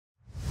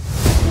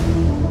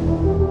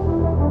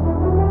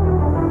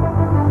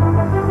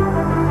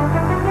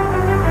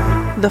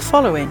The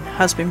following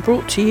has been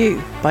brought to you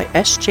by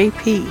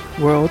SJP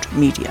World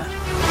Media.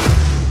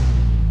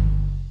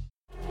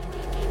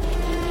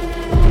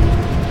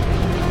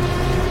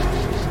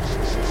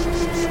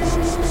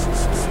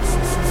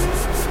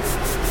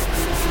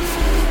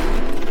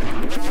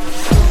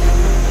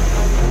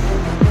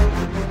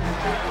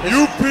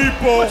 You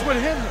people, what's with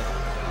him?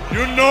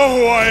 You know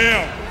who I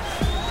am,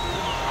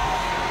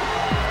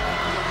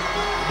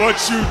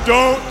 but you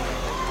don't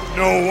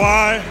know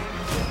why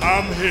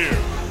I'm here.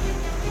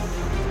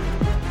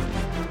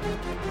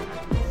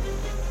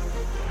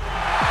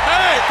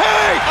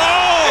 Hey!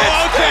 Oh, It's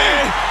okay.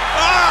 Sting!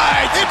 All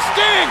right. It's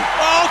Sting!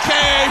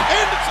 Okay.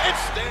 And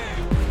it's Sting!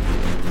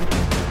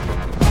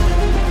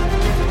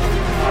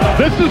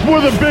 This is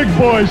where the big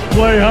boys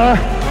play, huh?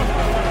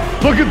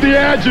 Look at the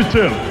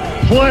adjective.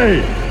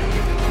 Play.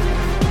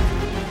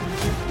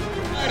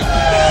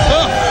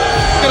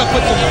 Gonna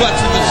put some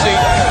butts in the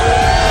seat.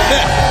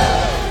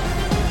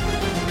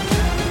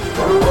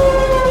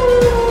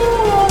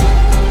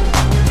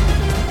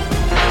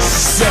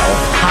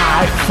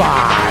 Self-high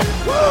five.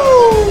 Woo!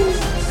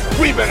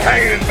 We've been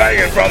hanging and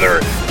banging,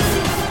 brother.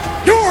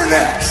 You're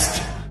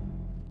next.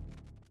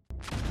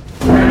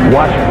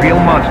 Watch Real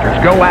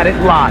Monsters go at it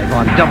live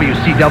on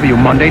WCW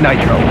Monday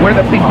Nitro, where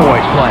the big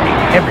boys play,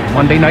 every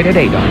Monday night at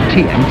 8 on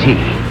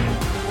TNT.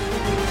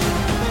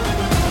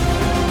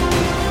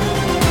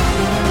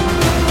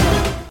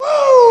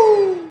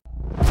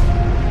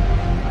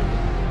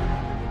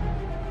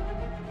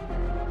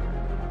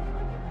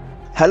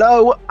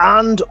 Hello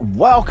and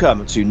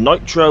welcome to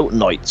Nitro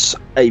Nights,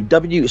 a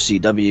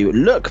WCW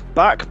Look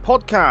Back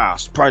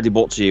podcast, proudly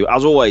brought to you,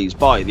 as always,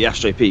 by the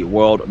SJP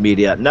World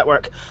Media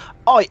Network.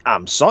 I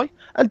am Si,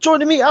 and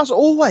joining me, as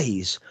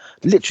always,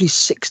 literally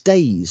 6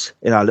 days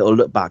in our little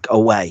look back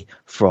away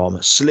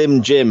from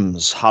Slim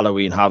Jim's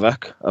Halloween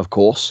Havoc, of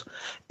course,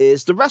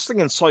 is the wrestling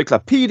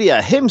encyclopedia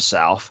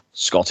himself,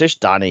 Scottish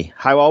Danny.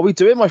 How are we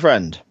doing, my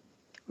friend?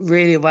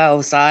 Really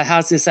well, Si.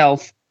 How's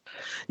yourself?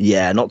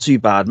 Yeah, not too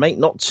bad, mate.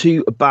 Not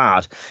too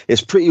bad.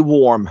 It's pretty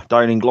warm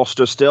down in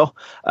Gloucester still,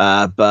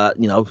 but,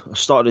 you know, I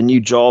started a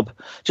new job,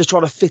 just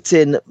trying to fit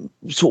in,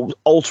 sort of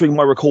altering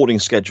my recording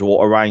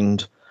schedule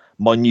around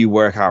my new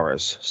work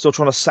hours. Still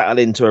trying to settle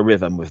into a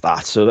rhythm with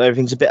that, so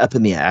everything's a bit up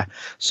in the air.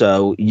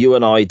 So you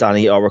and I,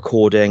 Danny, are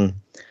recording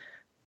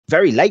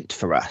very late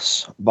for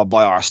us, but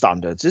by our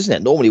standards, isn't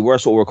it? Normally we're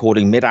sort of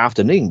recording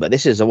mid-afternoon, but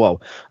this is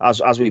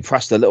as we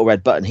press the little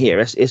red button here,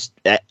 it's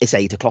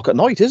 8 o'clock at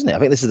night, isn't it? I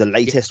think this is the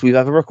latest we've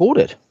ever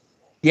recorded.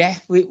 Yeah,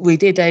 we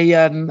did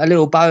a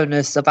little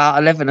bonus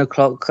about 11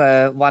 o'clock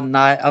one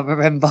night, I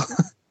remember.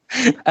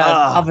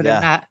 Other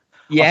than that,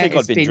 yeah, I think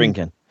I've been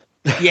drinking.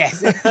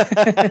 Yes.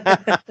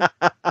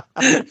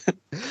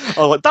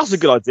 Oh, like, that's a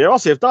good idea. I'll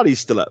see if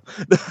Danny's still up.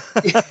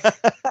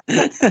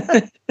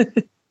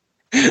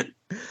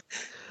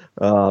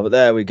 But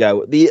there we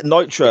go. The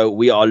Nitro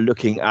we are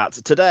looking at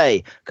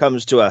today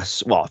comes to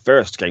us,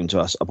 first came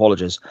to us,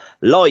 apologies,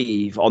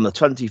 live on the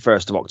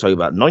 21st of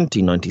October,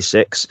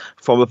 1996,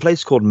 from a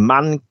place called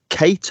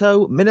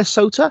Mankato,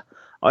 Minnesota.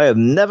 I have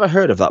never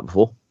heard of that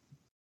before.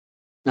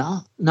 No,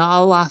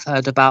 all I've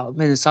heard about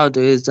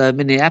Minnesota is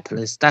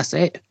Minneapolis. That's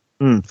it.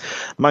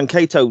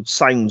 Mankato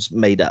sounds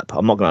made up.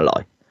 I'm not going to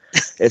lie.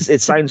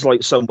 It sounds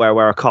like somewhere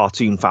where a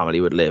cartoon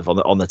family would live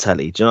on the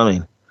telly. Do you know what I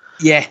mean?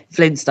 Yeah,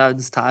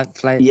 Flintstones type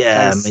place.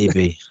 Yeah,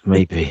 maybe.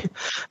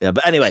 Yeah,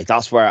 but anyway,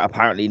 that's where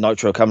apparently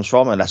Nitro comes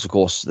from, unless, of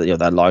course, they're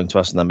lying to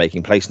us and they're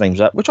making place names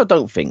up, which I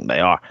don't think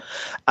they are.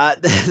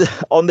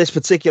 On this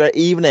particular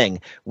evening,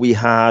 we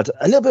had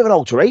a little bit of an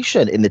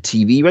alteration in the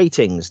TV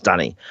ratings,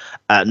 Danny.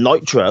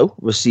 Nitro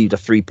received a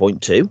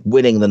 3.2,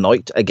 winning the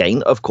night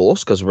again, of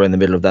course, because we're in the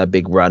middle of their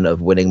big run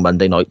of winning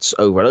Monday nights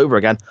over and over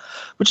again,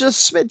 which is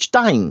a smidge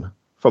down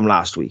from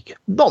last week.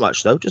 Not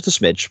much, though, just a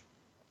smidge.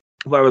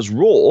 Whereas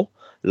Raw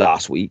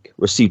last week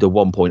received a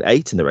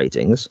 1.8 in the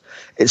ratings.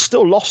 It's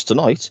still lost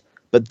tonight,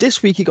 but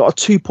this week he got a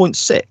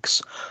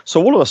 2.6.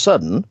 So all of a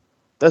sudden,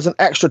 there's an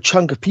extra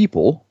chunk of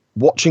people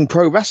watching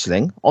pro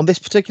wrestling on this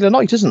particular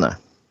night, isn't there?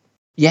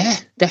 Yeah,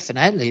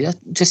 definitely. That's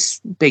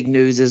just big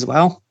news as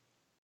well.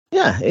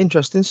 Yeah,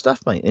 interesting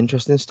stuff, mate.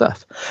 Interesting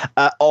stuff.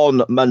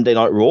 On Monday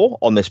Night Raw,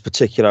 on this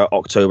particular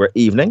October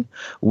evening,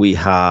 we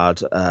had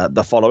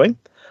the following.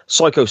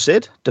 Psycho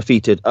Sid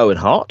defeated Owen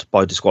Hart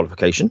by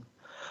disqualification.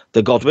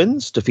 The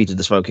Godwins defeated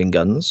the Smoking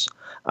Guns.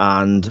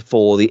 And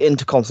for the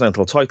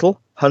Intercontinental title,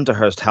 Hunter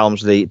Hearst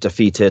Helmsley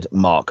defeated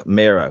Mark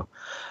Miro.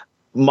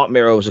 Mark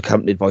Miro was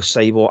accompanied by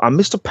Sable and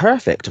Mr.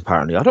 Perfect,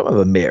 apparently. I don't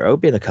remember Miro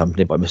being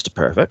accompanied by Mr.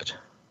 Perfect.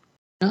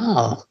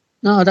 No,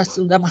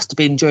 that must have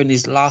been during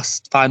his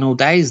last final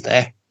days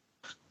there.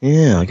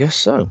 Yeah, I guess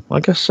so.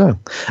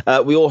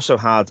 We also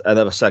had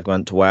another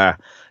segment where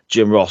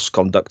Jim Ross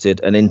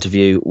conducted an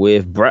interview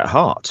with Bret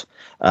Hart,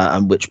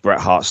 in which Bret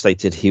Hart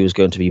stated he was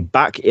going to be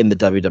back in the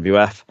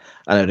WWF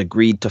and had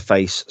agreed to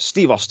face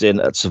Steve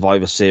Austin at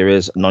Survivor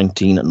Series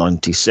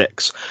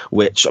 1996,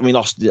 which, I mean,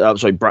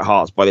 Bret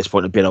Hart by this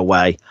point had been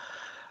away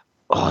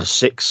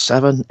 6,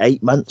 7,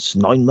 8 months,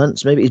 9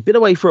 months, maybe. He's been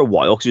away for a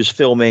while because he was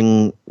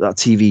filming that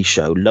TV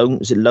show.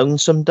 Is it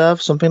Lonesome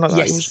Dove? Something like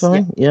that he was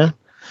filming? Yeah.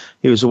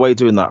 He was away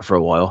doing that for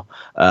a while.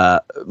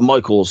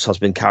 Michaels has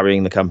been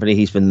carrying the company.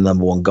 He's been the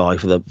number one guy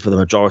for the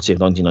majority of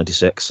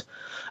 1996.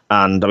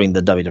 And I mean,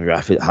 the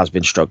WWF has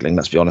been struggling,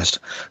 let's be honest.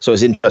 So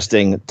it's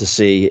interesting to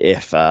see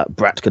if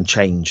Brett can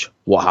change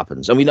what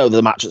happens. And we know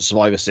the match at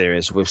Survivor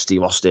Series with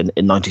Steve Austin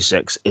in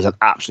 96 is an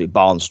absolute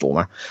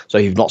barnstormer. So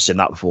if you've not seen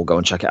that before, go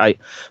and check it out.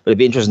 But it'd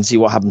be interesting to see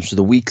what happens to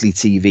the weekly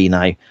TV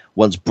now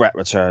once Brett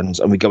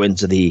returns and we go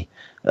into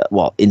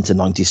into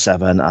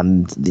 97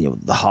 and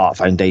the Hart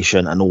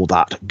Foundation and all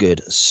that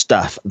good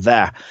stuff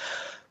there.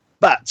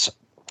 But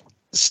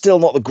still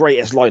not the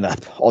greatest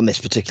lineup on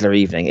this particular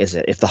evening, is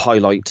it? If the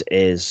highlight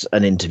is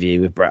an interview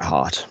with Bret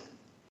Hart.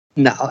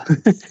 No.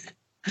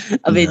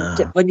 I mean,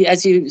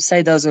 as you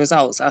say those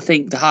results, I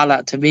think the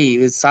highlight to me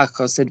was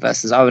Psycho Sid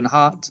versus Owen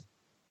Hart.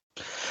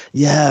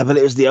 Yeah, but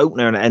it was the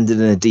opener and it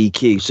ended in a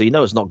DQ, so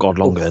it's not gone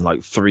longer than like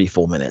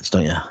 3-4 minutes,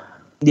 don't you?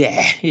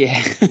 Yeah.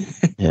 Yeah,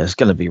 it's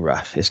going to be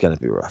rough.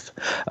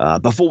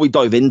 Before we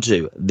dive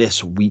into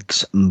this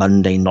week's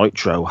Monday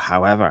Nitro,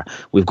 however,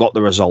 we've got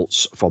the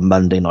results from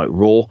Monday Night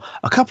Raw.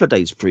 A couple of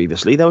days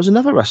previously, there was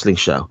another wrestling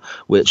show,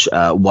 which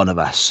one of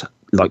us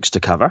likes to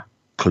cover.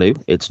 Clue,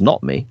 it's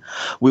not me.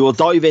 We will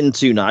dive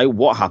into now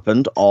what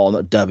happened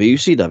on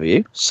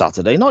WCW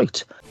Saturday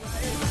Night.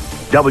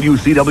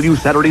 WCW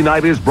Saturday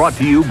Night is brought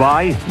to you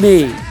by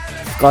me,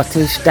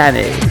 Scottish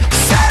Danny.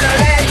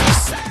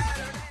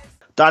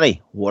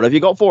 Danny, what have you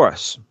got for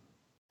us?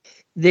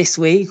 This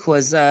week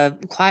was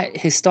quite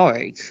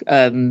historic,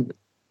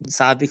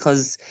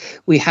 because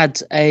we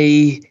had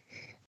a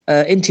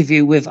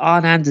interview with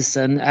Arn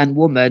Anderson and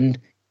Woman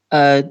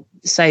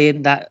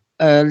saying that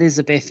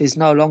Elizabeth is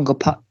no longer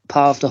part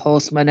of the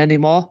Horsemen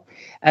anymore,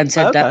 and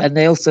said that, and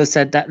they also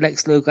said that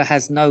Lex Luger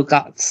has no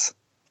guts.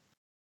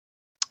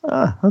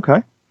 Ah,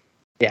 okay.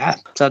 Yeah,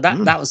 so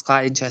that was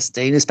quite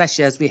interesting,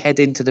 especially as we head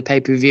into the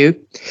pay-per-view.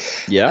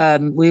 Yeah.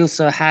 We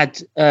also had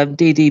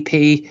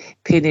DDP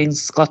pinning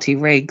Scotty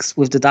Riggs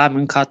with the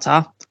Diamond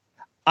Cutter.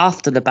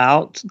 After the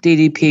bout,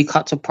 DDP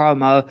cut a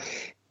promo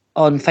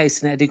on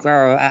facing Eddie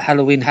Guerrero at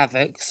Halloween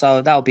Havoc,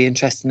 so that'll be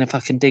interesting if I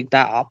can dig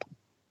that up.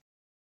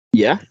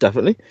 Yeah,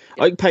 definitely.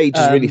 Like Page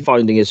is really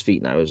finding his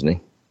feet now, isn't he?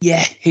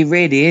 Yeah, he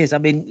really is. I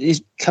mean,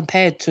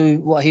 compared to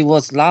what he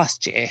was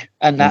last year,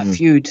 and that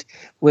feud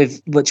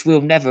which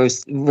we'll never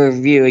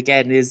review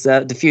again, is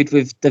the feud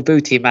with the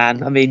Booty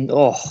Man. I mean,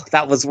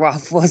 that was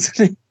rough,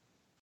 wasn't it?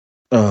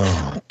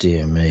 Oh,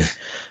 dear me.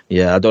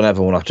 Yeah, I don't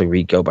ever want to have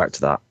to go back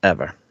to that,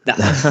 ever.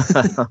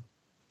 No.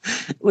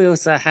 We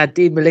also had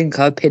Dean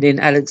Malenko pinning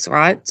Alex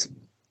Wright.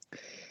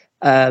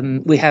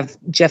 We have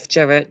Jeff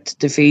Jarrett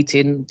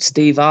defeating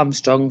Steve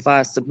Armstrong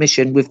via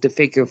submission with the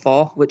figure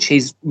 4, which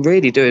he's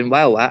really doing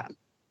well at.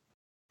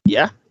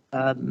 Yeah.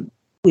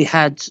 We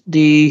had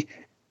the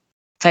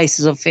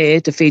Faces of Fear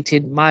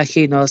defeating Mike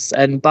Enos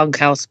and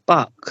Bunkhouse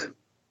Buck.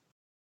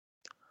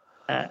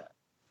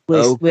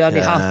 We're only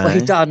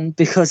halfway done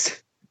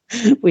because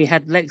we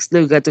had Lex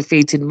Luger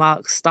defeating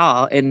Mark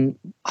Starr, and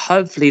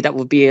hopefully that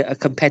will be a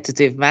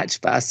competitive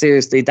match, but I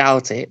seriously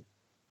doubt it.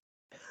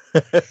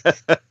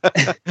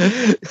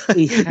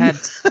 We had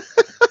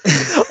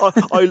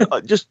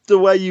I just the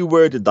way you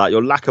worded that,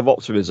 your lack of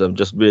optimism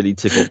just really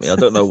tickled me. I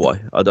don't know why.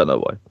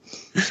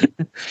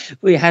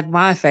 We had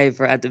my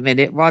favourite at the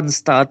minute, Ron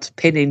Studd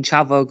pinning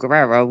Chavo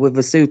Guerrero with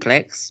a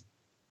suplex.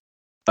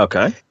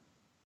 Okay.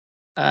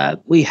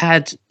 We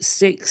had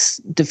Six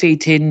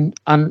defeating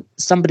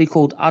somebody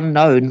called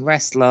Unknown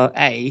Wrestler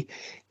A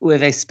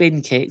with a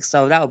spin kick,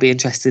 so that'll be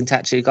interesting to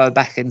actually go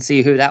back and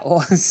see who that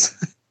was.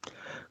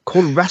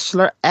 Called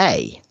Wrestler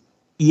A?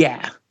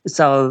 Yeah,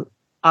 so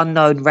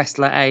Unknown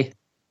Wrestler A.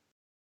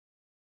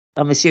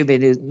 I'm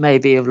assuming it may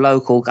be a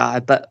local guy,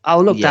 but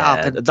I'll look that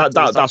up. And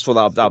that's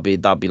what that'll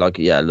be like.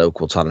 Yeah,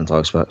 local talent, I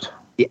expect.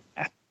 Yeah,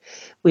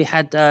 we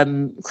had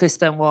Chris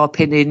Benoit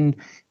pinning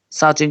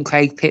Sergeant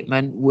Craig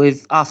Pittman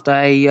after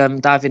a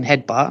diving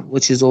headbutt,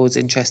 which is always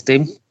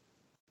interesting.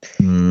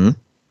 Mm.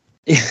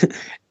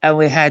 And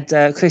we had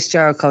Chris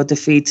Jericho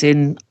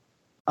defeating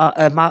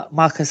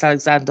Marcus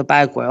Alexander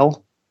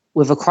Bagwell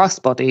with a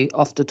crossbody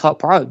off the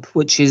top rope,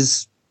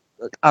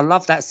 I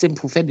love that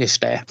simple finish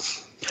there.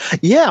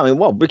 Yeah, I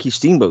mean, Ricky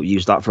Steamboat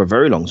used that for a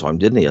very long time,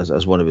 didn't he,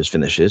 as one of his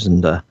finishes?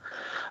 And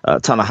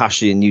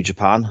Tanahashi in New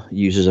Japan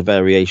uses a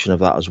variation of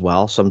that as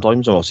well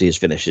sometimes. Obviously, his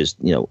finishes,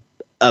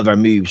 other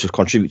moves have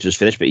contributed to his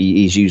finish, but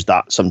he's used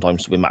that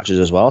sometimes to win matches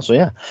as well. So,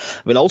 yeah.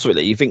 I mean,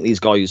 ultimately, you think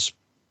these guys,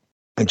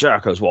 and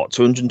Jericho's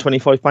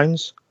 225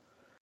 pounds?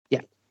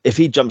 Yeah. If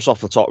he jumps off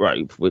the top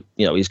rope,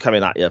 he's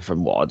coming at you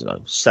from,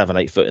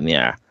 7-8 foot in the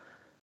air,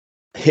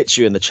 hits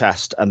you in the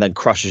chest, and then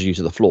crushes you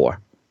to the floor.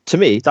 To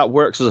me, that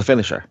works as a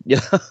finisher.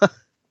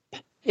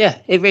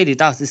 Yeah, it really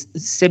does. It's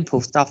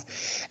simple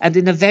stuff. And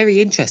in a very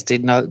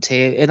interesting note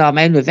here, in our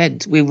main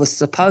event, we were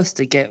supposed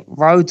to get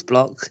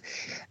Roadblock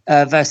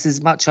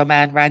versus Macho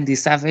Man Randy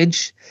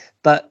Savage,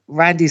 but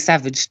Randy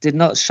Savage did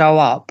not show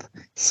up.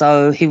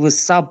 So he was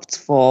subbed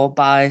for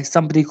by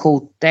somebody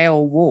called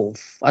Dale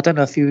Wolf. I don't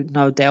know if you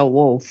know Dale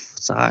Wolf.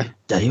 So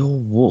Dale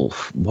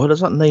Wolf. Why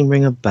does that name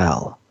ring a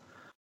bell?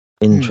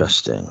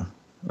 Interesting.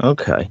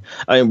 Okay.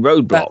 I mean,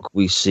 Roadblock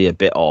we see a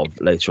bit of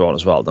later on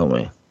as well, don't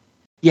we?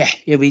 Yeah,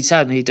 we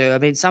certainly do. I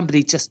mean,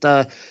 somebody just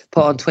put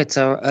on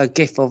Twitter a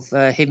gif of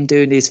him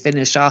doing his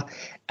finisher,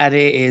 and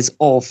it is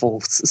awful.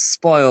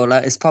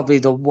 Spoiler, it's probably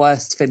the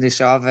worst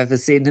finisher I've ever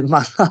seen in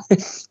my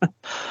life.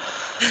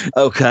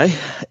 Okay,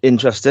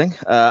 interesting.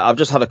 I've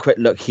just had a quick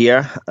look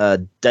here.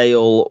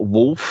 Dale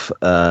Wolf,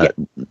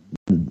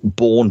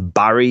 born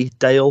Barry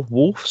Dale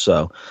Wolf,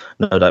 so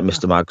no doubt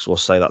Mr. Mags will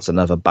say that's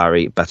another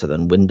Barry better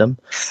than Wyndham.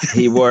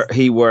 He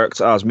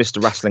worked as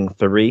Mr. Wrestling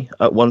 3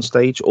 at one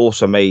stage,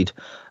 also made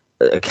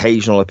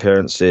occasional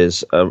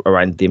appearances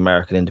around the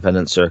American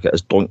independent circuit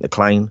as Doink the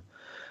Clown.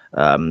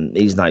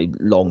 He's now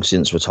long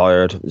since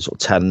retired,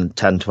 sort of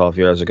 10, 12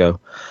 years ago.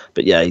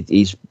 But yeah,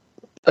 he's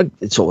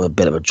sort of a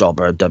bit of a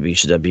jobber at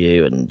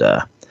WCW and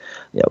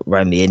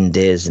around the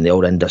Indies and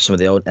some of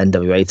the old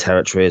NWA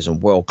territories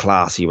and World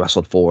Class he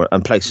wrestled for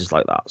and places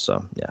like that.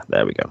 So yeah,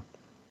 there we go.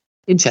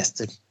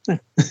 Interesting.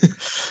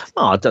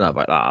 I don't know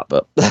about that,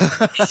 but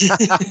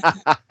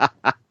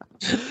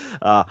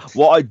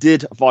what I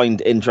did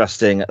find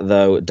interesting,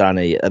 though,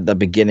 Danny, at the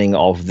beginning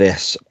of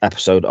this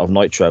episode of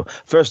Nitro,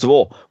 first of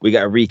all, we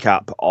get a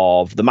recap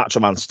of the Macho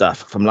Man stuff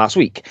from last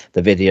week,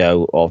 the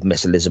video of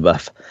Miss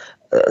Elizabeth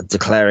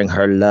declaring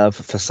her love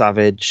for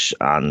Savage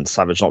and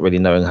Savage not really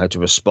knowing how to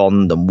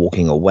respond and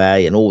walking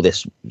away and all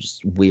this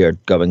weird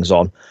goings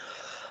on.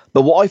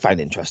 But what I found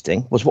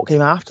interesting was what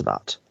came after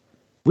that.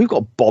 We've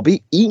got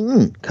Bobby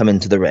Eaton come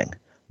into the ring.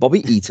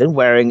 Bobby Eaton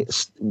wearing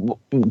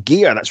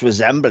gear that's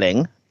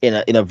resembling,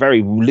 in a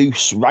very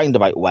loose,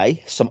 roundabout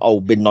way, some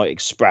old Midnight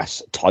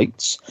Express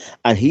tights,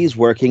 and he's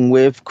working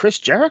with Chris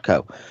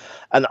Jericho.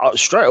 And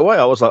straight away,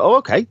 I was like, oh,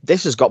 okay,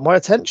 this has got my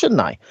attention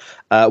now.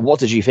 What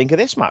did you think of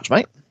this match,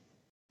 mate?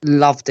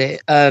 Loved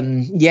it.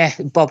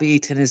 Bobby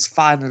Eaton has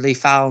finally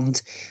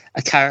found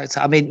a character.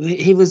 I mean,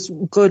 he was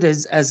good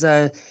as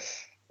a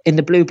in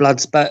the Blue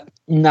Bloods, but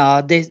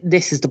no,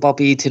 this is the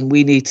Bobby Eaton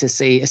we need to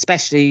see,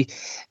 especially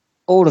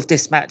all of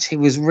this match. He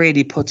was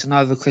really putting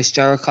over Chris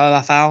Jericho.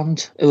 I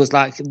found it was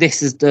like,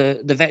 this is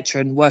the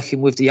veteran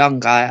working with the young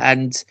guy,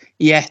 and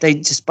yeah, they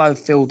just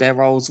both filled their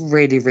roles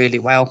really, really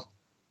well.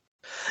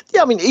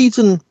 Yeah, I mean,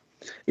 Eaton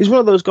is one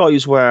of those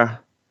guys where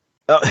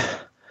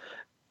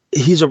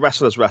he's a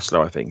wrestler's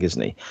wrestler, I think,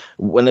 isn't he?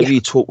 Whenever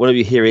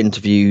you hear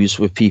interviews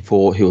with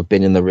people who have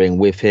been in the ring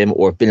with him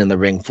or have been in the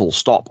ring full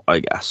stop, I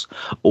guess,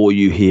 or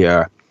you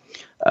hear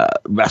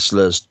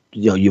wrestlers,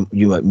 you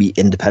might meet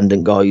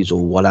independent guys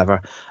or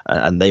whatever,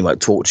 and they might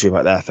talk to you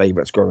about their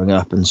favorites growing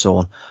up and so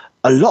on.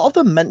 A lot of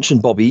them mention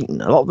Bobby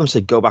Eaton. A lot of them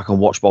say go back and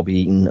watch Bobby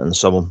Eaton and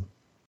so on.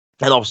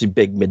 And obviously,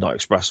 big Midnight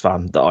Express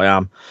fan that I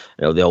am,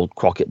 the old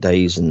Crockett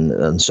days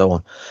and so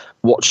on.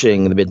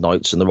 Watching the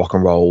Midnights and the Rock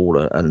and Roll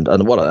and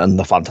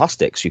the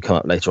Fantastics who come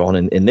up later on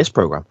in this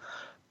program.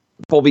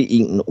 Bobby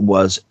Eaton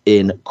was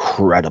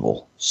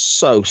incredible.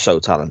 So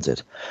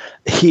talented.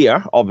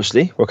 Here,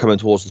 obviously, we're coming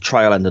towards the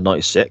trail end of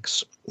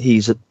 96.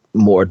 He's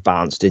more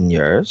advanced in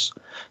years.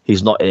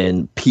 He's not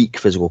in peak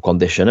physical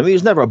condition. I mean, he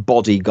was never a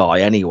body guy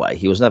anyway.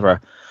 He was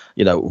never,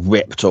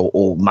 ripped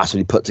or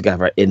massively put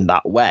together in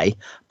that way.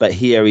 But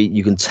here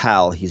you can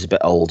tell he's a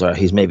bit older.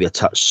 He's maybe a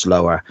touch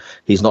slower.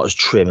 He's not as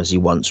trim as he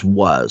once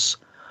was.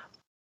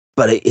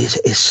 But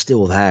it's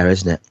still there,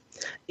 isn't it?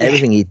 Yeah.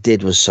 Everything he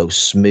did was so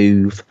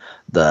smooth.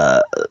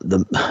 The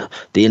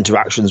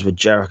interactions with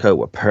Jericho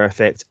were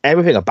perfect.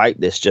 Everything about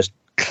this just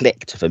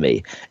clicked for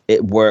me.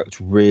 It worked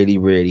really,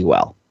 really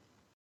well.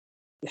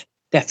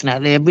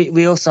 Definitely. And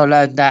we also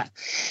learned that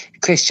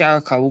Chris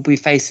Jericho will be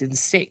facing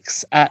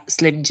Six at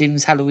Slim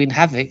Jim's Halloween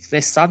Havoc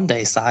this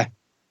Sunday, Si.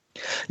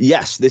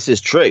 Yes, this is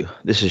true.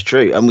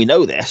 And we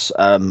know this.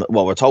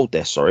 We're told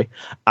this,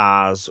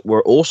 as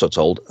we're also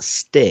told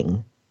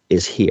Sting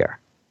is here.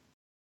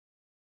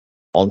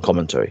 On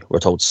commentary, we're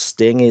told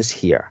Sting is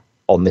here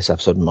on this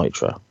episode of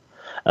Nitro.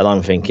 And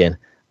I'm thinking,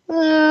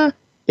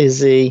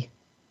 is he?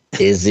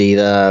 Is he,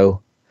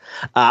 though?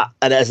 And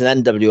there's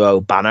an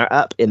NWO banner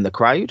up in the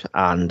crowd,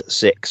 and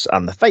Six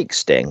and the fake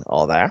Sting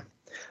are there,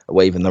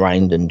 waving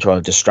around and trying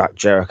to distract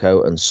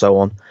Jericho and so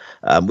on.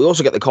 We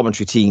also get the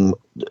commentary team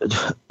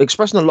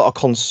expressing a lot of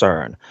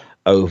concern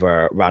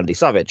over Randy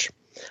Savage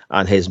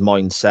and his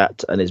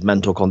mindset and his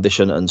mental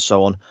condition and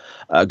so on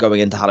going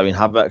into Halloween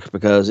Havoc,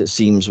 because it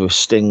seems with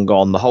Sting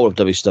gone, the whole of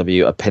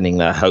WCW are pinning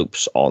their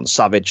hopes on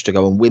Savage to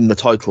go and win the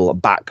title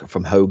back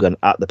from Hogan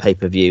at the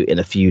pay-per-view in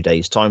a few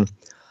days' time.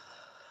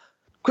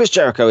 Chris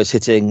Jericho is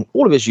hitting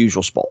all of his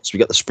usual spots. We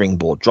get the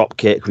springboard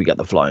dropkick, we get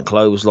the flying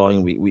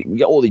clothesline, we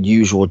get all the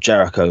usual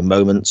Jericho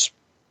moments.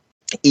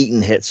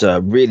 Eaton hits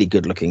a really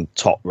good-looking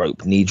top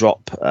rope knee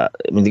drop.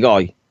 The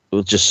guy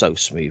was just so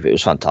smooth. It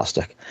was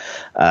fantastic.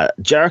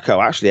 Jericho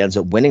actually ends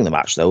up winning the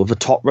match, though, with a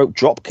top rope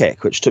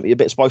dropkick, which took me a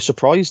bit by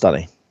surprise,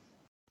 Danny.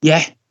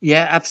 Yeah,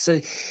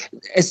 absolutely.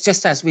 It's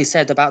just as we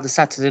said about the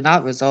Saturday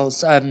night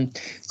results.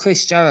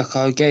 Chris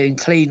Jericho getting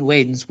clean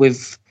wins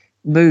with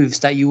moves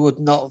that you would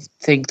not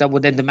think that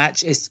would end the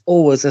match is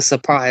always a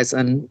surprise,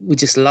 and we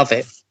just love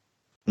it.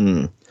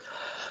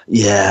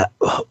 Yeah.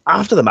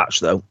 After the match,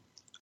 though,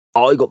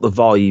 I got the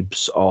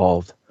vibes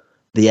of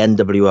the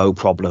NWO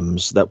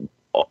problems that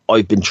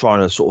I've been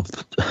trying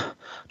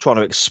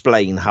to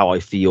explain how I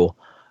feel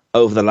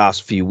over the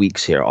last few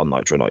weeks here on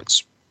Nitro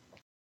Nights.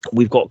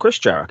 We've got Chris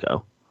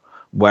Jericho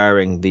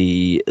wearing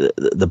the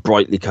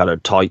brightly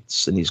coloured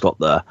tights, and he's got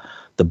the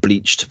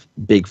bleached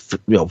big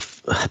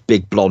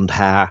blonde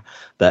hair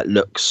that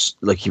looks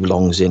like he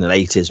belongs in an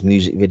 80s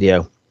music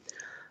video.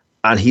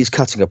 And he's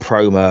cutting a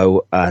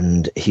promo,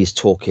 and he's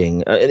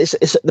talking. And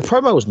the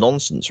promo is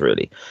nonsense,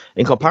 really,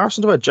 in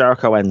comparison to where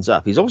Jericho ends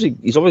up. He's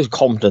obviously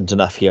competent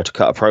enough here to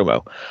cut a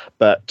promo,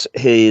 but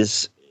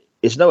it's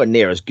nowhere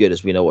near as good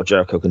as we know what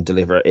Jericho can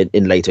deliver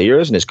in later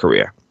years in his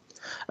career.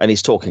 And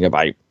he's talking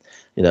about,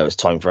 it's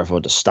time for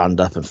everyone to stand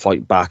up and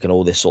fight back and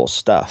all this sort of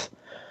stuff.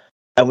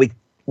 And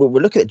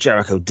we're looking at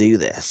Jericho do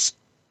this,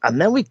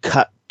 and then we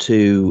cut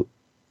to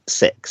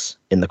Six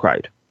in the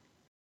crowd,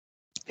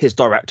 his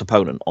direct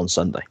opponent on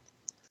Sunday.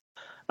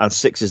 And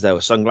Six is there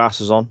with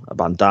sunglasses on, a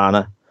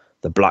bandana,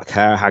 the black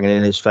hair hanging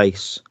in his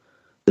face,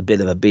 the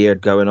bit of a beard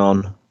going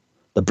on,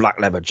 the black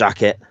leather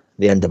jacket,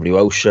 the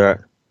NWO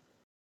shirt.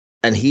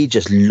 And he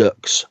just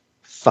looks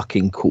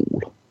fucking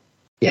cool.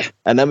 Yeah.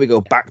 And then we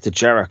go back to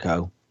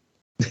Jericho,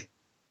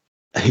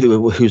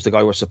 who's the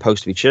guy we're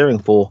supposed to be cheering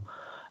for.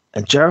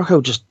 And Jericho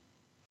just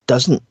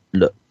doesn't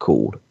look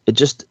cool. It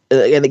just,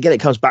 again, it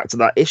comes back to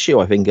that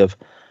issue, I think, of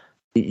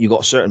you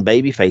got certain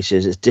baby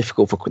faces. It's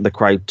difficult for the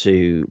crowd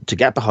to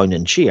get behind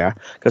and cheer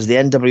because the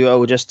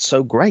NWO are just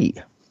so great.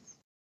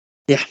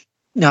 Yeah,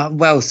 no,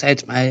 well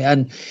said, mate.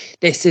 And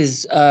this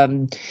is,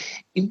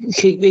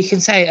 we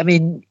can say, I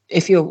mean,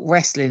 if you're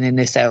wrestling in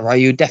this era,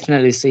 you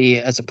definitely see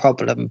it as a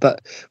problem,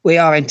 but we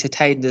are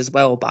entertained as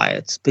well by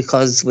it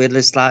because we're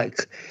just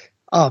like,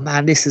 oh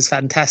man, this is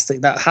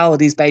fantastic. That how are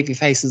these baby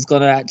faces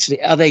going to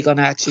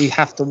actually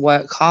have to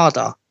work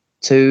harder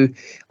to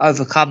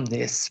overcome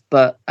this?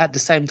 But at the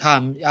same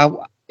time,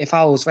 if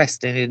I was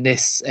wrestling in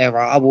this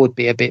era, I would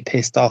be a bit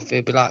pissed off.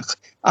 It'd be like,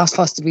 I was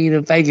supposed to be the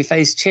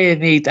babyface, cheer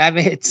me, damn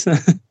it.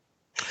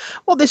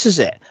 Well, this is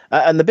it.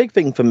 And the big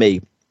thing for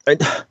me,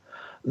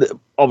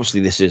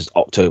 obviously this is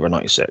October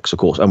 96, of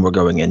course, and we're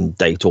going in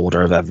date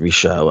order of every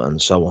show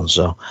and so on.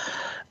 So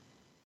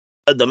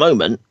at the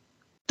moment,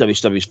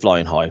 WCW's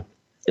flying high.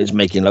 It's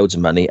making loads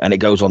of money, and it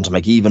goes on to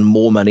make even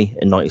more money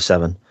in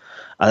 97.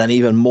 And then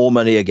even more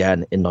money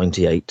again in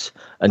 98,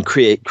 and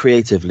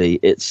creatively,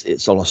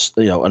 it's on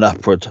an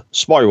upward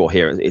spiral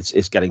here.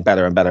 It's getting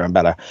better and better and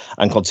better,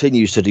 and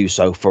continues to do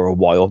so for a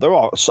while. There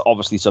are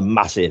obviously some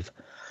massive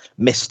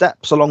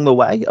missteps along the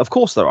way, of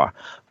course there are,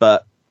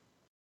 but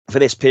for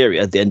this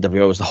period, the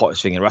NWO is the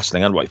hottest thing in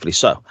wrestling, and rightfully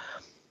so.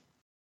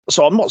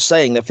 So I'm not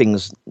saying that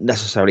things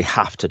necessarily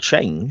have to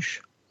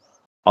change.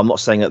 I'm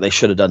not saying that they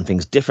should have done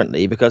things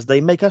differently because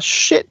they make a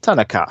shit ton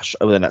of cash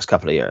over the next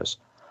couple of years.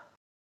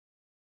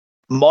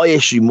 My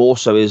issue more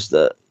so is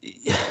that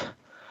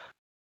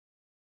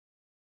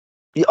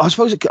I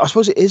suppose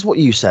it is what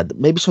you said.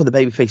 Maybe some of the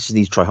baby faces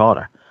need to try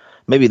harder.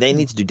 Maybe they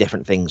need to do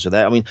different things with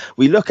it. I mean,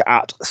 we look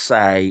at,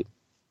 say,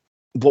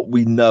 what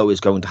we know is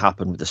going to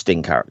happen with the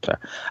Sting character,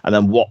 and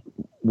then what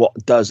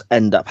does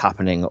end up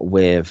happening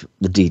with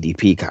the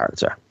DDP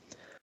character.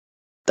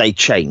 They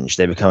change.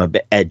 They become a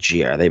bit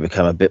edgier. They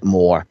become a bit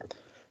more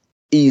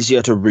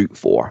easier to root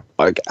for,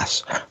 I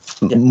guess.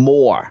 Yeah.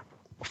 More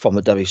from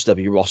the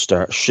WCW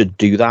roster should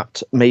do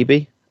that,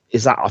 maybe.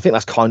 I think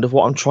that's kind of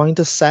what I'm trying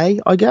to say,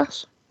 I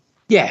guess.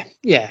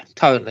 Yeah,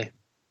 totally.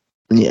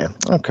 Yeah,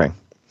 okay.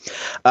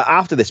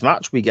 After this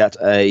match, we get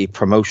a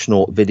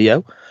promotional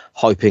video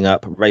hyping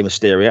up Rey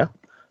Mysterio.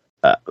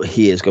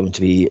 He is going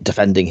to be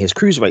defending his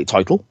Cruiserweight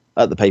title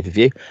at the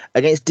pay-per-view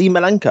against Dean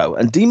Malenko.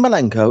 And Dean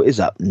Malenko is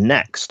up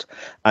next.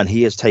 And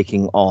he is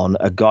taking on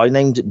a guy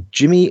named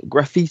Jimmy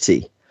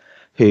Graffiti,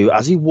 who,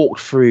 as he walked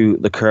through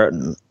the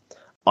curtain,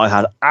 I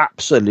had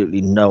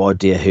absolutely no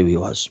idea who he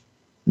was.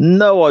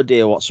 No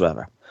idea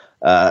whatsoever.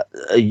 Do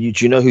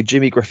you know who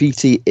Jimmy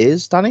Graffiti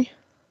is, Danny?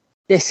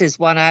 This is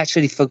one I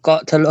actually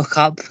forgot to look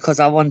up because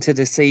I wanted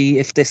to see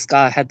if this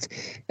guy had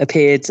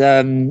appeared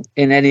in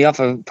any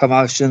other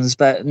promotions.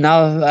 But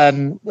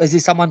no, is he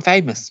someone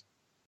famous?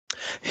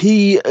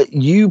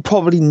 You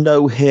probably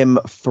know him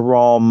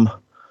from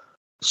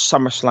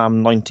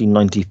SummerSlam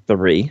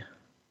 1993.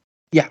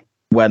 Yeah.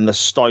 When the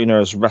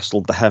Steiners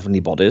wrestled the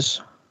Heavenly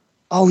Bodies.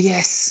 Oh,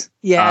 yes.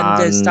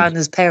 Yeah, and the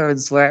Steiner's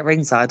parents were at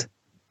ringside.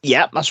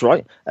 Yeah, that's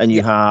right. And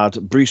you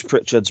had Bruce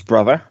Pritchard's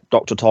brother,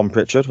 Dr. Tom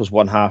Pritchard, was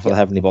one half of the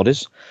Heavenly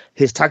Bodies.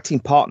 His tag team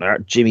partner,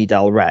 Jimmy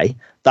Del Rey,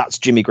 that's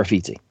Jimmy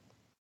Graffiti.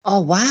 Oh,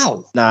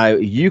 wow. Now,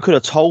 you could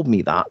have told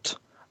me that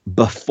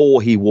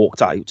before he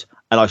walked out,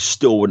 and I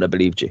still wouldn't have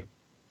believed you.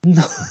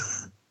 No.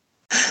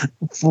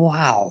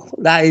 Wow.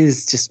 That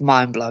is just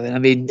mind-blowing. I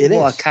mean,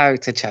 what a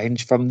character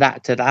change from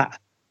that to that.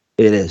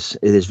 It is.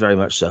 It is very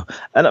much so.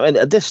 And I mean,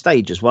 at this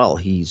stage as well,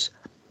 he's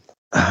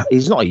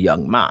not a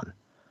young man,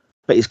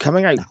 but he's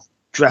coming out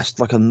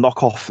dressed like a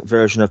knockoff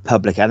version of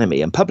Public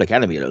Enemy, and Public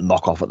Enemy are a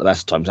knockoff at the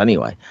best of times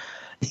anyway.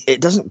 It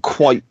doesn't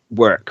quite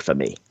work for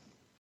me.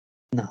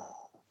 No,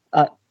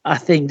 I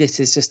think this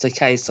is just a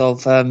case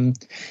of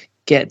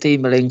get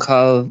Dean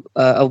Malenko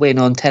a win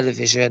on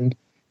television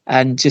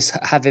and just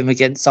have him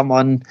against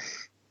someone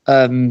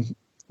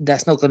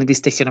that's not going to be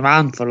sticking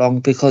around for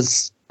long,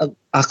 because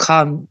I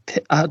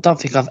don't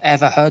think I've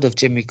ever heard of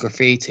Jimmy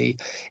Graffiti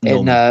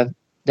in the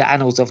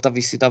annals of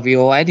WCW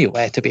or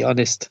anywhere, to be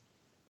honest.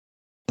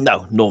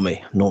 No, nor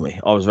me.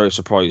 I was very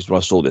surprised when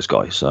I saw this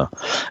guy, so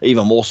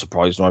even more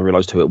surprised when I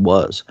realised who it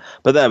was.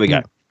 But there we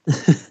go.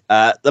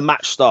 The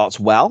match starts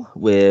well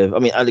with, I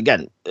mean, and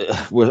again,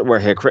 we're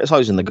here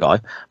criticising the guy,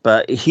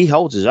 but he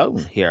holds his own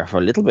here for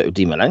a little bit with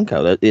Dean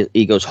Malenko.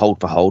 He goes hold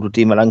for hold with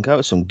Dean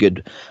Malenko.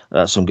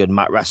 Some good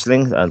mat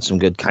wrestling and some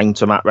good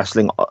counter mat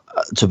wrestling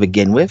to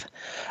begin with.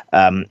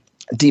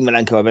 Dean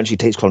Malenko eventually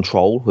takes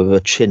control with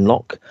a chin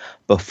lock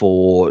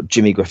before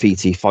Jimmy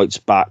Graffiti fights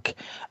back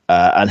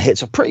and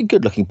hits a pretty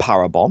good looking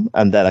power bomb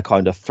and then a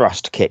kind of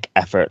thrust kick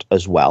effort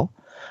as well,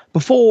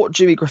 before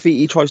Jimmy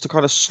Graffiti tries to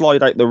kind of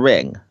slide out the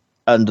ring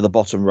under the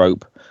bottom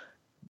rope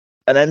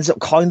and ends up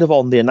kind of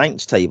on the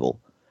announce table,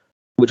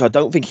 which I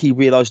don't think he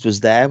realised was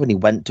there when he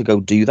went to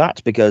go do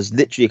that, because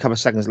literally a couple of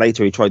seconds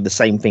later he tried the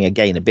same thing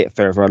again a bit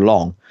further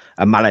along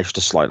and managed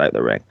to slide out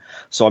the ring.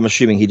 So I'm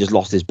assuming he just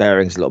lost his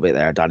bearings a little bit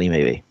there, Danny,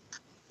 maybe.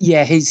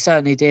 Yeah, he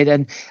certainly did.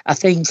 And I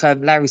think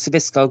Larry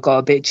Sabisco got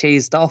a bit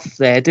cheesed off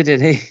there,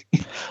 didn't he?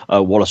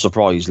 Oh, what a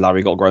surprise.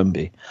 Larry got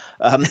grumpy.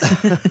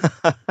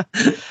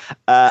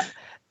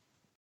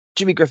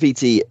 Jimmy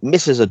Graffiti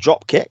misses a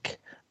drop kick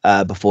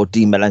before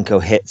Dean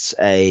Malenko hits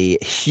a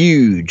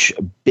huge,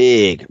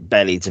 big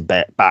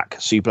belly-to-back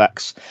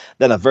suplex,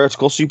 then a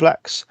vertical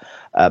suplex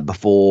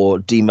before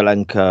Dean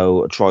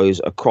Malenko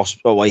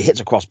he hits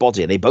a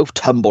crossbody, and they both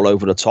tumble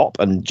over the top,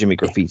 and Jimmy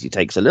Graffiti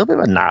takes a little bit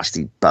of a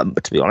nasty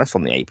bump, to be honest,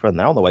 on the apron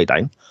there on the way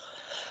down.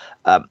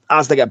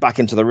 As they get back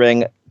into the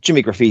ring,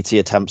 Jimmy Graffiti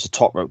attempts a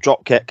top rope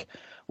drop kick,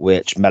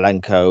 which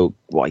Malenko,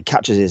 he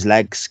catches his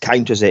legs,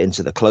 counters it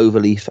into the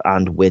cloverleaf,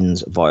 and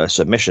wins via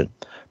submission.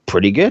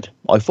 Pretty good,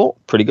 I thought.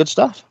 Pretty good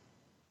stuff.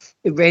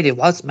 It really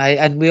was, mate.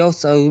 And we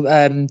also,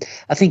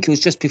 I think it was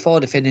just before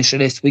the finish of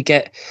this, we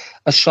get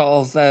a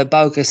shot of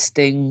Bogus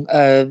Sting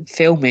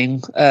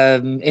filming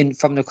in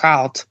from the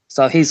crowd.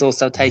 So he's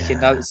also taking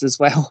notes as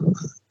well.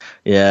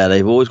 Yeah,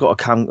 they've always got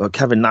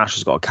Kevin Nash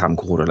has got a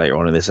camcorder later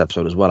on in this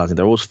episode as well. I think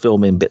they're always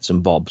filming bits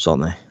and bobs,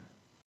 aren't they?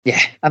 Yeah,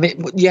 I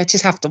mean, you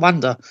just have to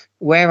wonder,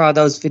 where are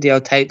those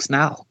videotapes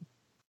now?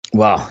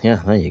 Well, yeah,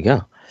 there you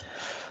go.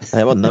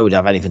 They wouldn't know we'd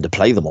have anything to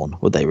play them on,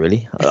 would they,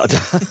 really?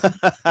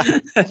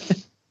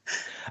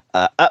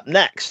 Up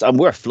next, and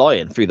we're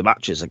flying through the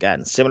matches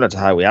again, similar to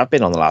how we have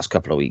been on the last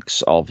couple of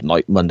weeks of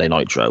Monday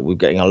Nitro. We're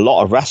getting a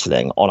lot of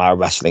wrestling on our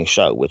wrestling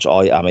show, which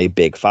I am a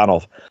big fan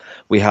of.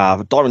 We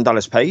have Diamond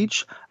Dallas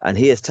Page, and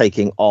he is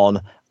taking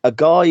on a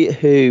guy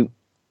who,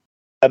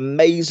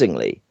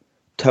 amazingly,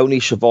 Tony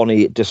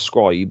Schiavone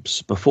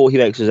describes before he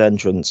makes his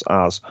entrance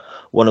as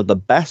one of the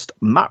best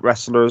mat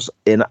wrestlers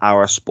in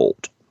our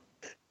sport.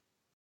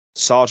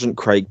 Sergeant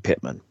Craig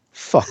Pittman.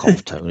 Fuck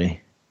off, Tony.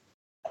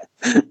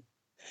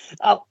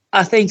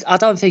 I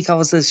don't think I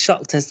was as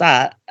shocked as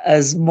that,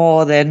 as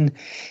more than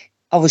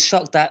I was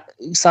shocked that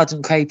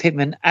Sergeant Craig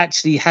Pittman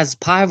actually has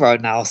pyro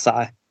now, Si.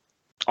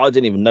 I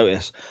didn't even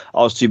notice.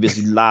 I was too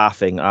busy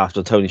laughing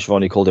after Tony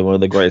Schiavone called him one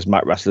of the greatest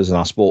mat wrestlers in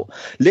our sport.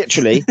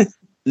 Literally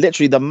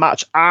the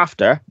match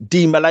after,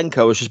 Dean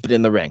Malenko has just been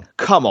in the ring.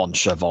 Come on,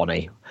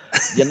 Schiavone.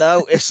 You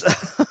know, it's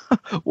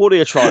what are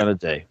you trying to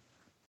do?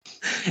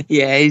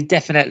 Yeah, he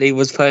definitely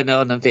was putting it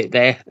on a bit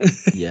there.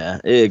 Yeah,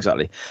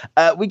 exactly.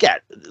 We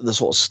get the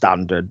sort of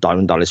standard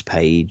Diamond Dallas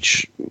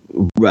Page,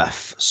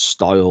 rough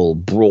style,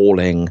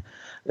 brawling.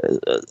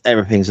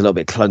 Everything's a little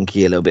bit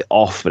clunky, a little bit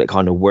off, but it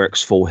kind of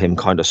works for him,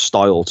 kind of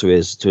style to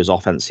his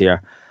offense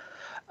here.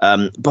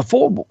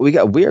 Before we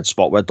get a weird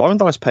spot where Diamond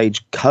Dallas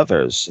Page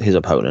covers his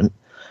opponent,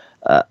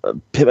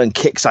 Pittman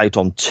kicks out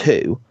on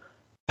 2.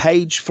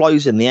 Page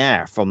flies in the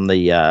air from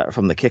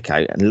the kick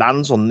out and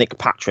lands on Nick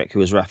Patrick,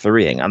 who is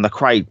refereeing, and the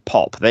crowd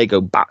pop. They go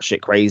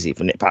batshit crazy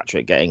for Nick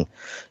Patrick getting,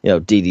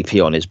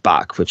 DDP on his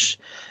back, which,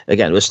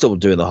 again, we're still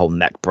doing the whole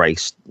neck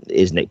brace.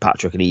 Is Nick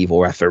Patrick an evil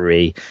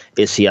referee?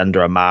 Is he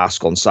under a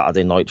mask on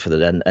Saturday night for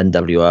the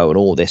NWO and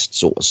all this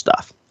sort of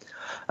stuff?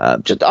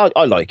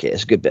 I like it.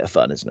 It's a good bit of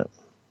fun, isn't it?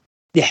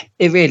 Yeah,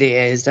 it really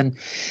is. And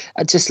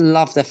I just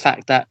love the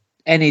fact that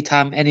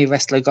anytime any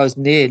wrestler goes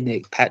near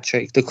Nick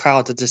Patrick, the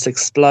crowd are just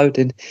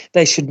exploding.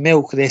 They should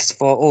milk this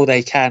for all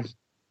they can.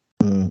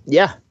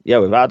 Yeah,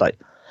 without a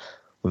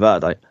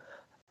doubt.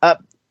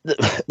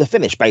 The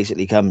finish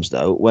basically comes,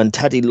 though, when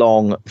Teddy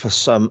Long, for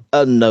some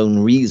unknown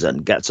reason,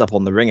 gets up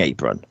on the ring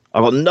apron.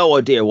 I've got no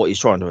idea what he's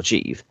trying to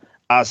achieve,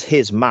 as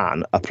his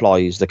man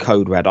applies the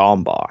Code Red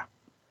armbar.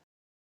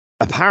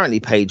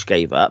 Apparently, Page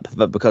gave up,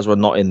 but because we're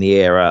not in the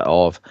era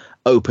of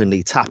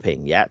openly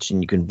tapping yet,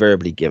 and you can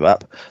verbally give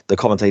up. The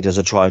commentators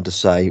are trying to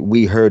say,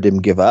 we heard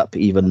him give up,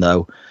 even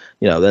though,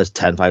 you know, there's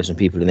 10,000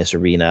 people in this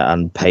arena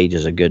and Page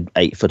is a good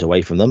 8 foot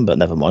away from them, but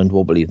never mind,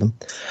 we'll believe them.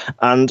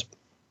 And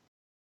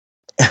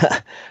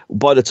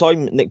by the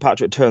time Nick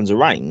Patrick turns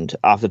around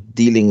after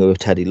dealing with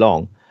Teddy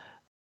Long,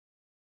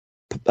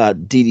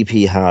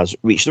 DDP has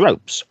reached the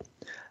ropes.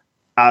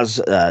 As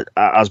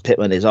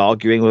Pittman is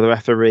arguing with the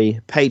referee,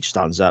 Page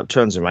stands up,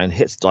 turns around,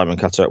 hits the diamond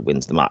cutter,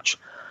 wins the match.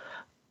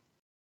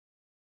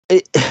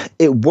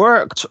 It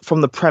worked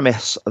from the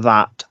premise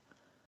that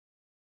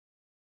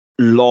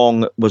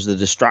Long was the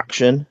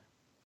distraction,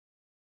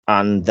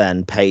 and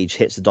then Page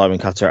hits the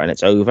diamond cutter and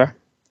it's over.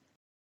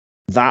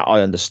 That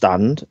I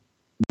understand,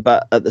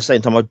 but at the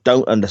same time, I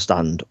don't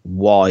understand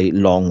why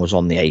Long was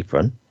on the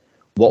apron.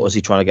 What was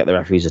he trying to get the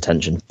referee's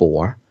attention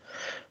for?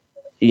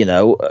 You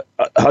know,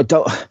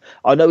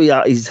 I know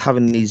he's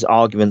having these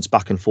arguments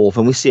back and forth,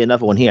 and we see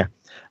another one here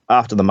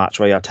after the match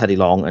where you have Teddy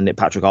Long and Nick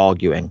Patrick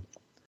arguing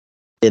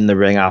in the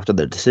ring after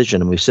the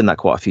decision, and we've seen that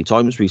quite a few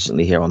times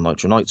recently here on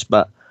Nitro Nights,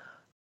 but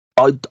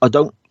I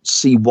don't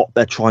see what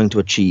they're trying to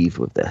achieve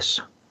with this.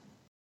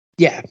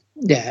 Yeah,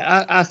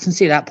 I can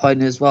see that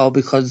point as well,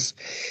 because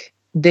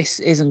this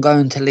isn't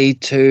going to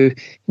lead to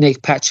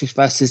Nick Patrick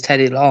versus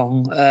Teddy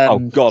Long. Oh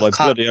God, I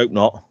bloody hope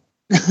not.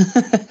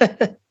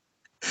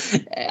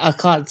 I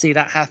can't see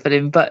that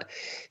happening, but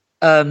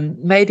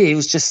maybe it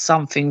was just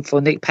something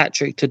for Nick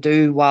Patrick to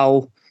do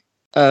while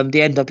the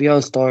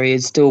NWO story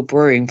is still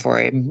brewing for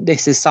him.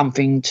 This is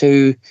something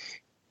to,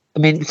 I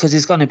mean, because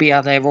he's going to be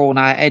out there all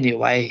night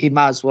anyway. He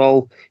might as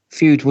well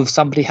feud with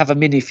somebody, have a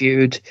mini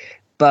feud.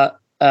 But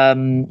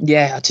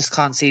I just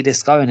can't see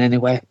this going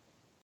anywhere.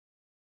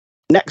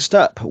 Next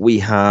up, we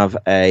have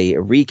a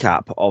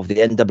recap of the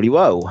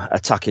NWO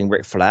attacking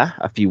Ric Flair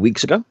a few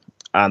weeks ago,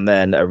 and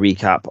then a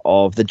recap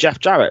of the Jeff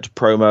Jarrett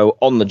promo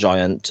on the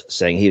Giant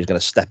saying he was going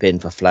to step in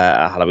for Flair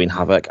at Halloween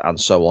Havoc and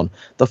so on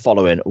the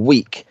following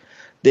week.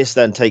 This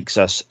then takes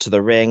us to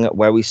the ring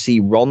where we see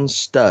Ron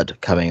Studd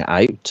coming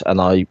out,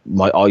 and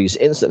my eyes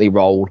instantly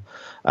rolled,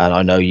 and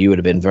I know you would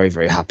have been very,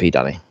 very happy,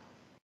 Danny.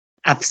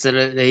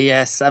 Absolutely,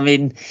 yes. I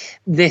mean,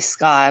 this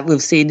guy,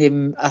 we've seen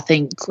him, I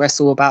think,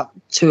 wrestle about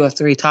 2 or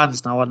 3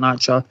 times now on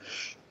Nitro,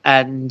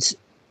 and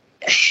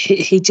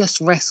he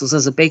just wrestles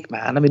as a big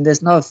man. I mean,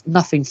 there's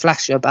nothing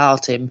flashy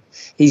about him.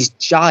 He's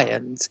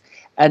giant,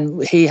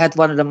 and he had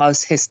one of the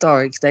most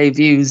historic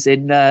debuts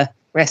in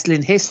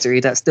wrestling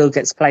history that still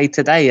gets played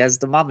today as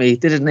the Mummy,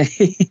 didn't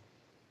he?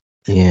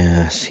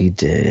 Yes, he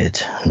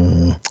did.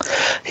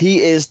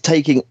 He is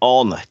taking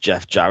on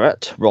Jeff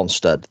Jarrett, Ron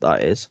Studd,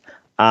 that is.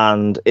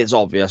 And it's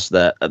obvious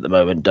that at the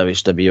moment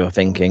WCW are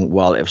thinking,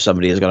 well, if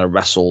somebody is going to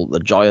wrestle the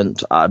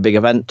Giant at a big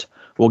event,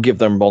 we'll give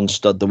them Ron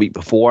Studd the week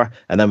before,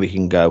 and then we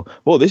can go,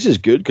 well, this is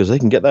good because they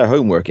can get their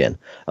homework in,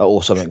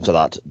 or something to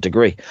that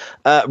degree.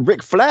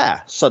 Ric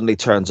Flair suddenly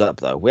turns up,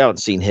 though. We haven't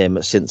seen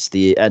him since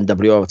the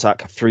NWO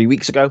attack 3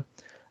 weeks ago,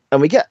 and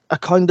we get a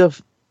kind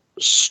of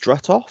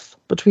strut off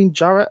between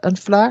Jarrett and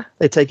Flair.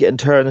 They take it in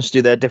turns to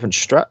do their different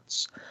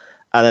struts,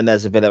 and then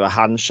there's a bit of a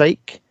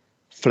handshake.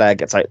 Flair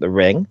gets out the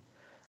ring.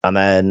 And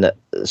then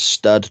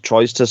Studd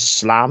tries to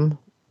slam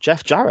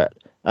Jeff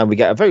Jarrett. And we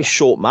get a very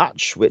short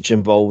match, which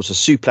involves a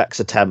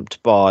suplex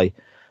attempt by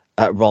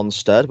Ron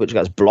Studd, which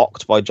gets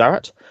blocked by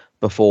Jarrett,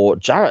 before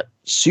Jarrett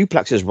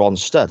suplexes Ron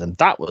Studd. And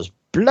that was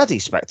bloody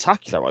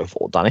spectacular, I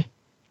thought, Danny.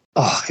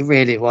 Oh, it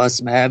really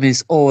was, man. I mean,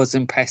 it's always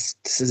impressed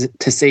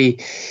to see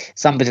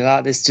somebody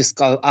like this just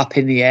go up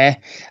in the air.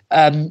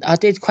 I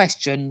did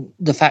question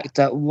the fact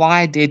that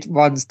why did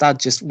Ron Studd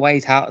just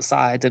wait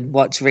outside and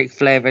watch Ric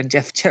Flair and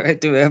Jeff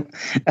Jarrett do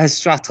a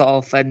strut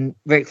off, and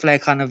Ric Flair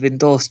kind of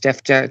endorsed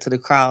Jeff Jarrett to the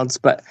crowds.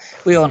 But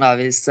we all know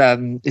it's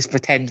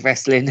pretend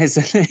wrestling,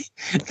 isn't it?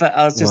 But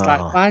I was just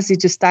like, why is he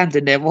just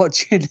standing there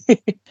watching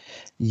it?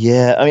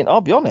 Yeah, I mean,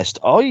 I'll be honest.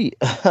 I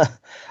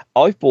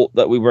thought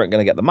that we weren't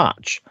going to get the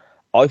match.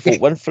 I thought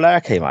when Flair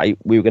came out,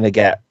 we were going to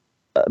get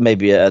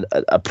maybe a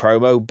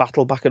promo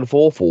battle back and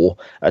forth, or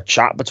a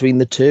chat between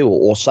the two,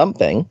 or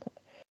something,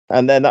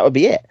 and then that would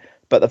be it.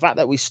 But the fact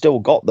that we still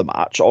got the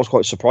match, I was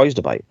quite surprised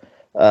about.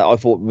 I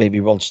thought maybe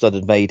Ron Studd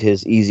had made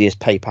his easiest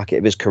pay packet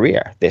of his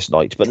career this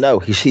night, but no,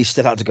 he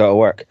still had to go to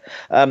work.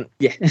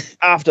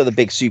 After the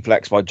big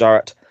suplex by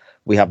Jarrett,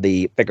 we have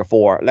the figure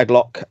 4 leg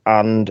lock,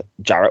 and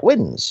Jarrett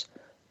wins.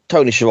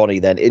 Tony Schiavone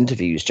then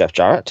interviews Jeff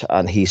Jarrett,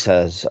 and he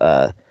says,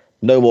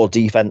 no more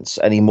defense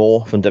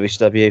anymore from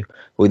WCW.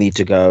 We need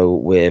to go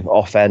with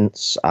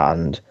offense,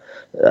 and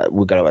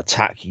we're going to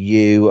attack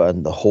you,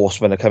 and the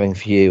Horsemen are coming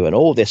for you, and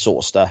all this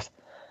sort of stuff.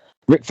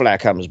 Ric Flair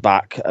comes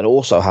back and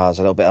also has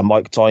a little bit of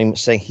mic time,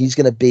 saying he's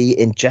going to be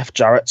in Jeff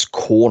Jarrett's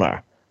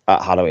corner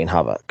at Halloween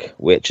Havoc,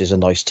 which is a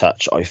nice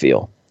touch, I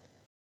feel.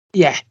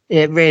 Yeah,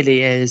 it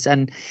really is.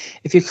 And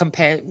if you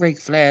compare Ric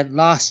Flair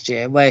last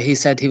year, where he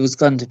said he was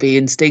going to be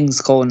in Sting's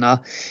corner,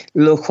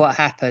 look what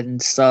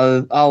happened.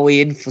 So are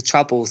we in for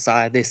trouble,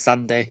 sire, this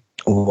Sunday?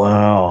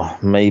 Well,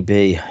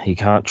 maybe. You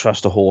can't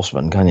trust a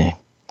horseman, can you?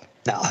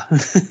 No.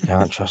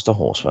 Can't trust a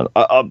horseman.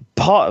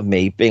 Part of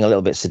me, being a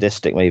little bit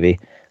sadistic maybe,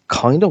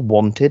 kind of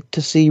wanted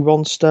to see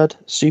Ron Studd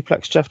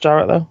suplex Jeff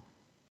Jarrett, though.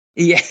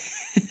 Yeah.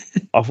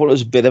 I thought it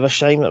was a bit of a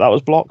shame that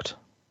was blocked.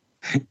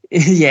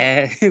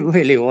 Yeah, it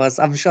really was.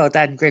 I'm sure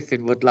Dan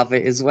Griffin would love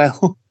it as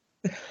well.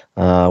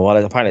 Well,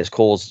 apparently it's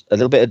caused a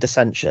little bit of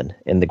dissension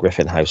in the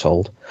Griffin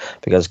household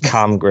because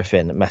Cam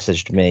Griffin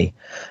messaged me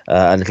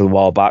a little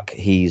while back.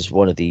 He's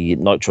one of the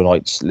Nitro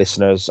Nights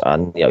listeners,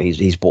 and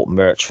he's bought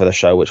merch for the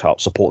show, which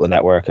helps support the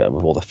network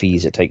with all the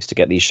fees it takes to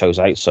get these shows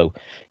out. So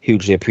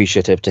hugely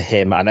appreciative to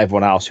him and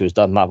everyone else who's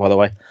done that, by the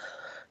way.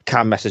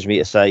 Cam messaged me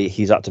to say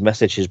he's had to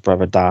message his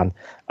brother Dan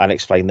and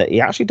explain that he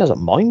actually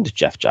doesn't mind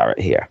Jeff Jarrett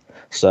here.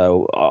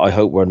 So I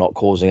hope we're not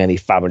causing any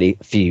family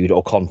feud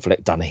or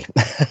conflict, Danny.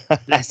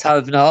 Let's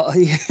hope not.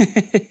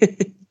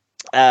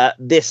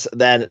 This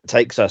then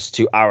takes us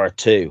to hour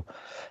 2.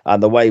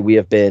 And the way we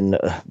have been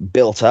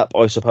built up,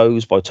 I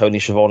suppose, by Tony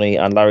Schiavone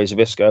and Larry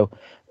Zbyszko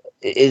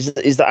is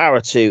that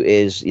hour 2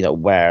 is,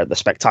 where the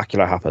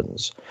spectacular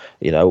happens.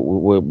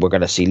 We're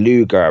going to see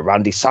Luger.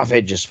 Randy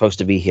Savage is supposed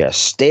to be here.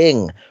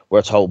 Sting,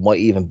 we're told, might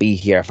even be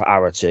here for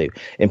hour 2.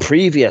 In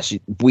previous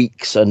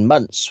weeks and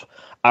months,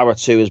 hour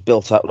 2 is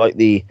built up like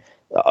the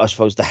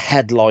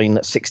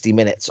headline 60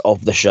 minutes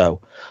of the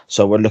show.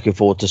 So we're looking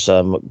forward to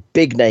some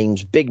big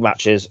names, big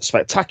matches,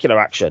 spectacular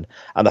action.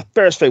 And the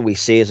first thing we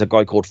see is a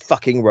guy called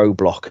fucking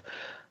Roadblock.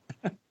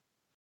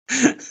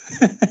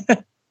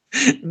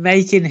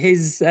 Making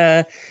his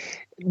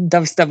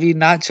WCW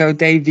Nitro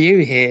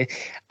debut here.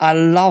 I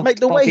love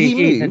the way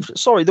he moved.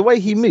 Sorry, the way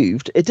he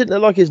moved, it didn't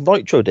look like his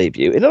Nitro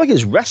debut. It looked like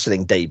his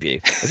wrestling debut.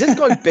 Has this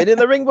guy been in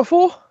the ring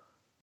before?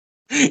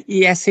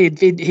 Yes,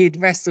 he'd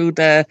wrestled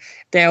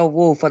Dale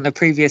Wolf on the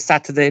previous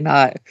Saturday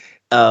night.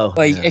 Oh,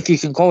 well, if you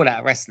can call that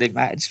a wrestling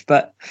match.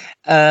 But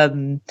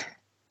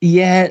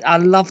yeah, I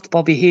loved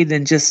Bobby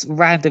Heenan just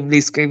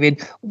randomly screaming,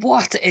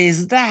 "What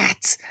is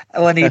that?"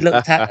 when he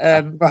looked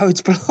at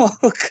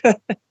Roadblock.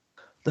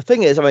 The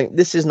thing is,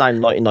 this is now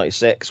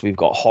 1996. We've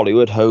got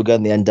Hollywood,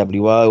 Hogan, the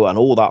NWO, and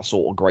all that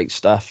sort of great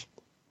stuff.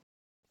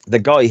 The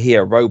guy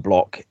here,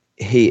 Roadblock,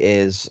 he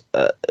is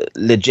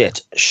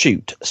legit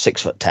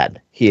 6'10".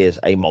 He is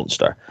a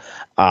monster,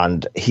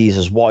 and he's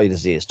as wide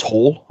as he is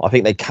tall. I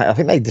think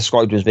they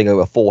described him as being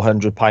over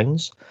 400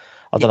 pounds.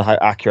 I don't know how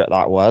accurate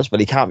that was,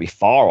 but he can't be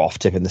far off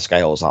tipping the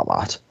scales at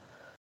that.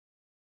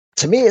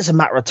 To me, it's a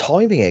matter of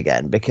timing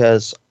again,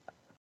 because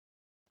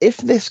if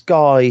this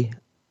guy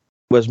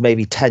was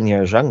maybe 10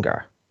 years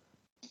younger,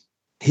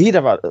 he'd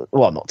have,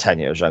 not 10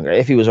 years younger,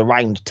 if he was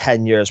around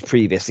 10 years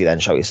previously, then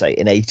shall we say,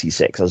 in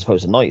 86 as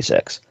opposed to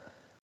 96,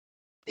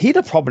 he'd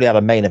have probably had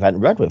a main event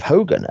run with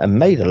Hogan and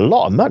made a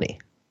lot of money.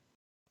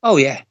 Oh,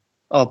 yeah.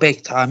 Oh,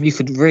 big time. You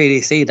could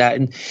really see that.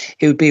 And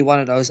he would be one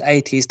of those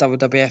 80s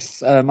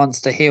WWF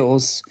monster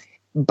heels.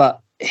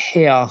 But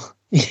here,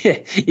 yeah,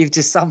 you've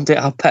just summed it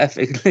up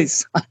perfectly.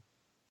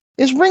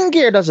 His ring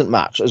gear doesn't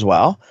match as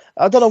well.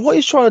 I don't know what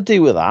he's trying to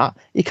do with that.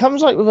 He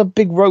comes out with a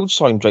big road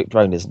sign draped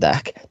around his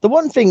neck. The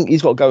one thing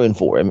he's got going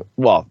for him,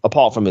 well,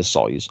 apart from his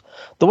size,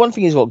 the one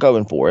thing he's got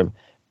going for him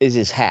is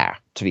his hair,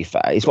 to be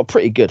fair. He's got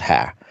pretty good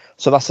hair.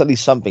 So that's at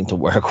least something to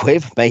work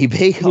with,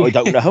 maybe. I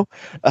don't know.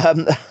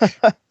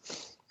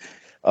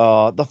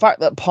 The fact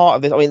that part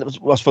of this,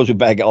 I suppose we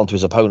better get on to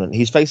his opponent.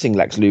 He's facing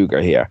Lex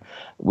Luger here,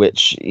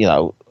 which,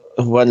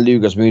 when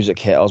Luger's music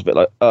hit, I was a bit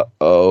like,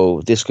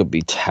 uh-oh, this could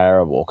be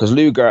terrible. Because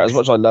Luger, as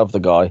much as I love the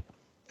guy,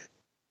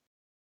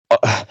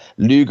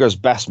 Luger's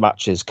best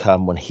matches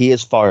come when he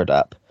is fired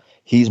up,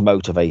 he's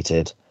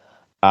motivated,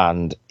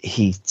 and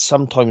he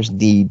sometimes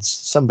needs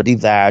somebody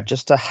there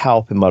just to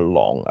help him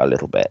along a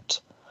little bit.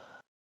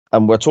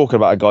 And we're talking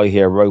about a guy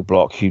here,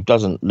 Roadblock, who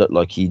doesn't look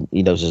like he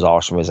knows his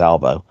arse from his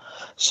elbow.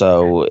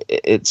 So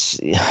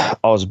I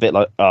was a bit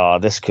like,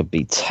 this could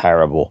be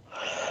terrible.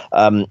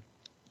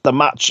 The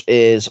match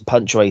is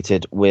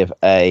punctuated with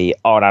a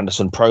Arn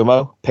Anderson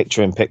promo,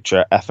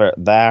 picture-in-picture effort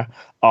there.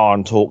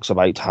 Arn talks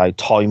about how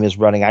time is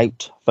running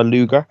out for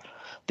Luger.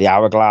 The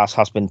hourglass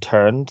has been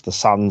turned, the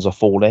sands are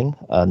falling,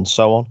 and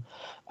so on.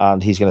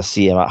 And he's going to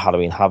see him at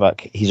Halloween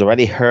Havoc. He's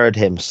already heard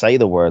him say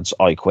the words,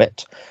 "I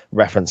quit,"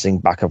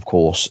 referencing back, of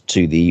course,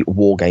 to the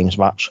War Games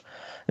match.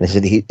 And he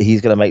said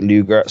he's going to make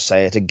Luger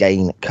say it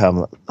again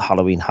come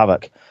Halloween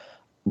Havoc.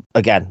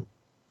 Again,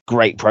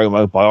 great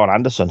promo by Arn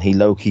Anderson. He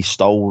low-key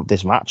stole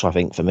this match, I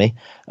think, for me.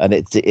 And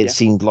it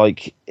seemed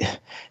like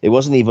it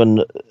wasn't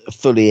even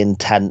fully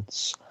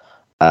intense,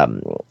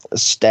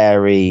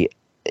 starey,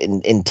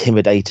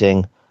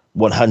 intimidating,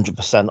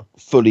 100%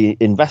 fully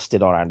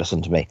invested on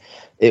Anderson to me.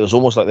 It was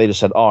almost like they just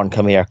said, Arn,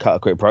 come here, cut a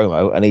quick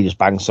promo, and he just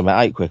banged something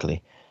out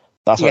quickly.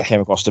 That's what it came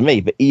across to me.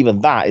 But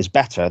even that is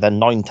better than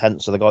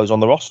 9/10 of the guys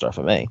on the roster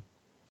for me.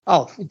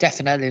 Oh,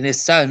 definitely. And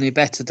it's certainly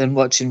better than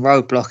watching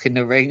Roadblock in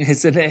the ring,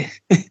 isn't it?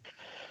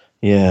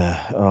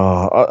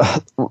 Yeah.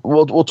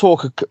 We'll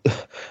talk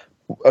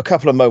a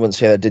couple of moments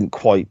here that didn't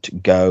quite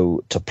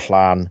go to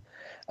plan.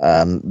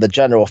 The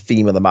general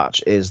theme of the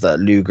match is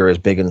that Luger is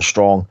big and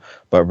strong,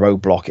 but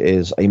Roadblock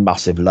is a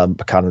massive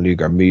lump. Can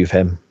Luger move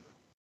him?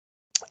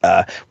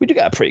 We do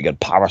get a pretty good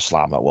power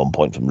slam at one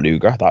point from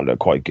Luger. That looked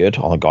quite good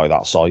on a guy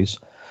that size.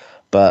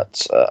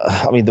 But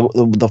I mean,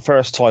 the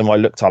first time I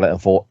looked at it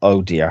and thought,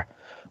 "Oh dear,"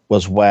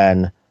 was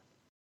when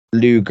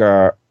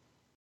Luger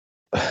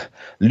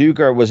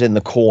was in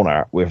the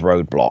corner with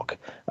Roadblock,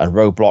 and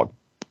Roadblock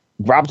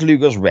grabbed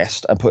Luger's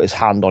wrist and put his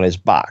hand on his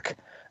back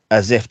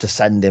as if to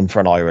send him for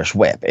an Irish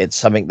whip. It's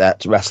something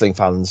that wrestling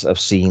fans have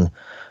seen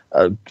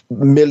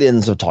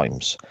millions of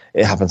times.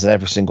 It happens in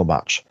every single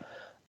match.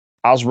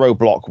 As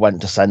Roadblock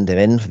went to send him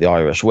in for the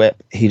Irish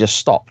whip, he just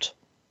stopped.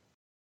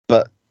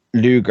 But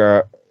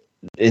Luger,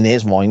 in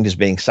his mind, is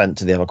being sent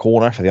to the other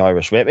corner for the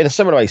Irish whip. In a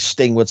similar way,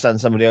 Sting would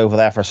send somebody over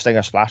there for a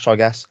Stinger Splash, I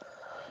guess.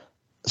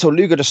 So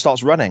Luger just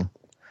starts running.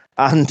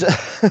 And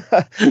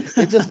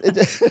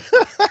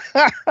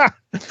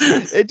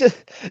it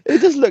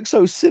just looks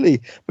so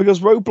silly, because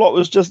Roadblock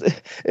was just,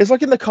 it's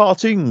like in the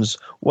cartoons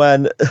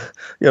when,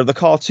 the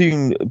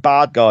cartoon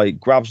bad guy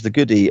grabs the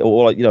goodie,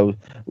 or like,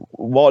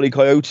 Wile E.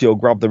 Coyote will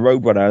grab the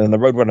Roadrunner and the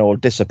Roadrunner will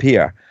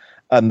disappear.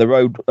 And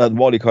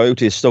Wile E.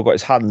 Coyote has still got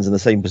his hands in the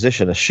same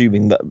position,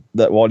 assuming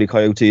that Wile E.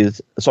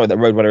 that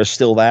Roadrunner is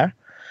still there.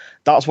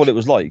 That's what it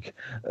was like.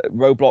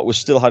 Roadblock was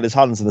still had his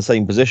hands in the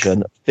same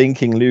position,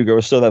 thinking Luger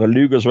was still there, but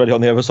Luger's already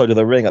on the other side of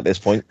the ring at this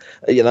point.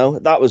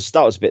 That was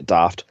a bit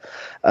daft.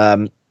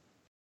 But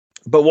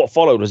what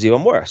followed was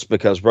even worse,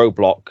 because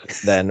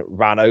Roadblock then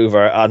ran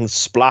over and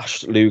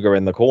splashed Luger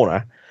in the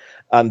corner,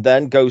 and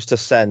then goes to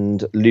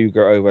send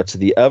Luger over to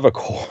the other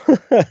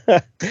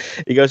corner.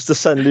 He goes to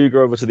send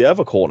Luger over to the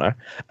other corner.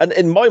 And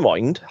in my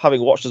mind,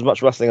 having watched as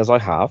much wrestling as I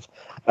have,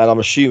 and I'm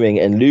assuming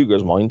in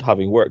Luger's mind,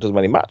 having worked as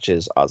many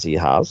matches as he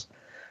has,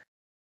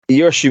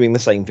 you're assuming the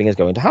same thing is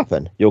going to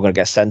happen. You're going to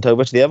get sent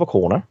over to the other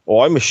corner,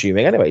 or I'm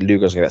assuming anyway,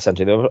 Luger's going to get sent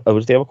over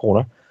to the other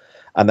corner,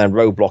 and then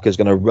Roadblock is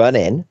going to run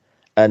in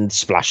and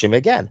splash him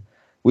again.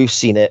 We've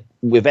seen it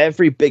with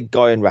every big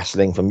guy in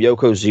wrestling, from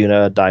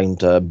Yokozuna down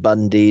to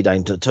Bundy,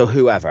 down to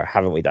whoever,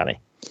 haven't we, Danny?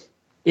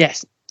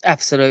 Yes,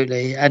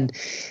 absolutely. And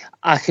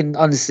I can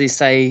honestly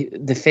say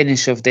the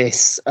finish of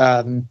this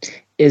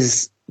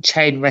is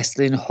Chain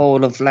Wrestling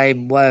Hall of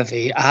Fame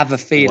worthy. I have a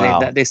feeling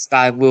that this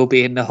guy will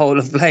be in the Hall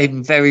of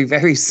Fame very,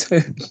 very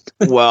soon.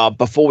 Well,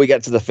 before we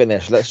get to the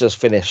finish, let's just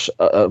finish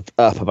up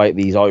about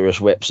these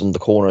Irish whips and the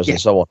corners and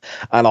so on.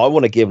 And I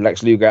want to give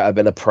Lex Luger a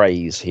bit of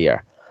praise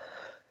here.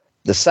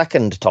 The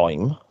second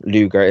time,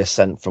 Luger is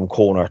sent from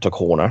corner to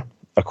corner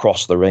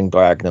across the ring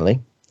diagonally,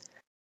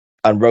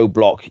 and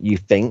Roadblock, you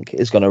think,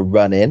 is going to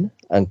run in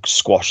and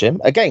squash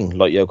him. Again,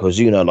 like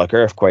Yokozuna, like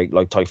Earthquake,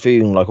 like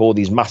Typhoon, like all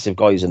these massive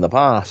guys in the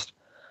past.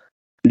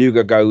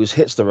 Luger goes,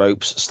 hits the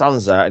ropes,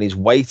 stands there, and he's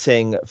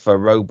waiting for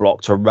Roadblock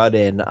to run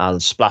in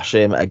and splash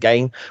him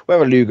again.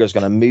 Whether Luger's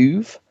going to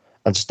move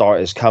and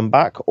start his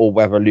comeback, or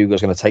whether Luger's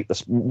going to take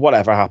this,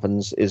 whatever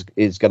happens is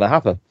going to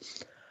happen.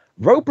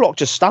 Roadblock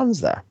just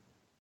stands there.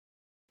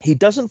 He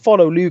doesn't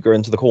follow Luger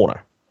into the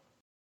corner.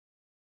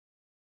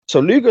 So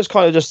Luger's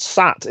kind of just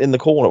sat in the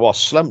corner,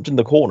 slumped in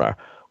the corner,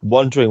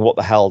 wondering what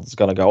the hell is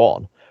going to go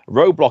on.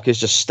 Roadblock is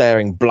just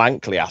staring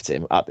blankly at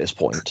him at this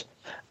point.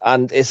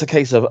 And it's a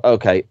case of,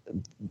 okay,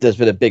 there's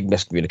been a big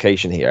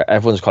miscommunication here.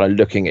 Everyone's kind of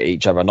looking at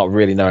each other, not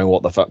really knowing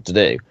what the fuck to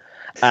do.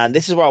 And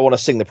this is where I want to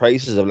sing the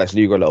praises of Lex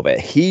Luger a little bit.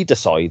 He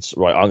decides,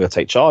 right, I'm going to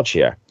take charge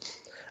here.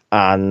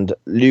 And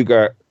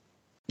Luger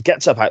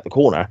gets up out the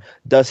corner,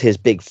 does his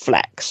big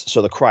flex,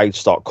 so the crowd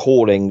start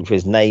calling for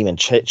his name and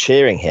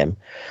cheering him,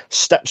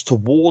 steps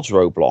towards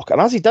Roadblock, and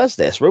as he does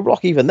this,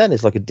 Roadblock even then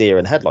is like a deer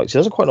in headlights. He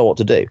doesn't quite know what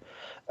to do.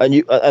 And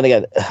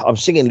again, I'm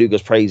singing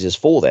Luger's praises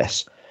for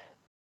this.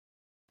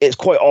 It's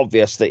quite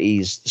obvious that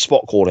he's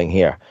spot calling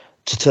here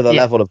to the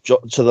level of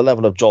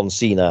John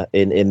Cena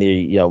in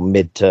the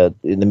mid to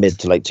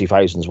late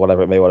 2000s,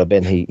 whatever it may well have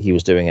been. He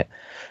was doing it,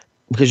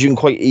 because you can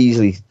quite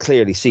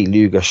clearly see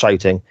Luger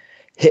shouting,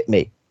 "Hit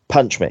me,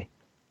 punch me."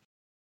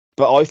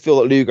 But I feel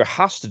that Luger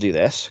has to do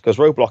this because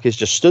Roadblock is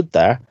just stood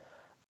there,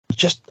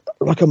 just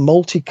like a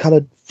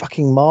multicolored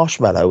fucking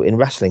marshmallow in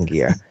wrestling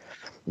gear,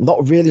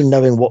 not really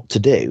knowing what to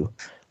do.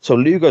 So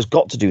Luger's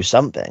got to do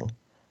something.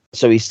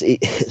 So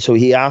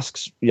he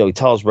asks, he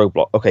tells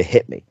Roadblock, "Okay,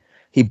 hit me."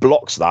 He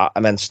blocks that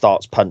and then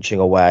starts punching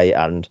away,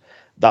 and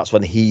that's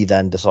when he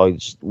then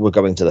decides we're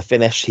going to the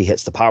finish. He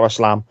hits the power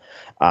slam,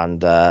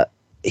 and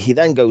he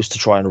then goes to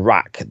try and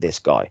rack this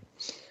guy.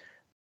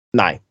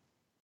 Now,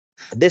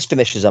 this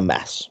finish is a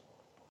mess.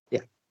 Yeah.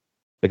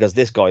 Because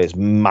this guy is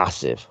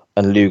massive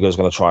and Luger's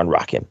going to try and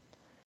rack him.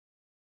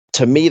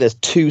 To me, there's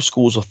two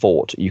schools of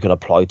thought you can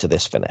apply to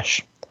this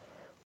finish.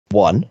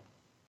 One,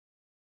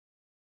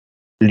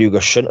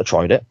 Luger shouldn't have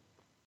tried it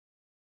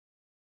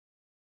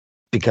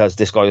because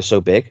this guy is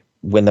so big,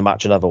 win the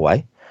match another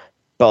way.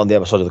 But on the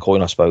other side of the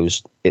coin, I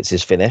suppose it's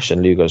his finish,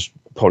 and Luger's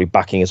probably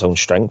backing his own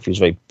strength. He's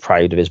very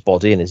proud of his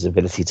body and his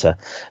ability to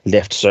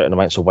lift certain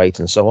amounts of weight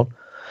and so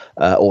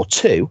on. Or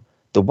two,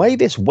 the way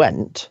this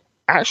went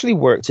actually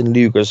worked in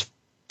Luger's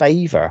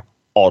favour,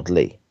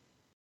 oddly,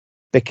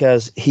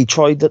 because he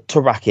tried to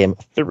rack him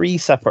 3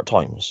 separate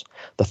times.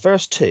 The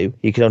first 2,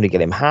 he could only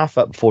get him half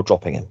up before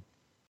dropping him.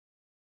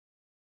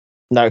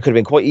 Now, it could have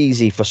been quite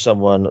easy for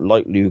someone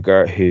like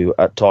Luger, who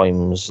at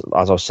times,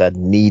 as I said,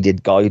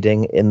 needed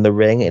guiding in the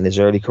ring in his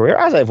early career,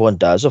 as everyone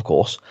does, of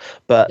course.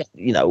 But,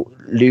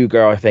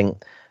 Luger, I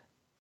think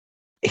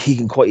he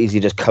can quite easily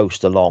just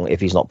coast along if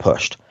he's not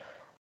pushed.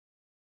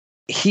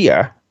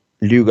 Here,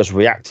 Luger's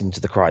reacting to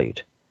the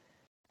crowd.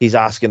 He's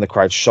asking the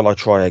crowd, shall I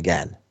try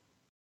again?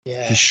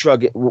 Yeah. He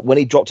shrugged it. When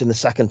he dropped in the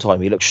second time,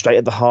 he looked straight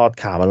at the hard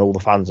cam and all the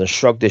fans and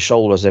shrugged his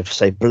shoulders as if to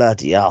say,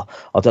 bloody hell,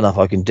 I don't know if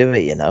I can do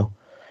it,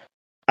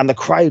 And the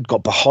crowd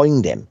got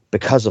behind him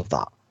because of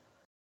that.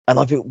 And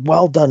I think,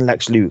 well done,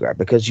 Lex Luger,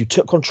 because you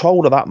took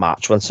control of that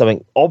match when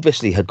something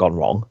obviously had gone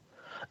wrong.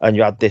 And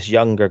you had this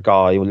younger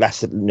guy,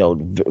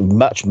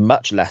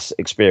 much less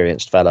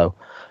experienced fellow,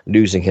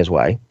 losing his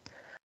way.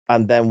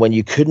 And then when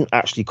you couldn't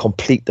actually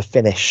complete the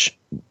finish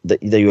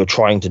that you were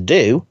trying to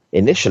do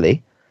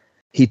initially,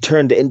 he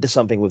turned it into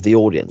something with the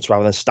audience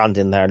rather than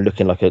standing there and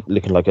looking like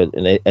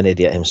an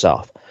idiot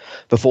himself,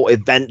 before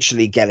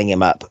eventually getting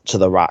him up to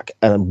the rack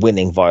and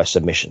winning via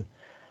submission.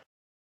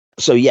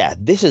 So yeah,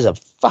 this is a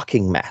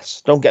fucking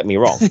mess. Don't get me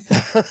wrong,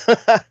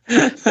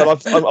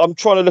 but I'm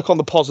trying to look on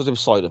the positive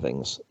side of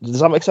things.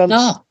 Does that make sense?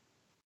 No.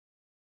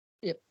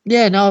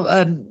 Yeah.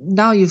 No.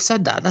 Now you've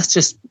said that,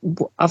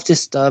 I've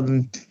just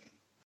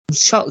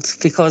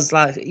shocked because,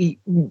 like,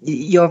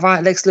 you're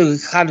right. Lex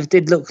Luger kind of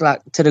did look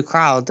like to the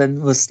crowd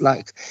and was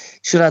like,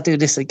 "Should I do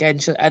this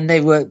again?" And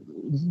they were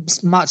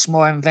much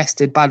more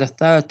invested by the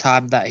third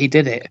time that he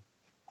did it.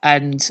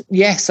 And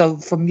yeah, so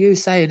from you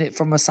saying it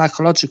from a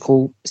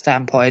psychological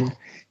standpoint,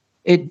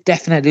 it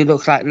definitely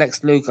looked like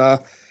Lex Luger.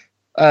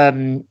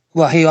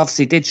 Well, he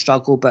obviously did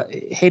struggle, but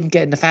him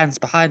getting the fans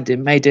behind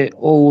him made it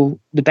all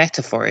the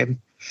better for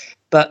him.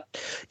 But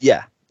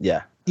yeah.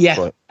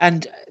 Right.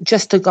 And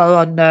just to go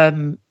on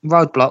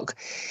Roadblock,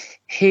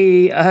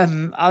 he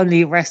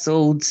only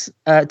wrestled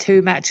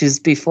 3 matches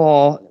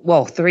before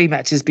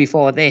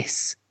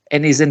this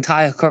in his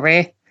entire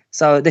career.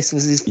 So this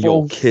was his 4th.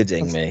 You're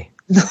kidding me.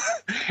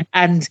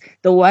 And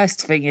the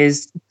worst thing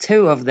is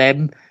 2 of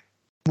them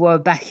were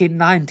back in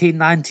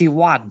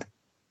 1991.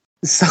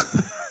 So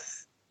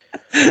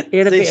he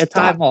had a bit of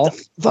time off.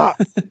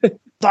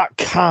 That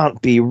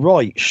can't be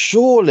right,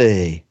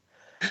 surely.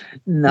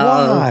 No.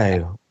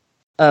 Wow.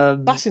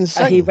 That's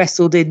insane. He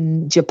wrestled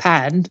in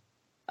Japan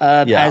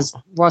as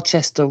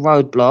Rochester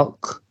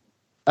Roadblock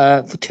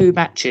for 2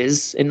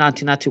 matches in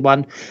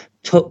 1991,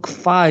 took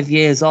 5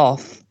 years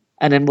off,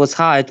 and then was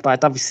hired by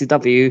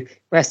WCW,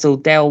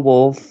 wrestled Dale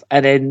Wolf,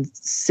 and then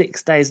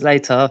 6 days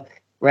later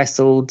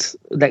wrestled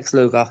Lex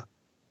Luger.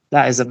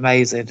 That is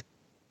amazing.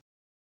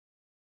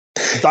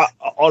 That,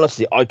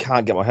 honestly, I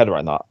can't get my head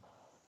around that.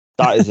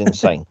 That is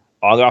insane.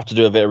 I'm gonna have to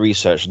do a bit of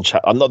research and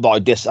check. I'm not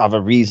that I have a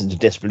reason to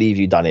disbelieve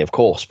you, Danny, of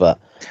course, but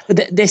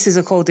this is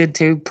according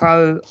to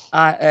Pro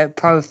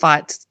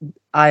Fight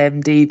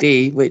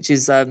IMDb, which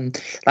is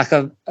like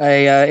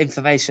a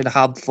information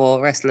hub for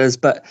wrestlers,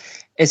 but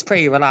it's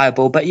pretty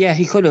reliable. But yeah,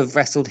 he could have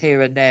wrestled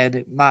here and there, and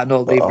it might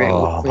not be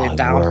written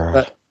down. Word.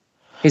 But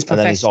his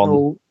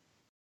professional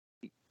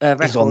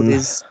record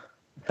is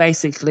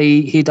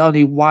basically he'd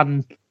only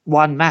won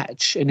 1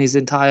 match in his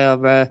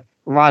entire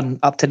run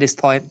up to this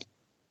point.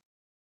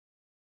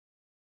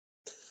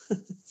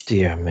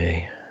 Dear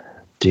me.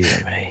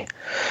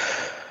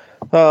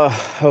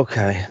 Oh,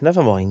 okay.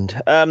 Never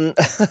mind. Do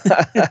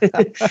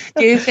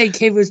you think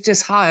he was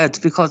just hired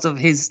because of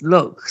his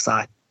looks?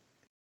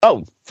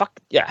 Oh, fuck.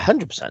 Yeah,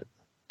 100%.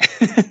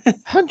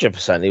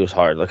 100% he was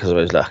hired because of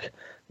his look.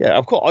 Yeah,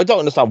 of course. I don't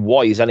understand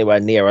why he's anywhere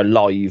near a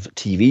live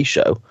TV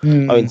show. I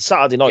mean,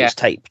 Saturday night's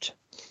taped.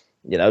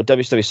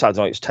 WWE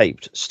Saturday night's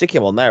taped. Stick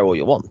him on there all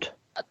you want.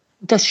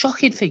 The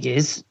shocking thing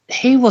is,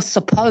 he was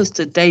supposed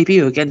to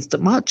debut against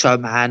Macho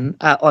Man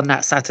on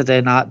that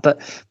Saturday night,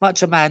 but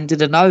Macho Man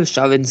did a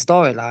no-show in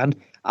storyline.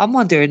 I'm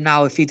wondering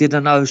now if he did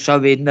a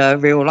no-show in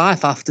real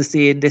life after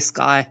seeing this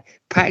guy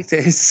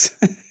practice.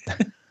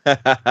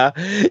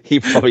 He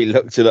probably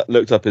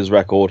looked up his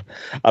record,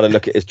 had a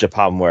look at his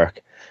Japan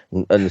work,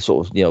 and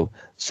sort of,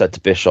 said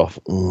to Bischoff,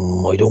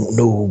 I don't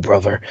know,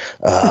 brother.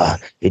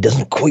 It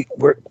doesn't quite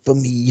work for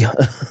me.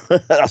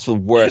 That's the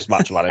worst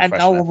Macho Man impression. And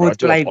no one would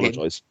blame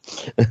him.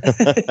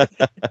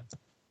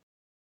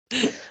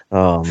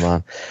 Oh,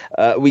 man.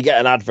 We get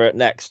an advert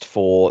next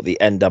for the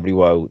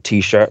NWO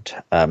t-shirt,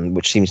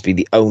 which seems to be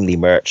the only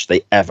merch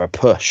they ever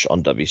push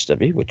on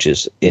WCW, which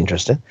is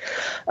interesting.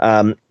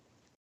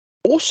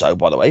 Also,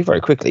 by the way,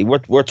 very quickly,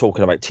 we're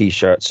talking about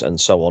t-shirts and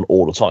so on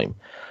all the time.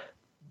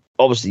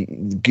 Obviously,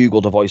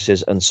 Google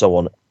devices and so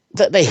on,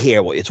 they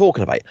hear what you're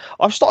talking about.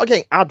 I've started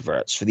getting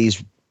adverts for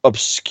these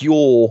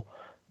obscure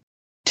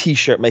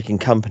t-shirt making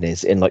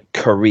companies in like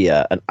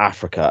Korea and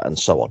Africa and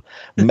so on,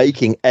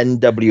 making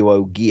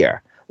NWO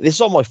gear. This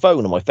is on my phone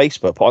and my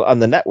Facebook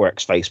and the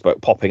network's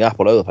Facebook popping up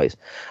all over the place.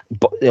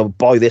 But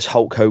buy this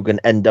Hulk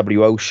Hogan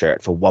NWO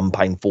shirt for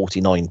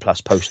 £1.49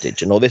 plus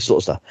postage and all this sort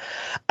of stuff.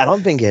 And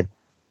I'm thinking,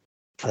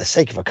 for the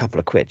sake of a couple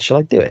of quid, shall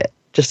I do it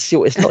just to see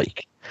what it's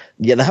like?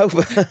 Yeah.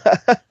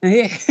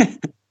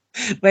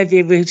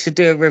 Maybe we should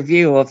do a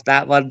review of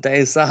that one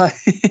day. So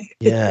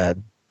yeah,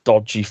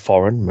 dodgy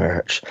foreign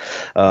merch.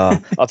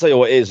 I'll tell you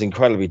what is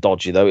incredibly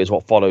dodgy, though, is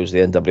what follows the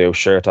NWO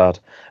shirt ad.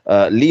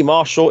 Lee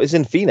Marshall is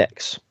in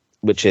Phoenix,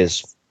 which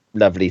is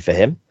lovely for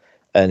him.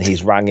 And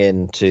he's rang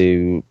in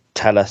to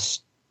tell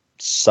us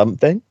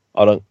something.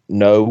 I don't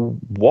know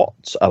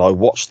what. And I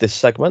watched this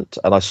segment,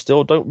 and I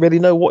still don't really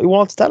know what he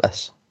wanted to tell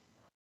us.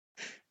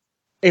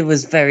 It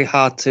was very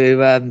hard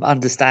to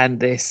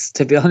understand this,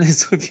 to be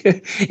honest with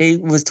you. He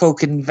was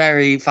talking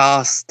very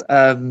fast.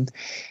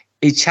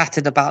 He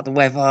chatted about the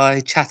weather.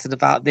 He chatted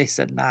about this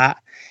and that.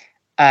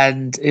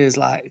 And it was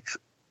like,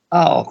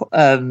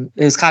 it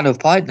was kind of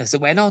pointless.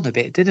 It went on a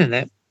bit, didn't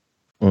it?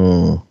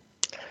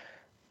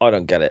 I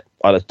don't get it.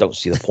 I don't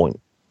see the point.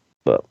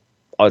 But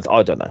I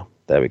don't know.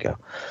 There we go.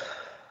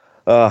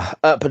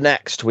 Up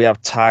next, we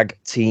have tag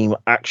team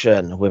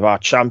action with our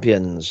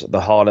champions, the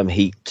Harlem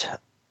Heat,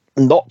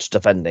 not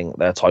defending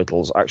their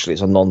titles. Actually,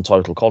 it's a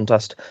non-title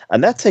contest,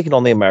 and they're taking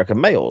on the American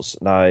Males.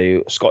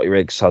 Now, Scotty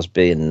Riggs has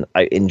been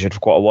out injured for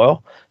quite a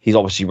while. He's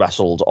obviously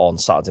wrestled on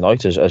Saturday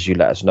night, as you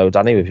let us know,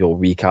 Danny, with your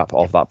recap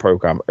of that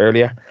program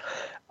earlier.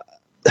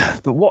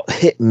 But what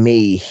hit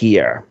me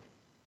here,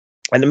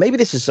 and maybe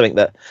this is something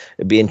that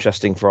would be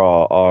interesting for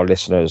our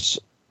listeners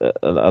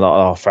and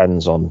our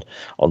friends on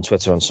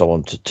Twitter and so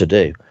on to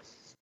do.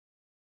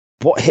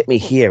 What hit me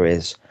here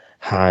is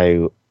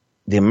how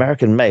the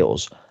American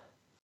Males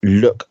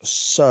look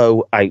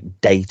so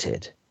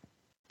outdated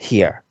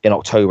here in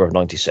October of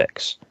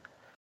 96.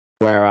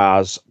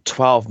 Whereas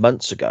 12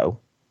 months ago,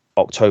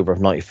 October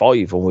of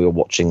 95, when we were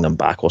watching them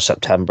back, or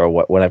September,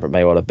 whenever it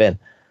may well have been,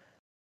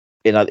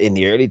 in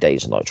the early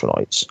days of Nitro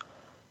Nights,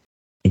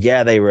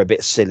 yeah, they were a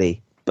bit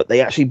silly, but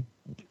they actually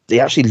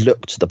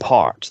looked the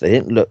part. They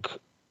didn't look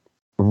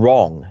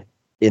wrong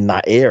in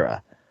that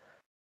era,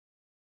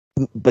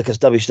 because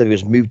WCW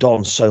has moved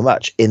on so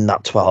much in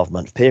that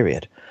 12-month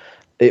period.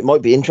 It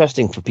might be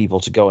interesting for people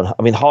to go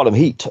and, Harlem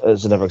Heat,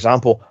 as another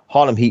example,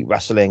 Harlem Heat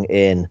wrestling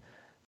in,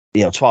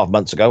 12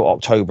 months ago,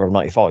 October of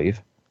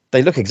 95,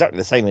 they look exactly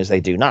the same as they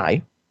do now,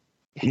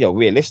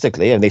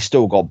 realistically, and they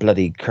still got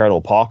bloody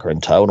Colonel Parker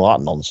in tow and all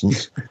that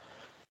nonsense.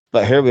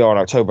 But here we are in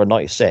October of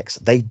 96.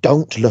 They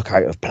don't look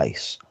out of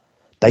place.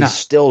 They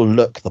still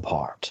look the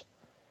part.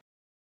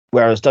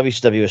 Whereas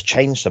WCW has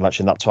changed so much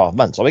in that 12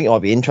 months. I think it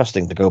might be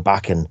interesting to go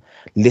back and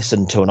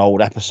listen to an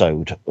old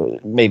episode,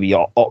 maybe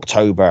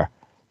October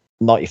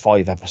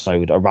 95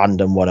 episode, a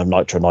random one of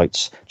Nitro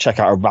Nights. Check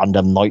out a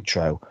random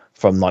Nitro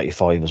from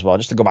 95 as well,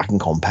 just to go back and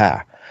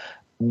compare.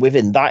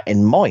 Within that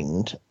in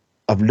mind,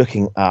 of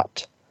looking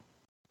at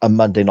a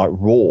Monday Night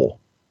Raw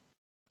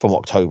from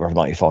October of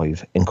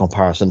 95 in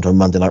comparison to a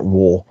Monday Night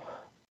Raw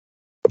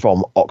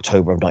from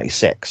October of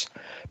 96.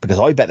 Because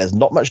I bet there's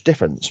not much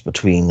difference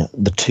between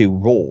the two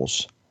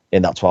Raws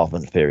in that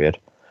 12-month period,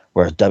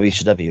 whereas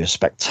WCW is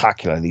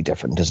spectacularly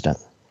different, isn't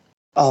it?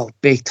 Oh,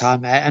 big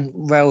time, mate. And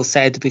Rel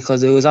said,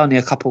 because it was only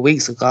a couple of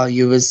weeks ago,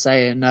 you were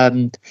saying,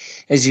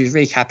 as you were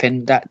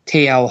recapping, that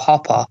TL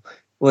Hopper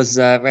was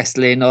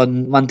wrestling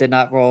on Monday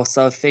Night Raw,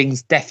 so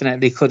things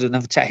definitely couldn't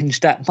have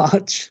changed that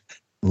much.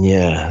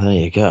 Yeah, there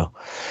you go.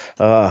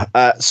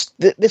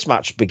 This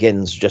match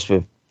begins just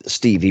with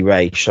Stevie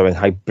Ray showing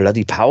how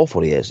bloody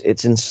powerful he is.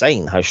 It's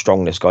insane how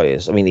strong this guy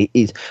is.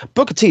 He's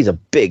Booker T's a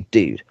big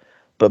dude,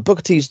 but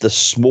Booker T's the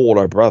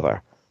smaller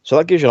brother. So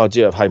that gives you an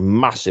idea of how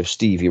massive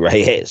Stevie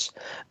Ray is.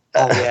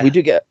 We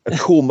do get a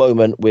cool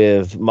moment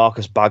with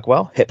Marcus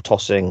Bagwell hip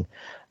tossing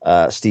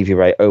Stevie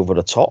Ray over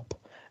the top,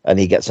 and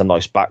he gets a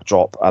nice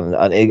backdrop, and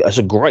it's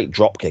a great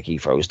drop kick he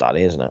throws,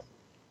 Danny, isn't it?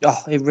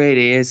 Oh, it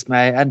really is,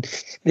 mate. And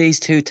these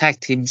two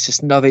tag teams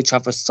just know each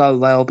other so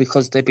well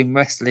because they've been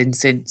wrestling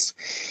since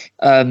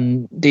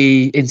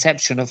the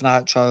inception of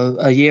Nitro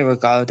a year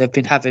ago. They've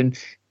been having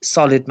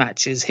solid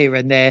matches here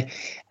and there.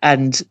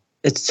 And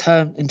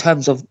in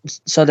terms of,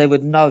 so they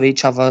would know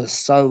each other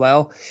so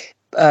well.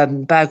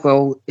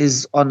 Bagwell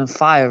is on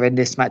fire in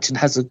this match and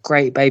has a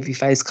great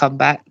babyface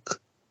comeback.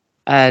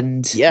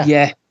 And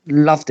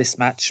love this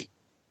match.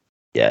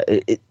 Yeah,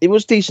 it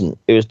was decent.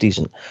 It was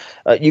decent.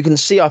 You can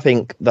see, I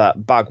think,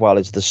 that Bagwell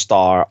is the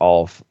star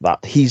of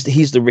that. He's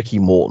the Ricky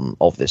Morton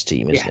of this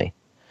team, isn't he?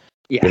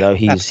 Yeah,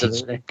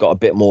 he's got a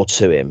bit more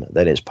to him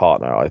than his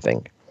partner, I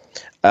think.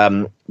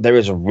 There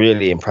is a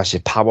really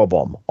impressive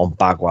powerbomb on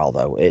Bagwell,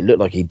 though. It looked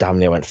like he damn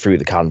near went through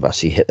the canvas.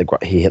 He hit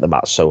the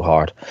mat so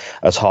hard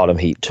as Harlem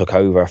Heat took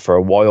over for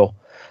a while.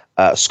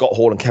 Scott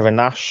Hall and Kevin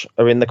Nash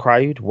are in the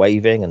crowd,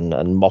 waving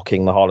and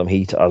mocking the Harlem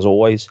Heat as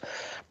always.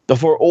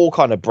 Before it all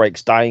kind of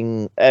breaks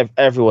down,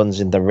 everyone's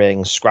in the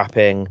ring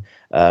scrapping.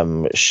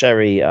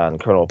 Sherry and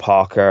Colonel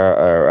Parker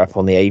are up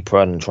on the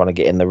apron trying to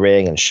get in the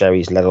ring, and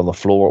Sherry's led on the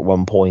floor at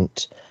one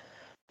point.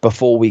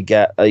 Before we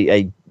get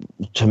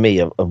to me,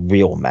 a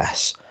real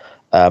mess.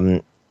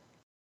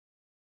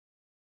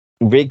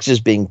 Riggs is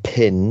being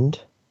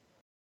pinned.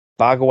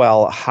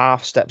 Bagwell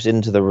half steps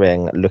into the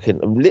ring, looking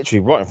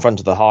literally right in front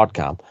of the hard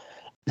cam.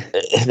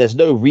 There's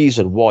no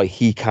reason why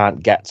he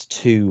can't get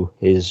to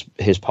his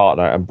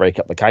partner and break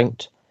up the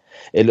count.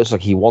 It looks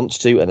like he wants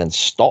to and then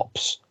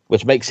stops,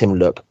 which makes him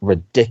look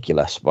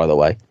ridiculous, by the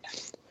way.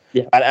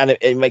 Yeah. And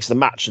it makes the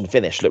match and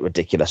finish look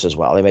ridiculous as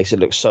well. It makes it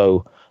look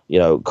so,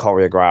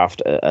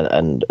 choreographed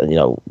and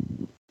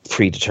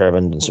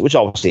predetermined, and so, which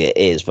obviously it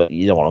is, but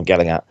you know what I'm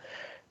getting at.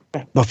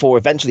 Before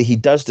eventually he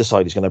does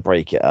decide he's going to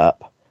break it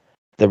up,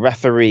 the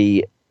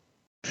referee,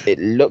 it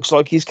looks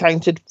like he's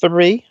counted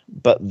 3,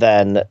 but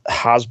then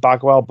has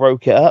Bagwell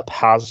broke it up?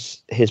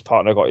 Has his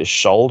partner got his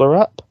shoulder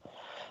up?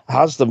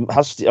 I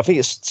think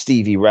it's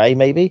Stevie Ray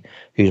maybe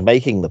who's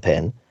making the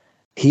pin.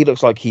 He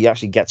looks like he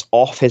actually gets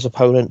off his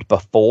opponent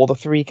before the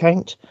 3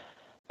 count.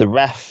 The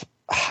ref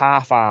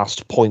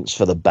half-assed points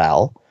for the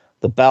bell.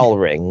 The bell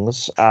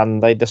rings,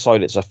 and they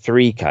decide it's a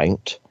 3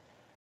 count,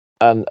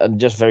 and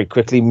just very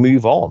quickly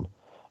move on.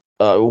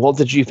 What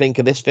did you think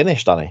of this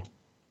finish, Danny?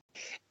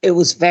 It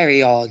was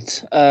very odd.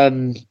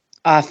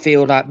 I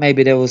feel like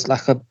maybe there was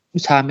like a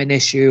timing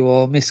issue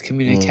or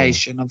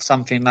miscommunication of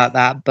something like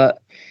that, but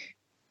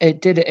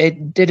it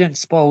didn't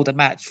spoil the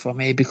match for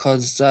me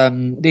because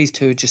these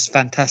two are just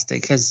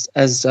fantastic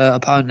as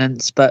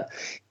opponents. But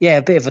yeah,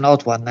 a bit of an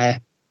odd one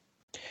there.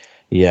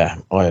 Yeah,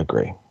 I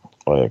agree.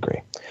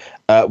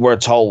 We're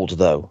told,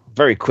 though,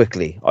 very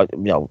quickly,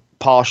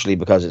 partially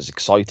because it's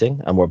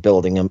exciting and we're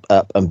building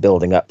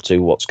up to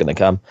what's going to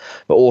come.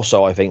 But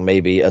also, I think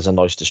maybe as a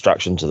nice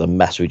distraction to the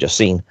mess we just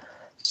seen,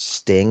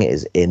 Sting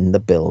is in the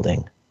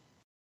building.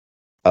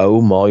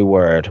 Oh, my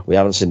word. We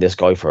haven't seen this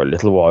guy for a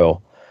little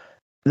while.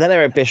 And then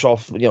Eric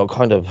Bischoff,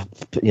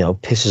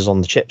 pisses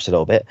on the chips a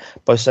little bit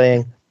by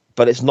saying,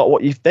 but it's not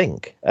what you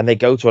think. And they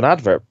go to an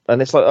advert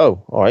and it's like,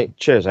 oh, all right,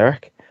 cheers,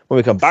 Eric. When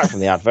we come back from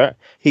the advert,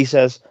 he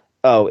says,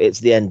 oh, it's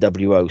the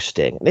NWO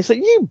Sting. And it's like,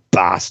 you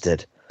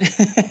bastard.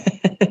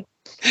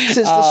 Since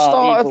the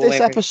start of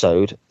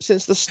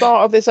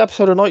this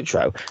episode of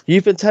Nitro,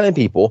 you've been telling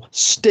people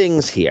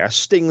Sting's here,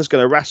 Sting's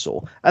going to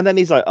wrestle. And then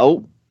he's like,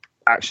 oh,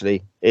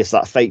 actually, it's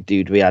that fake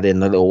dude we had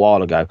in a little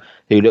while ago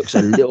who looks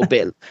a little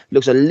bit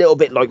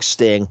like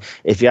Sting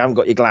if you haven't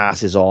got your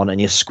glasses on and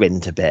you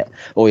squint a bit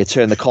or you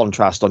turn the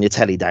contrast on your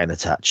telly down a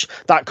touch.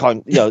 That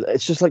kind,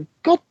 it's just like,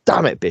 God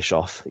damn it,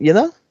 Bischoff,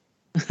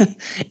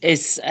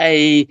 It's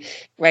a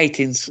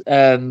ratings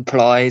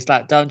ploy. It's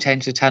like, don't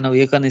change the channel,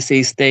 you're going to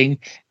see Sting.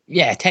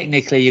 Yeah,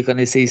 technically you're going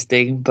to see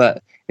Sting,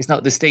 but it's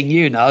not the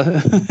Sting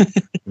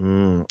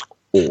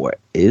or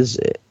is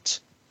it?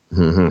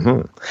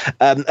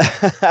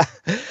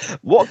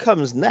 What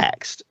comes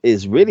next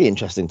is really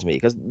interesting to me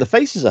because the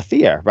Faces of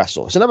Fear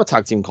wrestle. It's another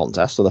tag team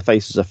contest, so the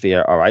Faces of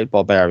Fear, all right,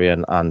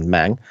 Barbarian and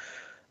Meng,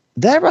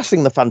 they're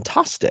wrestling the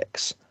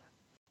Fantastics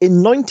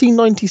in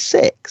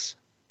 1996.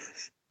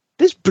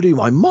 This blew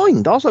my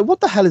mind. I was like,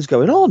 what the hell is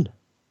going on?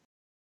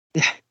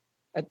 Yeah,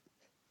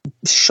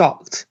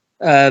 shocked.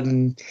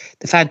 The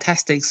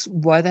Fantastics,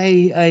 were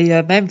they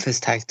a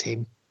Memphis tag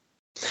team?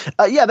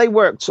 Yeah, they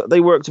worked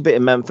a bit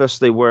in Memphis.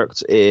 They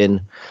worked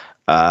in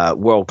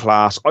World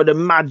Class. I'd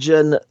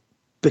imagine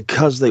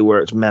because they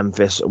worked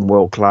Memphis and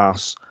World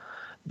Class,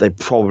 they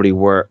probably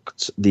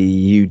worked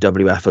the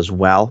UWF as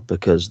well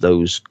because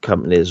those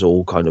companies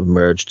all kind of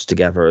merged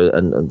together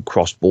and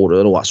cross-border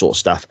and all that sort of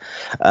stuff.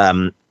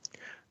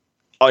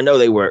 I know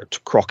they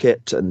worked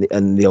Crockett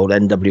and the old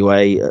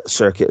NWA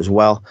circuit as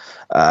well.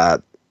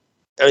 And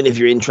if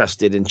you're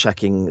interested in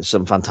checking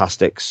some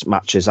Fantastics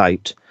matches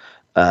out,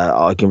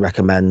 I can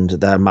recommend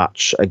their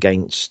match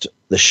against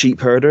the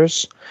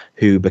Sheepherders,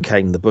 who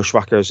became the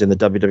Bushwhackers in the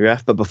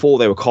WWF. But before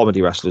they were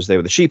comedy wrestlers, they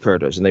were the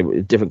Sheepherders, and they were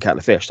a different kettle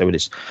of fish. They were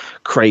this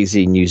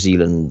crazy New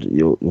Zealand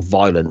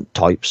violent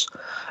types.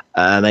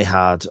 And they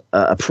had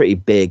a pretty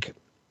big,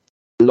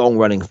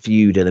 long-running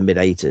feud in the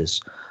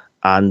mid-'80s.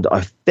 And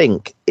I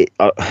think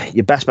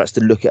your best bet's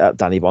to look it up,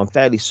 Danny, but I'm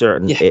fairly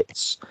certain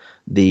it's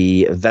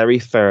the very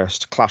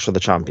first Clash of the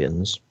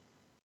Champions.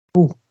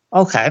 Oh,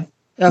 okay.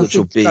 Which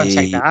will be,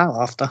 check that out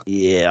after.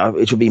 Yeah,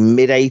 it will be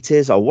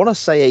mid-'80s. I want to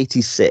say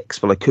 86,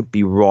 but I could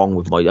be wrong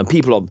with my. And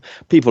people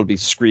will be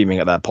screaming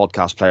at their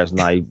podcast players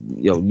now.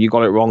 You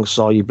got it wrong,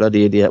 so you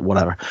bloody idiot,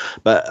 whatever.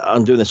 But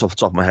I'm doing this off the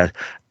top of my head.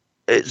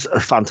 It's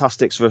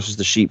Fantastics versus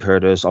the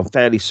Sheepherders. I'm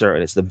fairly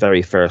certain it's the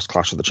very first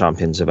Clash of the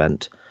Champions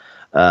event.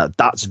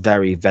 That's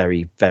very,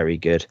 very, very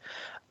good.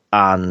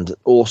 And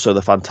also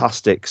the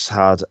Fantastics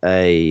had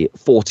a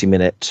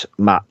 40-minute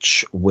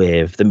match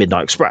with the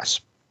Midnight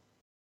Express.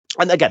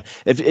 And again,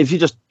 if you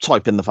just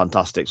type in the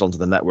Fantastics onto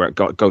the network,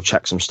 go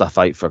check some stuff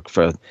out for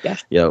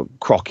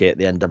Crockett,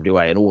 the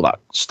NWA, and all that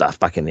stuff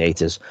back in the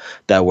 80s.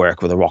 Their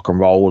work with the Rock and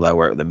Roll, their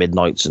work with the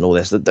Midnights, and all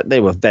this. They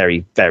were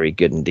very, very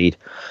good indeed.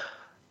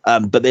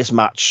 But this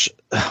match,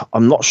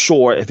 I'm not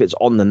sure if it's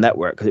on the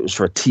network because it was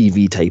for a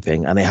TV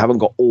taping, and they haven't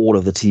got all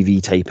of the TV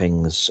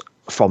tapings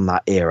from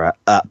that era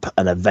up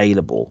and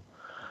available.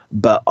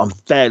 But I'm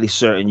fairly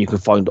certain you can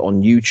find it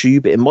on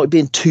YouTube. It might be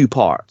in 2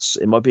 parts.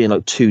 It might be in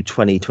like 2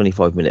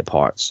 25-minute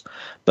parts.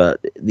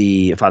 But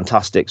the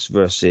Fantastics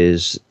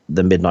versus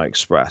the Midnight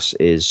Express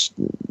is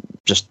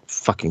just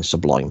fucking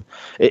sublime.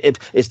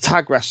 It's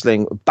tag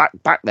wrestling.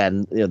 Back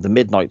then, the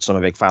Midnights I'm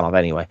a big fan of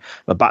anyway.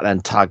 But back then,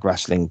 tag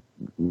wrestling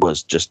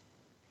was just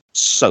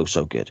so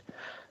good.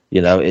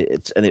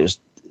 It was.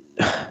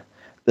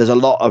 There's a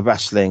lot of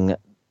wrestling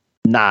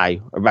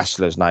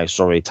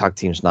tag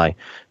teams now,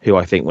 who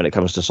I think when it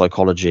comes to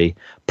psychology,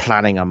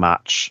 planning a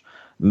match,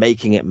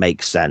 making it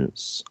make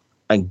sense,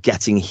 and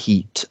getting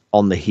heat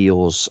on the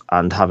heels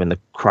and having the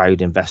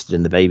crowd invested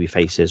in the baby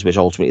faces, which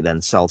ultimately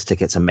then sells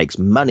tickets and makes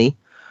money.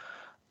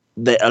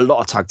 A lot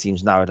of tag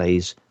teams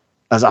nowadays,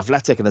 as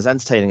athletic and as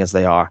entertaining as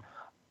they are,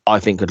 I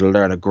think could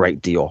learn a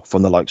great deal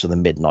from the likes of the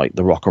Midnight,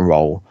 the Rock and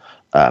Roll,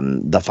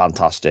 the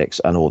Fantastics,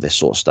 and all this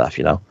sort of stuff,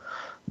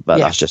 But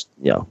that's just,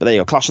 But there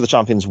you go. Clash of the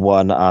Champions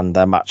won, and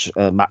their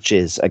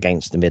matches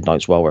against the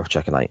Midnight's well worth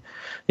checking out.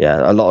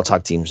 Yeah, a lot of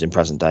tag teams in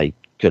present day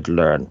could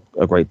learn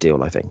a great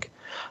deal, I think.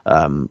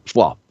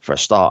 Well, for a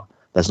start,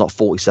 there's not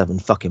 47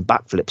 fucking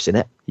backflips in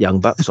it, Young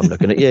Bucks. I'm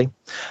looking at you.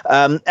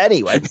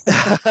 Anyway,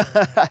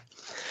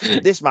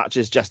 this match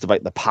is just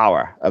about the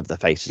power of the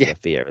Faces of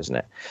Fear, isn't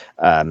it?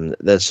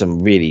 There's some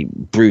really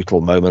brutal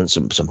moments,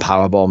 some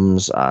power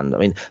bombs, and I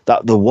mean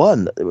that the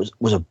one that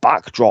was a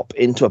backdrop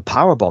into a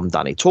power bomb.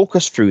 Danny, talk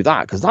us through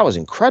that, because that was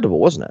incredible,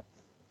 wasn't it?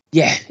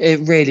 Yeah,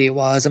 it really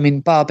was. I mean,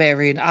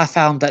 Barbarian, I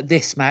found that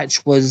this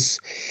match was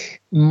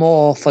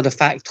more for the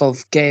fact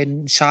of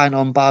getting shine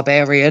on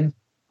Barbarian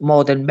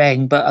more than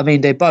Meng, but I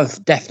mean, they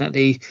both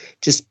definitely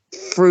just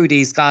threw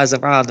these guys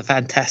around, the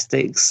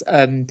Fantastics.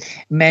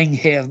 Meng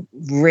hit a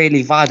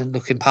really violent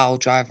looking pile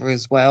driver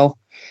as well.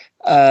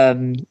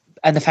 And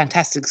the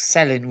Fantastics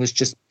selling was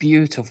just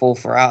beautiful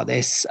throughout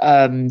this.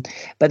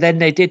 But then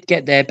they did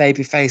get their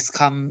babyface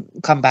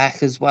come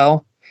back as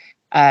well.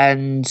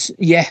 And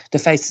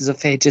the Faces of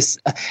Fear just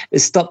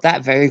stopped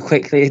that very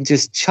quickly and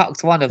just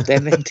chucked one of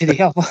them into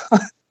the other,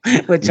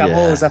 which I'm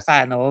always a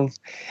fan of.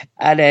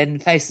 And then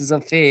Faces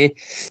of Fear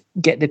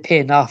get the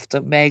pin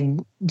after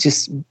Meng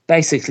just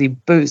basically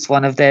boots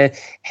one of their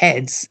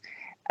heads.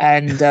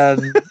 And gets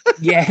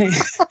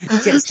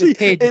the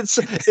pin.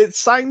 It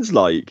sounds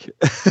like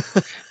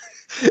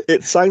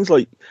it sounds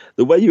like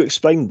the way you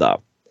explained that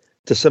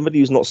to somebody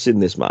who's not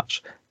seen this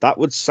match, that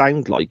would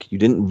sound like you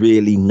didn't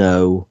really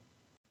know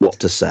what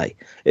to say.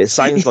 It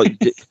sounds like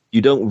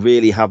you don't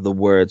really have the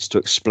words to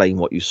explain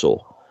what you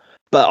saw.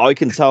 But I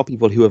can tell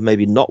people who have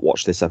maybe not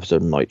watched this episode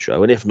of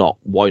Nitro, and if not,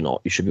 why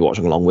not? You should be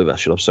watching along with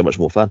us. You'll have so much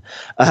more fun.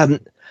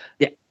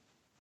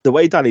 The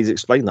way Danny's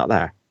explained that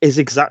there is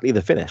exactly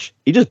the finish.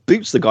 He just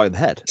boots the guy in the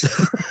head.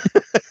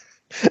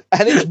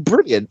 And it's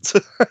brilliant.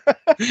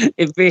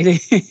 It really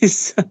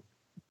is.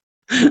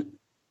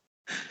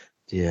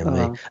 Dear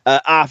me.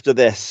 After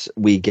this,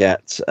 we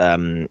get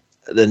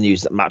the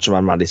news that Macho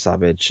Man Randy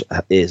Savage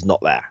is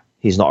not there.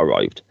 He's not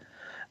arrived.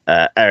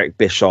 Eric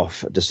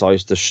Bischoff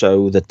decides to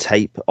show the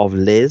tape of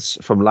Liz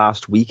from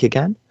last week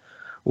again,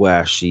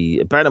 where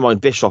bear in mind,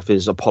 Bischoff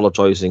is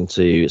apologizing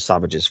to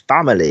Savage's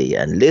family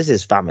and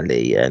Liz's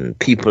family and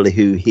people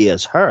who he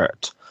has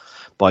hurt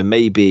by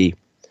maybe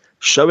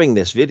showing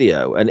this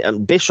video.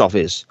 And Bischoff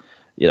is,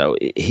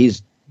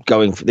 he's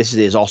going for, this is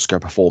his Oscar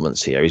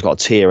performance here. He's got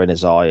a tear in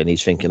his eye and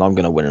he's thinking, I'm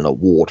going to win an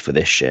award for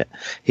this shit.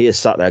 He is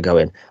sat there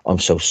going, I'm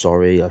so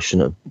sorry. I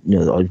shouldn't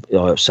have,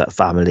 I upset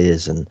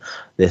families and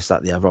this,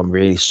 that, the other. I'm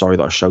really sorry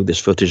that I showed this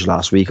footage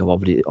last week. I've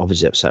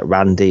obviously upset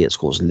Randy. It's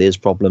caused Liz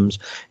problems.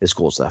 It's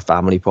caused their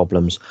family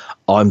problems.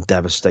 I'm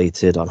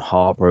devastated. I'm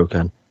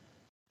heartbroken.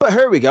 But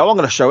here we go. I'm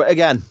going to show it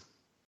again.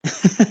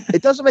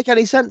 It doesn't make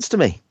any sense to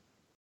me.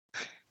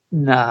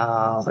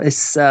 No,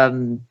 it's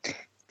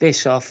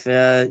Bischoff,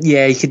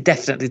 you can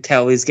definitely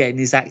tell he's getting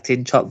his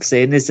acting chops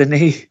in, isn't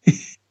he?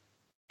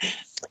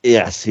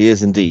 Yes, he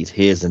is indeed.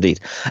 He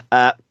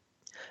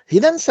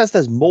then says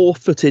there's more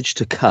footage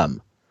to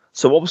come.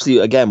 So obviously,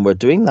 again, we're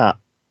doing that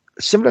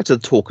similar to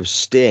the talk of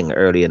Sting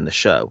early in the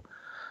show.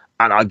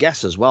 And I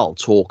guess as well,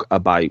 talk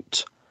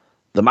about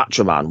the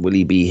Macho Man, will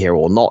he be here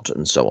or not,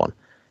 and so on.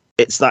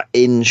 It's that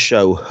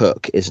in-show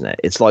hook, isn't it?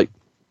 It's like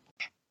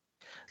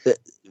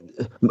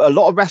a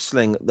lot of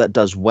wrestling that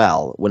does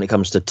well when it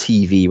comes to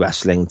TV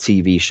wrestling,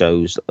 TV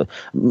shows.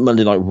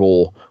 Monday Night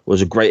Raw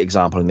was a great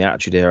example in the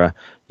Attitude Era.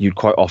 You'd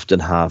quite often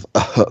have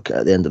a hook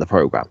at the end of the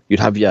program.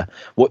 You'd have your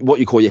what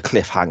you call your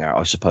cliffhanger,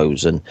 I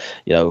suppose. And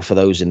for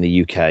those in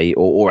the UK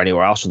or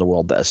anywhere else in the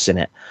world that has seen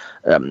it,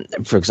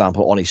 for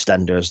example, on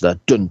EastEnders, the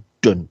dun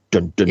dun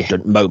dun dun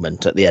dun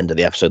moment at the end of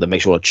the episode that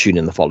makes you want to tune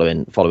in the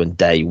following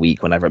day,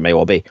 week, whenever it may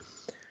well be.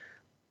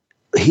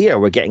 Here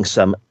we're getting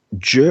some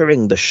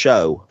during the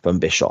show from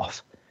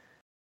Bischoff.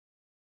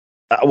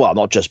 Well,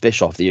 not just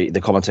Bischoff, the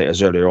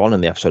commentators earlier on in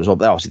the episode as well.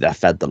 They're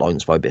fed the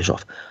lines by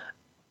Bischoff.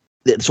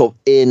 It's sort of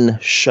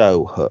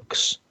in-show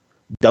hooks.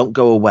 Don't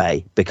go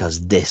away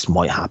because this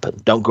might happen.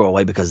 Don't go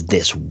away because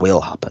this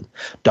will happen.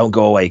 Don't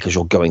go away because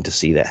you're going to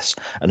see this.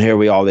 And here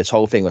we are, this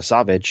whole thing with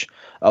Savage.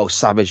 Oh,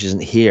 Savage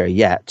isn't here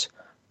yet,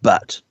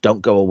 but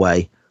don't go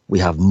away. We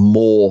have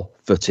more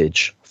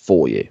footage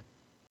for you.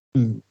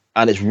 Mm.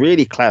 And it's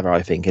really clever,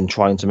 I think, in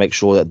trying to make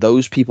sure that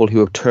those people who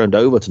have turned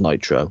over to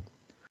Nitro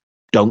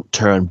don't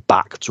turn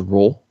back to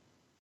Raw.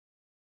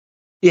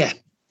 Yeah,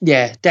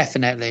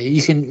 definitely.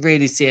 You can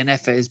really see an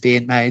effort is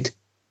being made.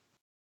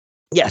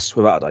 Yes,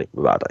 without a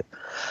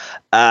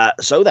doubt.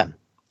 So then,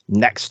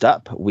 next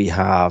up, we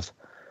have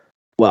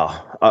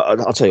Well,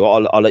 I'll tell you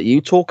what, I'll let you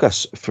talk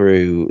us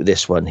through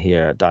this one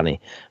here,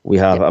 Danny. We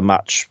have a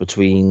match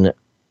between,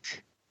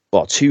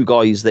 two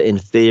guys that in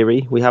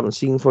theory we haven't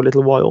seen for a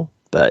little while,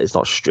 but it's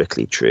not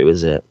strictly true,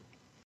 is it?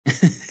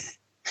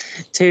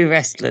 Two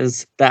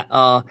wrestlers that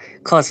are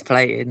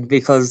cosplaying,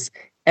 because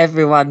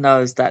everyone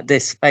knows that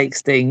this fake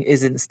Sting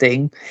isn't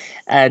Sting,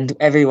 and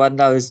everyone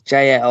knows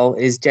JL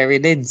is Jerry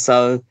Lynn.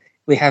 So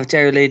we have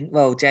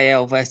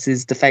JL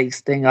versus the fake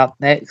Sting up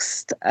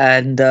next.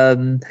 And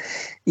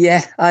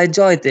I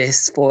enjoyed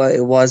this for what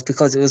it was,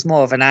 because it was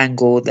more of an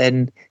angle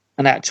than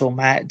an actual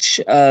match.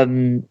 I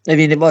mean,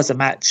 it was a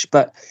match,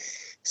 but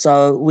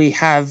so we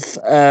have,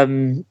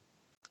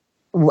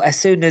 as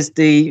soon as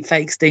the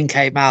fake Sting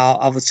came out,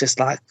 I was just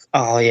like,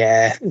 oh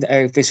yeah,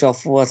 Eric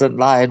Bischoff wasn't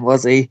lying,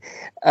 was he?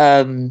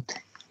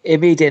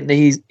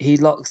 Immediately he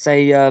locks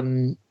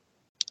a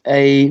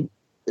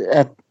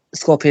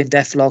Scorpion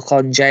Deathlock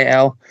on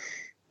JL,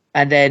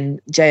 and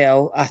then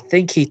JL, I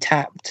think he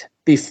tapped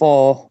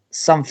before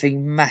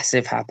something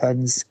massive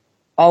happens.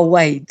 Oh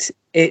wait,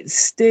 it's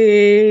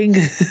Sting.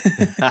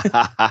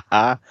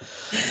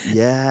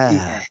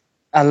 Yeah.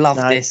 I love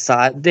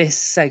this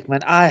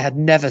segment. I had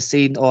never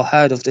seen or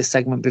heard of this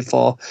segment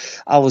before.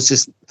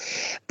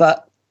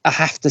 But I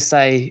have to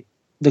say,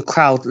 the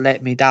crowd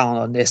let me down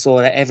on this, or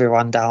let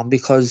everyone down,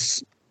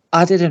 because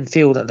I didn't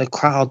feel that the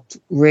crowd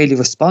really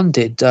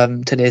responded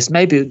to this.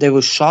 Maybe they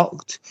were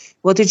shocked.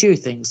 What did you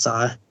think, Si?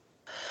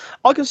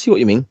 I can see what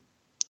you mean.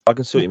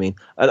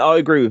 And I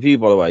agree with you,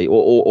 by the way,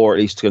 or at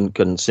least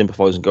can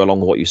sympathise and go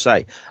along with what you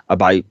say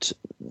about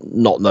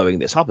not knowing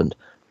this happened.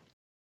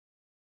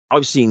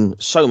 I've seen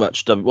so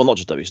much, not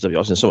just WCW,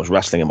 I've seen so much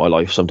wrestling in my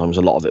life. Sometimes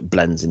a lot of it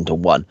blends into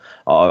one.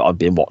 I've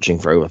been watching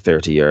for over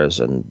 30 years,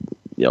 and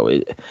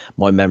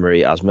my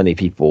memory, as many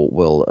people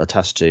will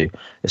attest to,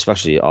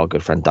 especially our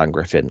good friend Dan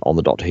Griffin on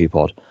the Doctor Who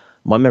pod,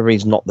 my memory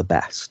is not the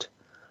best.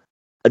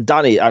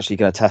 Danny actually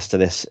can attest to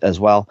this as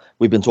well.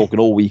 We've been talking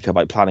all week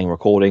about planning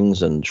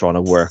recordings and trying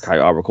to work out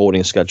our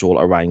recording schedule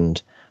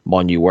around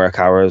my new work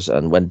hours,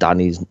 and when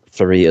Danny's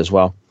free as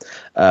well.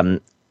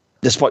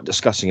 Despite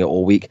discussing it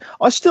all week,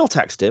 I still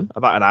text him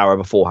about an hour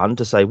beforehand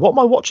to say, what am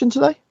I watching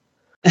today?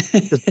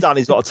 Because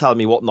Danny's got to tell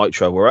me what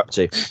Nitro we're up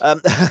to.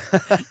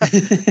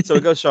 So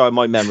it goes to show how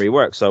my memory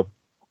works. So,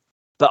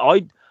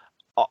 but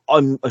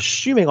I'm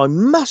assuming I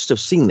must have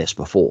seen this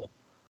before.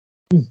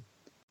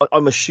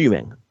 I'm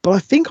assuming, but I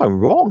think I'm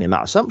wrong in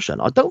that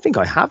assumption. I don't think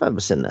I have ever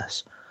seen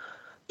this,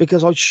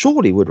 because I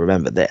surely would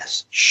remember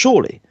this.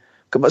 Surely.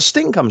 But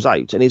Sting comes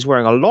out and he's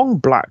wearing a long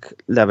black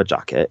leather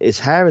jacket. His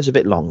hair is a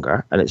bit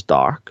longer and it's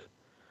dark.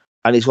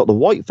 And he's got the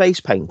white face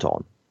paint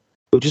on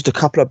with just a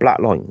couple of black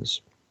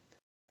lines.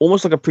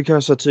 Almost like a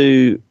precursor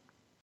to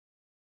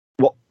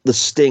what the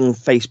Sting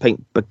face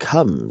paint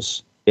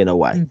becomes, in a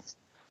way.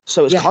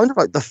 So it's kind of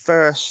like the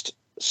first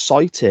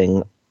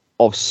sighting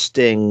of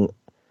Sting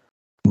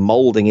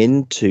molding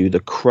into the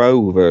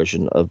Crow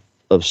version of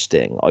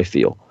Sting, I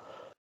feel.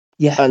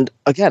 Yeah. And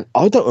again,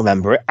 I don't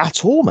remember it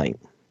at all, mate.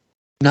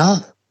 No.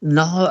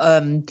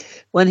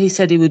 When he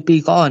said he would be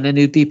gone and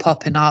he'd be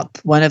popping up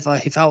whenever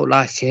he felt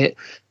like it,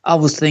 I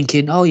was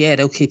thinking, oh yeah,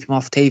 they'll keep him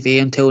off TV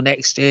until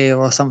next year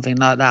or something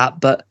like that.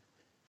 But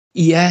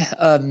yeah,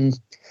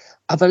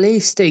 I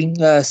believe Sting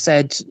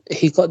said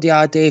he got the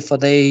idea for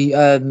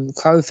the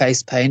Crow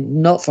face paint,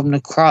 not from the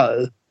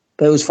Crow,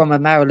 but it was from a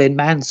Marilyn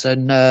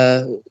Manson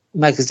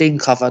magazine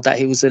cover that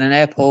he was in an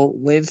airport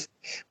with,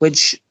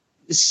 which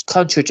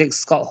contradicts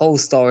Scott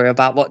Hall's story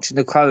about watching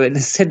The Crow in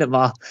the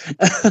cinema.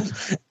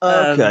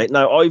 Okay,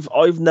 no,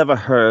 I've never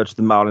heard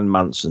the Marilyn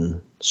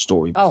Manson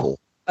story before.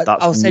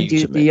 I'll send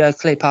you the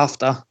clip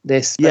after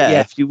this.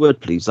 Yeah, if you would,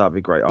 please, that'd be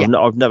great.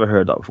 I've never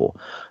heard that before.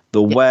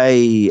 The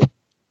way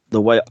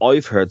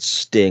I've heard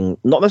Sting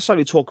not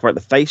necessarily talk about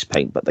the face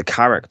paint, but the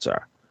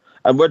character.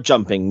 And we're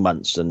jumping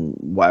months and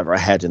whatever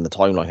ahead in the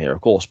timeline here,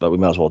 of course, but we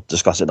may as well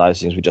discuss it now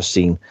since we've just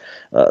seen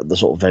the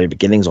sort of very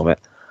beginnings of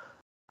it.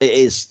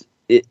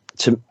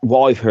 To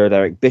what I've heard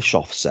Eric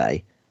Bischoff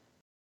say,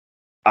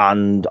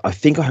 and I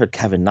think I heard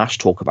Kevin Nash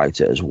talk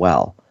about it as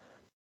well,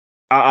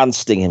 and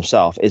Sting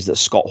himself, is that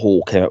Scott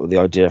Hall came up with the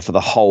idea for the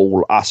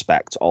whole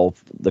aspect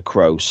of the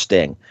Crow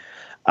Sting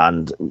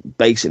and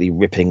basically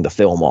ripping the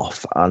film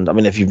off. And I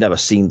mean, if you've never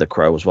seen The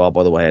Crow as well,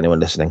 by the way, anyone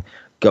listening,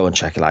 go and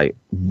check it out.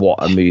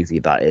 What a movie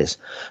that is.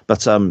 But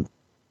the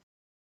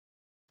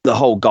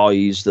whole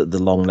guys, the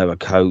long leather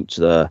coat,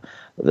 the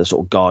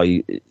sort of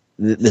guy,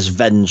 this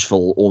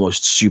vengeful,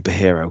 almost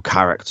superhero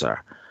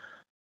character.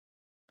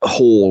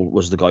 Hall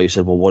was the guy who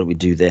said, well, why don't we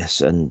do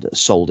this, and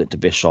sold it to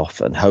Bischoff,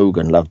 and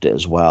Hogan loved it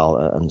as well,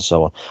 and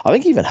so on. I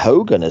think even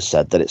Hogan has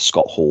said that it's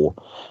Scott Hall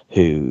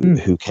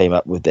who came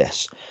up with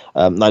this.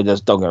 Now, don't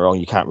get me wrong,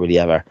 you can't really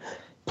ever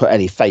put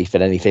any faith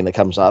in anything that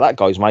comes out of that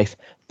guy's mouth,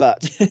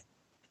 but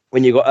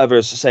when you've got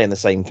others saying the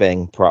same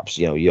thing, perhaps,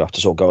 you have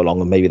to sort of go along,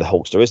 and maybe the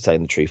Hulkster is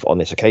telling the truth on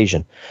this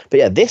occasion. But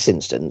yeah, this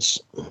instance,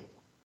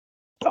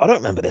 I don't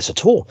remember this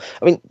at all.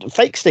 I mean,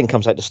 fake Sting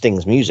comes out to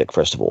Sting's music,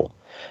 first of all,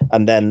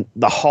 and then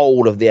the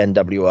whole of the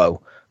NWO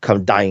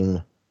come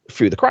down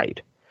through the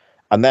crowd,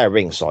 and they're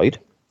ringside,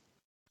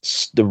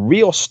 the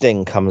real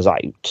Sting comes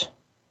out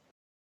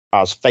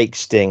as fake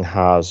Sting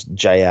has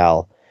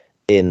JL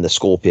in the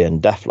Scorpion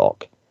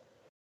Deathlock.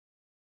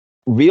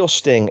 Real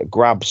Sting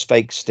grabs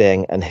fake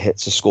Sting and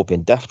hits a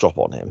Scorpion Death Drop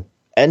on him.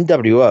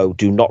 NWO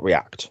do not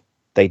react.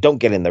 They don't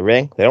get in the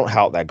ring. They don't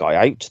help their guy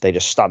out. They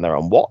just stand there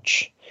and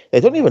watch. They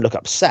don't even look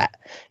upset.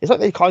 It's like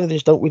they kind of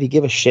just don't really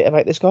give a shit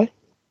about this guy.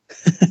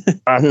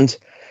 And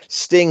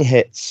Sting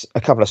hits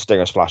a couple of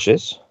Stinger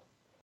splashes.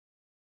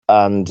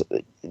 And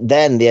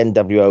then the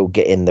NWO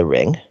get in the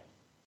ring.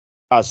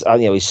 As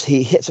you know,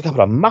 he hits a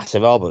couple of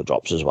massive elbow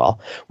drops as well,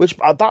 which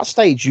at that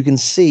stage you can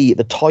see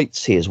the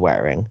tights he is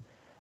wearing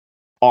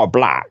are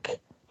black,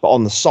 but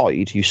on the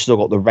side you've still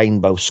got the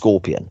rainbow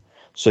Scorpion.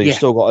 So you've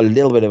still got a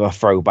little bit of a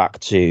throwback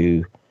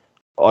to,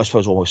 I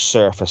suppose, almost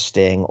Surfer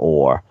Sting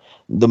or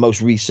the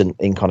most recent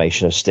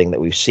incarnation of Sting that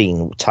we've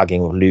seen,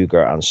 tagging with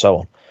Luger and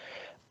so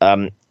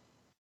on.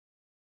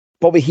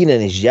 Bobby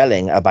Heenan is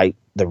yelling about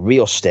the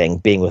real Sting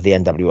being with the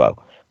NWO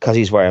because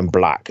he's wearing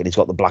black and he's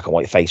got the black and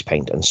white face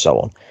paint and so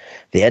on.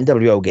 The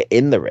NWO get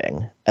in the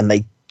ring and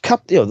they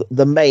cut,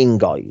 the main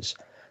guys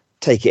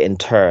take it in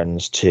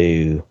turns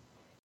to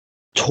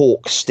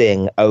talk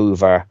Sting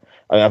over.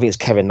 I think it's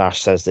Kevin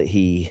Nash says that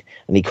he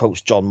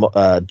quotes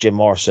Jim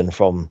Morrison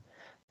from,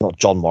 not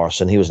John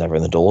Morrison, he was never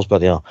in the Doors,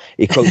 but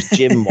he quotes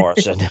Jim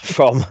Morrison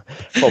from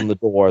the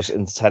Doors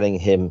and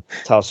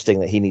tells Sting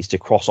that he needs to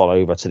cross on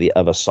over to the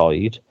other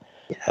side,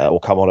 or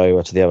come on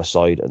over to the other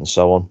side and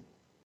so on.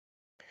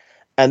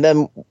 And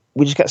then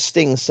we just get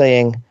Sting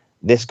saying,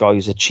 this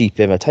guy's a cheap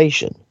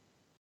imitation.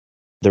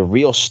 The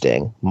real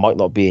Sting might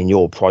not be in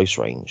your price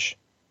range,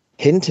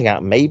 hinting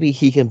at maybe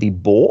he can be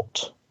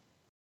bought,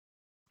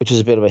 which is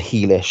a bit of a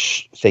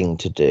heelish thing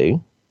to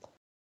do.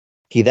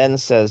 He then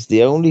says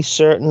the only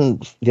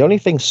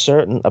thing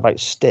certain about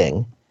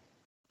Sting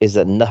is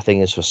that nothing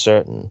is for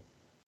certain,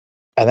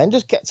 and then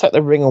just gets out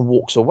the ring and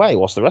walks away.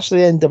 Whilst the rest of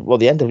the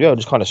NWO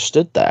just kind of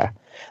stood there.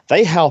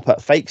 They help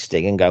at fake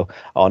Sting and go,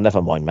 "Oh,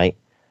 never mind, mate.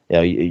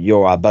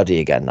 You're our buddy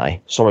again now.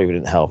 Sorry we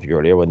didn't help you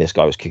earlier when this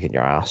guy was kicking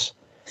your ass."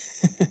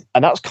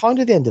 And that's kind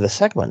of the end of the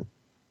segment.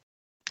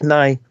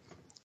 Now,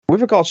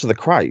 with regards to the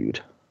crowd,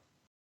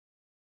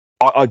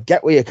 I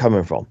get where you're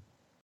coming from.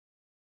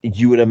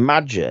 You would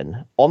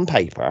imagine on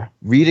paper,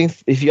 reading,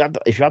 if you had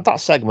that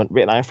segment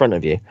written out in front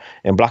of you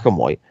in black and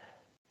white,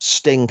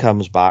 Sting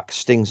comes back,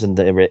 Sting's in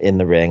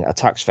the ring,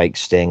 attacks fake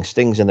Sting,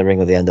 Sting's in the ring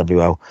with the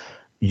NWO.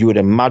 You would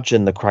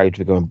imagine the crowd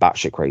would be going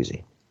batshit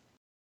crazy.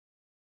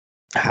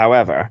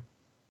 However,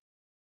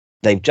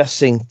 they've just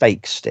seen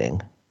fake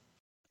Sting.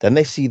 Then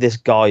they see this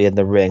guy in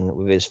the ring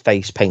with his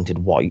face painted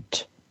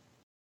white.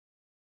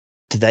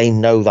 Do they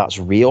know that's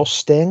real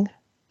Sting?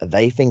 Are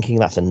they thinking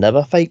that's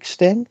another fake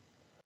Sting?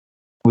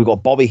 We've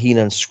got Bobby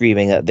Heenan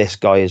screaming that this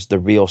guy is the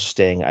real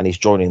Sting and he's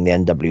joining the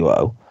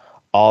NWO.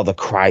 Are the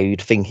crowd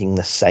thinking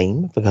the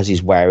same because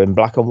he's wearing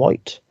black and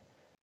white?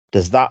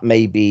 Does that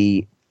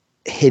maybe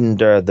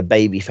hinder the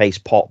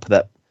babyface pop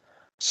that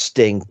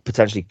Sting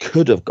potentially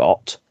could have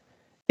got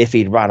if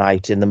he'd ran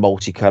out in the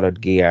multicolored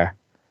gear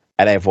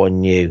and everyone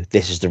knew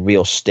this is the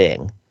real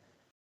Sting?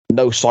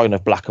 No sign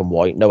of black and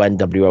white, no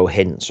NWO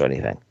hints or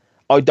anything.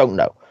 I don't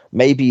know.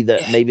 Maybe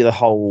the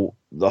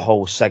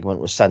whole segment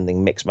was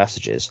sending mixed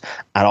messages,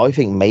 and I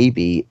think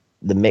maybe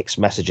the mixed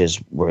messages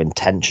were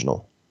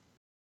intentional.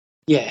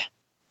 Yeah,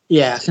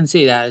 I can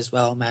see that as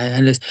well, man.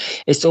 And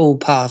it's all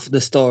part of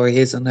the story,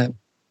 isn't it?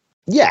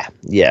 Yeah,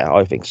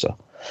 I think so.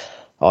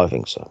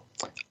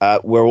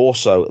 We're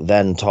also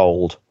then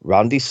told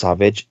Randy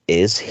Savage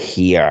is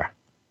here.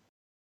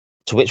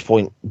 To which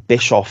point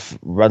Bischoff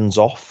runs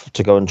off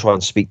to go and try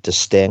and speak to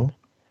Sting.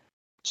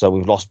 So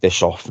we've lost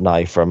Bischoff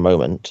now for a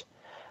moment.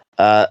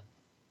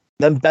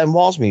 Then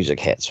Benoit's music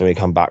hits when we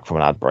come back from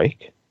an ad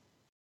break.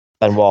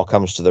 Benoit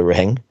comes to the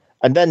ring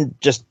and then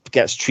just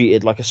gets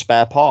treated like a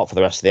spare part for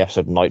the rest of the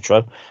episode of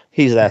Nitro.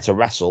 He's there to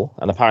wrestle,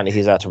 and apparently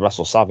he's there to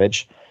wrestle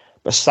Savage.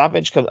 But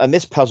Savage comes, and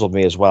this puzzled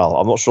me as well.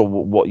 I'm not sure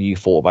what you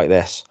thought about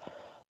this,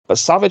 but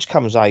Savage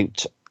comes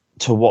out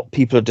to what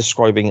people are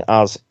describing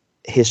as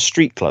his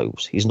street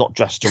clothes. He's not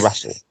dressed to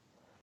wrestle.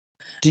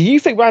 Do you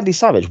think Randy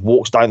Savage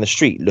walks down the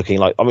street looking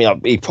like? I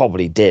mean, he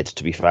probably did,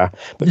 to be fair.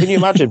 But can you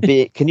imagine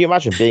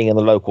being in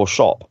the local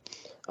shop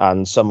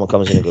and someone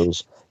comes in and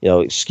goes,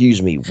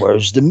 "Excuse me,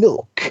 where's the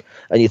milk?"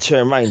 And you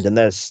turn around and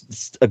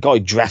there's a guy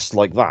dressed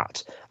like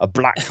that, a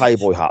black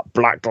cowboy hat,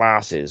 black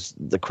glasses,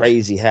 the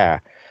crazy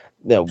hair,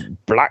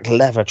 black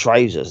leather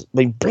trousers. I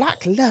mean,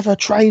 black leather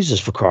trousers,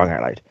 for crying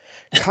out loud,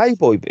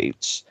 cowboy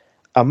boots,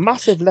 a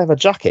massive leather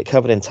jacket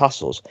covered in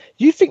tassels.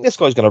 You think this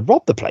guy's going to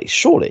rob the place,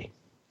 surely?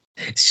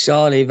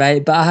 Surely,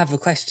 mate. But I have a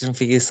question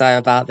for you, Si,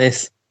 about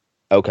this.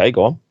 Okay,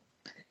 go on.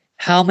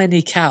 How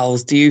many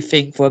cows do you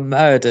think were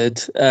murdered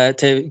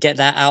to get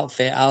that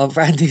outfit out of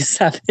Randy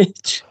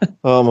Savage?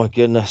 Oh my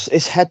goodness.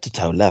 It's head to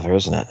toe leather,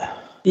 isn't it?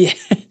 Yeah.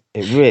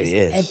 It really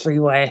is.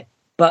 Everywhere.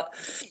 But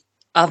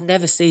I've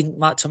never seen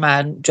Macho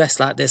Man dressed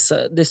like this.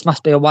 So this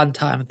must be a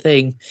one-time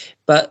thing.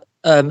 But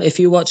if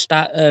you watch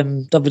that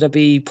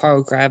WWE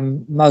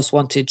program, Most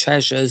Wanted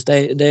Treasures,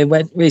 they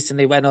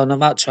recently went on a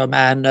Macho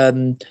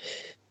Man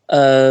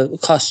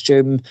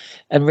costume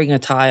and ring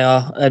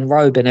attire and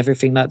robe and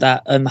everything like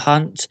that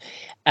hunt.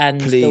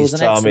 And Please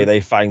tell me they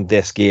found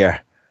this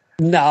gear.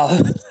 No.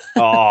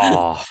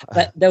 Oh.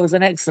 But there was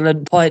an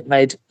excellent point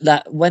made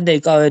that when they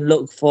go and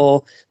look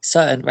for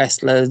certain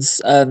wrestlers'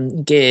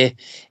 gear,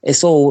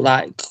 it's all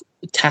like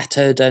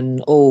tattered and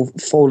all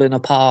falling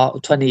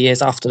apart 20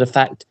 years after the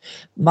fact.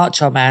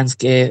 Macho Man's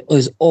gear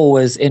is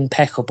always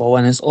impeccable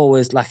and it's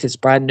always like it's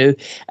brand new.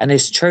 And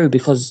it's true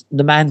because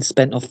the man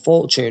spent a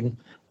fortune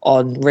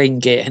on ring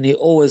gear and he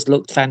always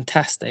looked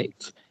fantastic.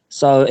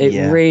 So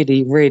it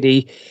really,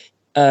 really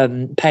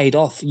paid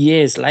off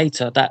years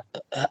later. That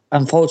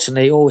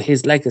unfortunately all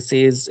his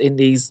legacy is in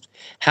these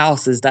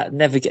houses that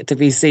never get to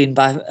be seen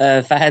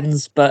by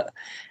fans, but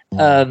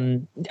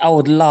I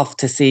would love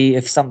to see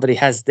if somebody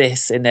has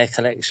this in their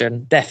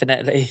collection.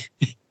 Definitely.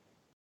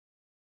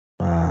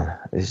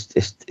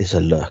 It's a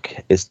look.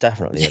 It's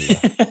definitely a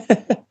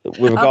look.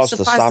 With regards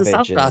to Savage,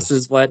 the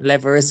sunglasses weren't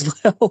leather as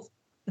well.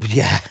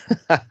 Yeah.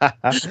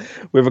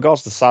 With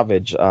regards to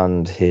Savage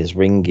and his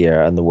ring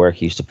gear and the work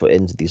he used to put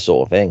into these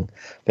sort of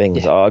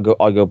things, I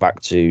go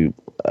back to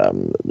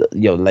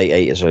late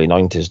 80s, early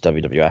 90s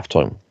WWF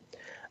time,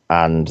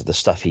 and the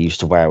stuff he used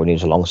to wear when he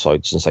was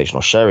alongside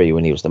Sensational Sherry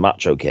when he was the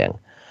Macho King.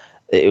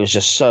 It was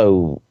just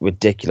so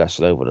ridiculous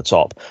and over the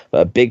top.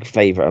 But a big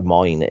favourite of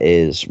mine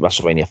is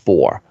WrestleMania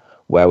 4,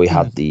 where we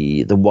had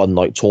the one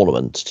night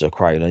tournament to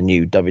crown a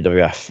new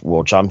WWF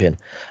World Champion,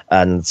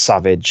 and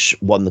Savage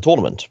won the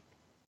tournament.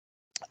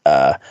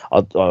 I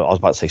was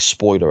about to say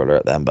spoiler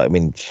alert then, but I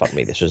mean, fuck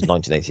me, this was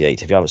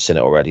 1988. If you haven't seen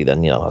it already,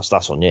 then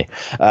that's on you.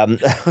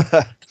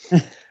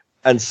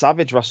 And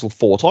Savage wrestled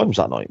 4 times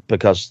that night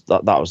because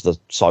that was the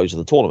size of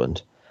the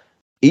tournament.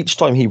 Each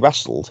time he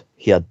wrestled,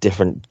 he had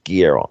different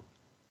gear on,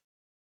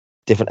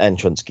 different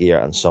entrance gear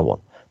and so on.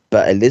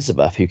 But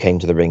Elizabeth, who came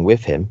to the ring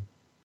with him,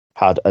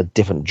 had a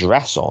different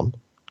dress on,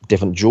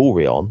 different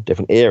jewelry on,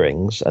 different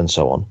earrings and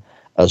so on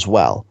as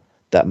well,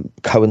 that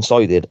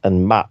coincided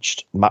and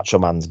matched Macho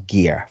Man's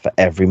gear for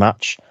every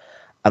match.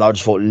 And I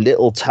just thought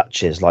little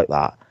touches like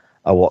that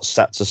are what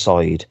sets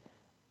aside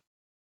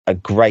a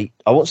great,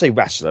 I won't say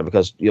wrestler,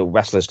 because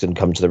wrestlers can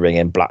come to the ring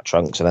in black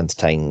trunks and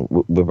entertain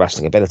with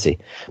wrestling ability.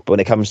 But when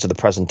it comes to the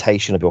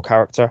presentation of your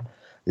character,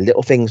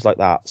 little things like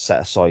that set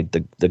aside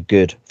the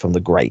good from the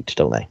great,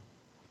 don't they?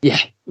 Yeah,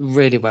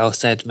 really well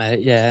said,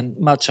 mate. Yeah, and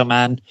Macho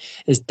Man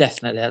is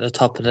definitely at the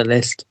top of the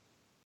list.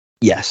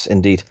 Yes,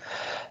 indeed.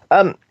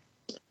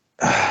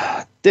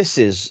 This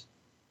is,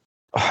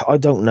 I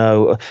don't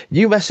know.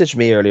 You messaged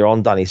me earlier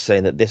on, Danny,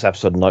 saying that this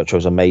episode of Nitro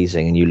is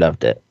amazing and you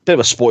loved it. Bit of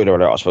a spoiler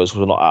alert, I suppose, because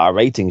we're not at our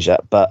ratings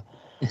yet. But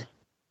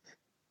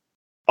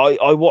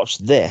I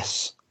watched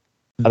this,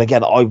 and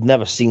again, I've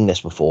never seen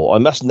this before. I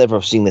must never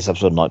have seen this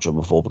episode of Nitro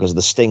before because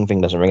the Sting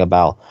thing doesn't ring a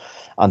bell,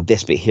 and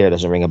this bit here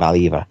doesn't ring a bell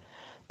either.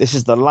 This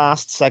is the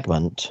last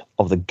segment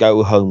of the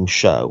Go Home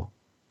show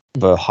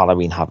for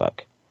Halloween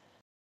Havoc,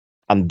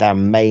 and their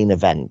main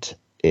event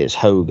is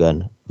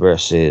Hogan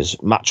versus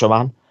Macho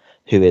Man,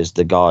 who is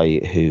the guy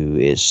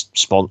who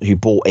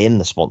bought in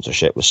the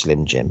sponsorship with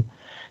Slim Jim.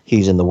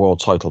 He's in the world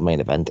title main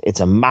event. It's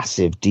a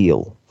massive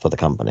deal for the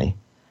company.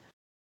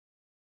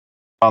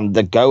 And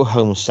the Go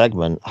Home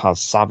segment has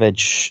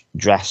Savage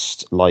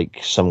dressed like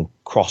some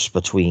cross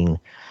between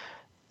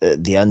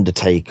The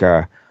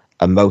Undertaker,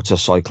 a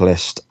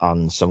motorcyclist,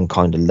 and some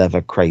kind of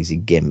leather crazy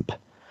gimp.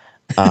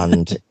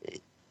 And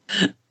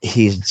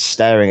he's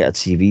staring at a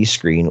TV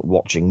screen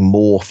watching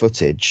more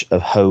footage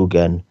of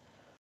Hogan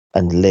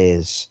and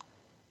Liz.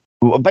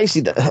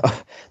 Basically,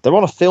 they're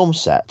on a film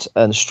set,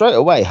 and straight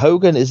away,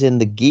 Hogan is in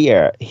the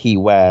gear he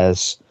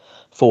wears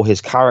for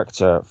his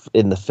character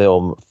in the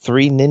film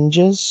Three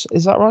Ninjas.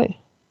 Is that right?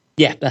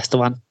 Yeah, that's the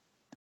one.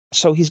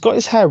 So he's got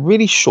his hair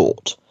really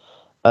short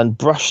and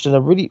brushed in a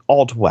really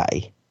odd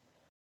way.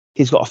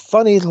 He's got a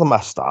funny little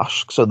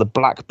mustache, so the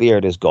black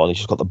beard is gone. He's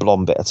just got the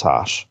blonde bit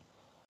attached.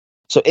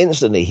 So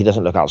instantly, he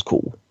doesn't look as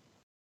cool.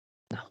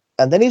 No.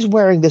 And then he's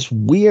wearing this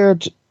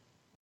weird,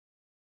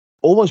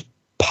 almost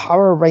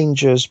Power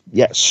Rangers,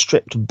 yet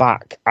stripped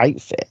back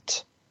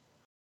outfit.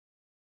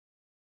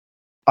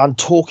 And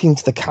talking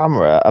to the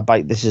camera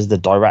about this is the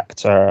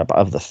director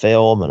of the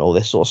film and all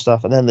this sort of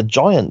stuff. And then the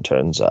Giant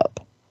turns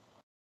up.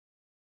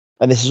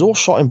 And this is all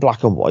shot in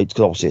black and white,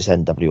 because obviously it's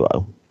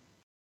NWO.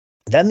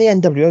 Then the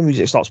NWO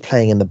music starts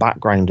playing in the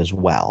background as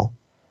well.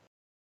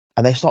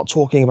 And they start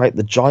talking about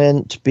the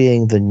Giant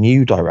being the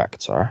new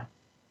director.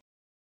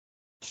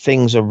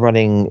 Things are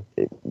running,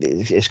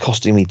 it's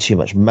costing me too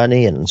much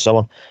money and so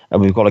on.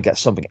 And we've got to get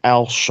something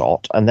else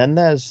shot. And then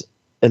there's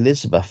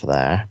Elizabeth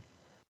there.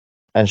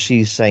 And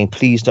she's saying,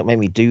 please don't make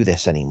me do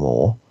this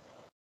anymore.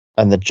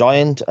 And the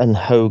Giant and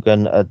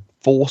Hogan are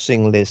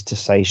forcing Liz to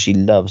say she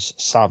loves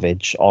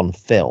Savage on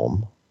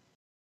film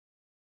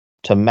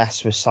to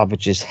mess with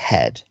Savage's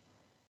head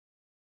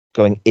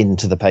going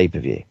into the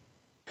pay-per-view.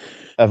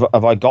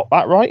 Have I got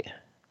that right?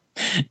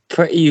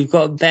 You've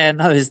got better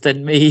nose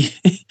than me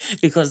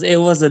because it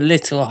was a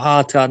little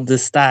hard to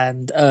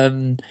understand.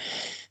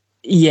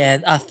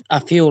 Yeah, I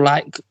feel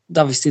like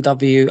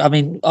WCW, I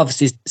mean,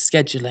 obviously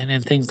scheduling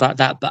and things like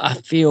that, but I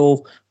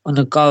feel on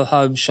a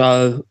go-home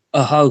show,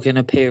 a Hogan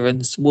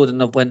appearance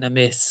wouldn't have went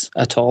amiss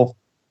at all.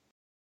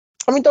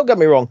 I mean, don't get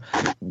me wrong.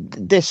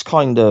 This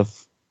kind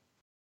of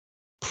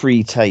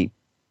pre-tape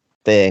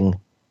thing,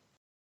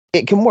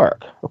 it can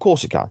work. Of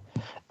course it can.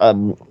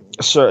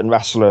 Certain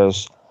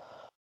wrestlers,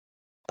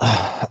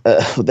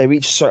 they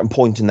reach a certain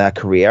point in their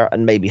career,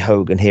 and maybe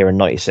Hogan here in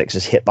 96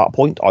 has hit that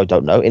point. I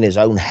don't know. In his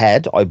own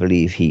head, I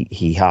believe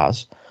he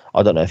has.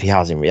 I don't know if he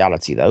has in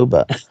reality, though,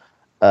 but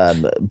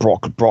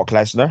Brock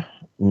Lesnar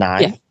now.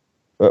 Yeah.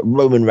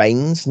 Roman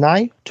Reigns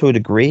now, to a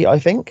degree, I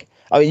think.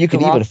 I mean, you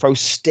could even throw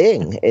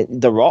Sting,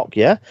 The Rock,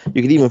 yeah?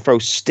 You could even throw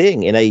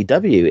Sting in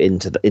AEW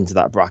into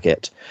that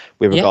bracket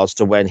with regards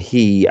to when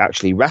he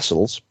actually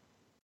wrestles.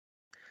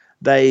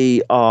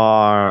 They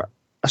are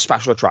a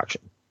special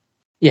attraction.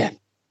 Yeah.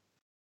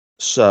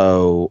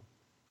 So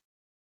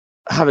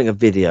having a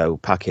video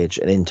package,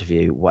 an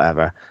interview,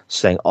 whatever,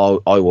 saying,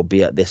 "Oh, I will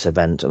be at this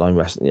event and I'm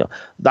wrestling,"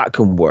 that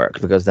can work,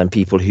 because then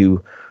people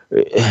who,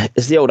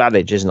 it's the old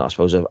adage, isn't it, I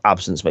suppose, of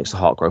absence makes the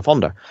heart grow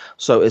fonder.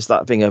 So it's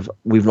that thing of,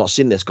 we've not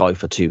seen this guy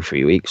for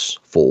 2-3 weeks,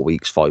 4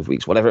 weeks, 5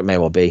 weeks, whatever it may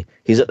well be.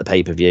 He's at the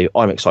pay-per-view.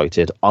 I'm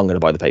excited. I'm going to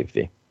buy the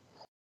pay-per-view.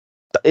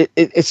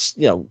 It's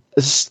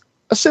it's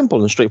as simple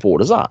and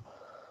straightforward as that.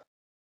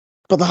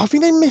 But I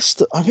think they missed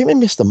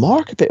the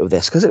mark a bit with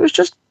this, because it was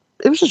just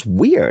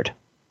weird,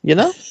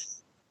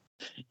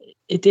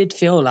 It did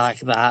feel like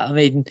that. I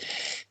mean,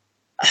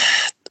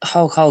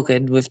 Hulk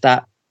Hogan with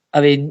that. I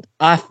mean,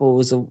 I thought it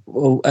was a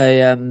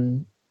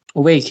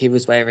wig he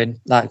was wearing,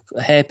 like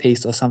a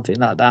hairpiece or something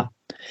like that.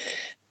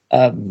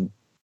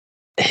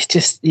 It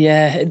just,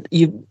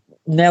 you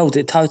nailed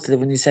it totally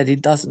when you said he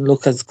doesn't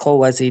look as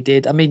cool as he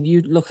did. I mean,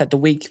 you look at the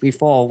week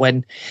before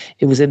when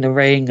he was in the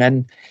ring,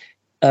 and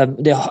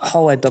the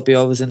whole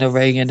NWO was in the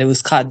ring, and it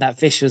was cutting that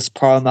vicious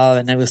promo,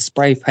 and there was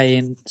spray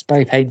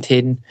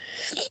painting.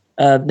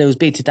 There was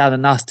beating down the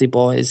Nasty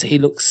Boys. He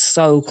looked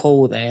so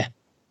cool there.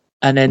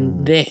 And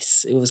then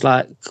this, it was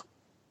like,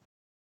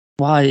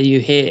 why are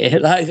you here?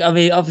 Like, I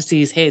mean, obviously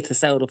he's here to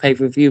sell the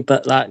pay-per-view,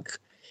 but like,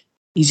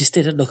 you just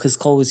didn't look as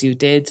cool as you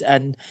did.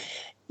 And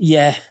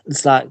yeah,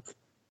 it's like,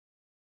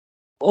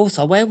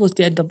 also, where was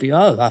the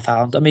NWO I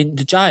found? I mean,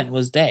 the Giant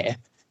was there,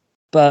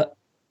 but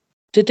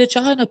did the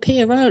Giant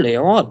appear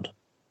earlier on?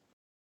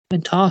 I've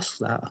been tasked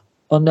that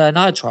on the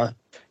Nitro.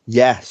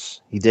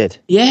 Yes, he did.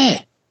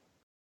 Yeah.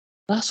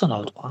 That's an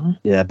odd one.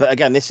 Yeah, but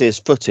again, this is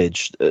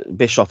footage.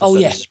 Bischoff said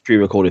this is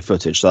pre-recorded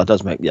footage, so that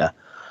does make it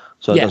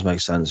does make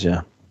sense.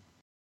 Yeah,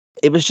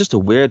 it was just a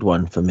weird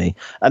one for me.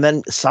 And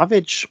then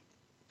Savage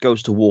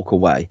goes to walk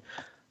away.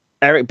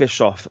 Eric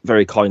Bischoff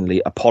very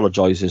kindly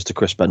apologizes to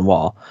Chris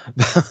Benoit,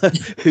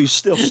 who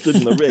still stood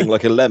in the ring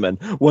like a lemon,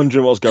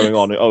 wondering what's going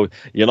on. Oh,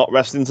 you're not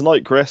wrestling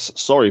tonight, Chris.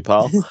 Sorry,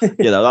 pal.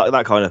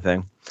 That kind of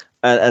thing.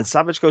 And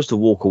Savage goes to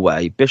walk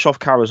away. Bischoff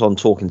carries on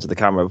talking to the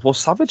camera before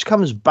Savage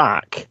comes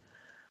back.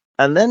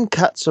 And then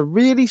cuts a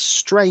really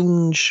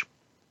strange,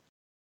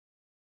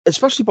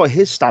 especially by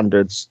his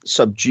standards,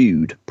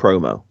 subdued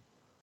promo,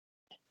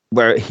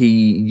 where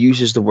he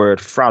uses the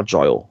word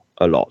fragile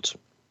a lot.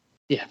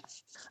 Yeah.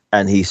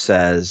 And he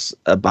says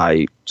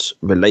about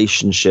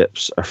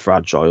relationships are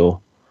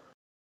fragile,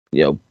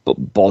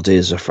 but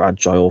bodies are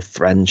fragile,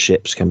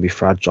 friendships can be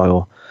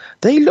fragile.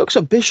 Then he looks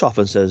at Bischoff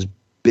and says,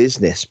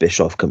 business,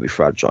 Bischoff, can be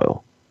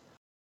fragile.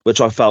 Which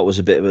I felt was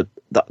a bit of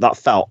that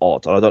felt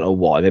odd. I don't know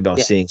why. Maybe I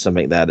was seeing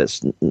something there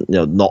that's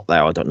not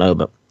there. I don't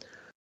know.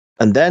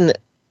 And then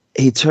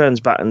he turns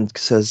back and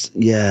says,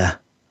 "Yeah,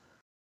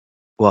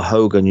 well,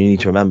 Hogan, you need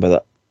to remember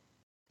that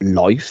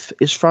life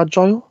is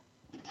fragile."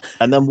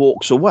 And then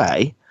walks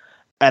away,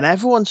 and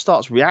everyone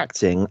starts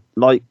reacting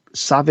like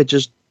Savage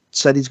has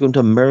said he's going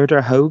to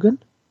murder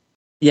Hogan.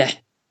 Yeah.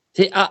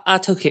 See, I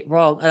took it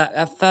wrong.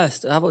 At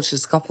first, I watched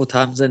this a couple of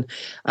times, and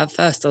at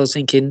first I was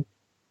thinking,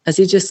 has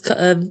he just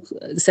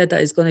said that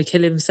he's going to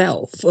kill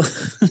himself?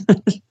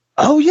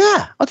 Oh,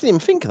 yeah. I didn't even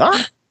think of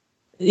that.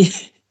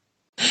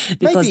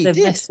 Because they've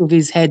messed with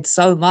his head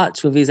so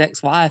much with his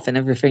ex-wife and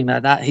everything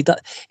like that.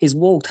 He's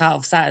walked out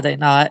of Saturday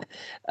night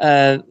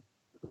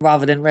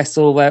rather than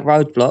wrestle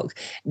Roadblock.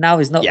 Now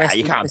he's not wrestling.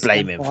 Yeah, you can't Chris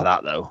blame Benoit. him for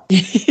that, though.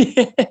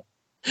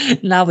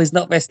 Now he's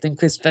not wrestling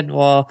Chris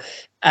Benoit,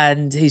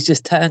 and he's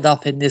just turned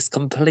up in this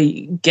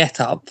complete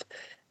get-up.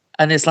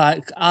 And it's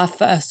like, I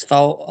first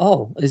thought,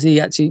 oh, is he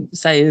actually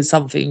saying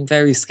something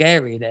very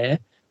scary there?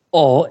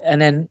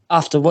 And then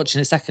after watching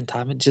it a second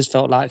time, it just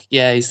felt like,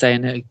 yeah, he's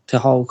saying it to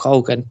Hulk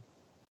Hogan.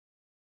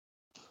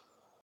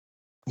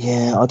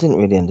 Yeah, I didn't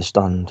really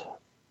understand.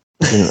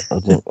 I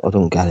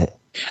don't get it.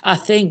 I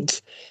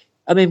think,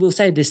 I mean, we'll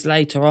say this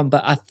later on,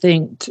 but I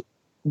think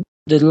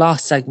the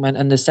last segment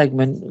and the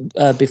segment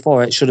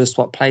before it should have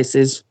swapped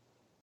places.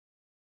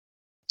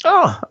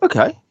 Oh,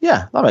 okay.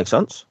 Yeah, that makes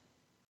sense.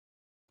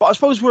 But I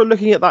suppose we're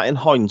looking at that in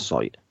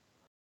hindsight.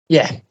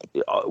 Yeah.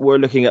 We're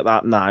looking at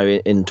that now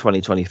in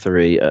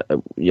 2023,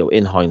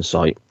 in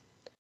hindsight.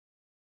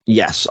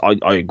 Yes,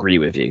 I agree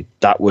with you.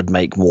 That would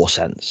make more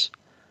sense.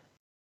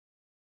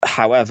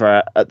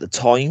 However, at the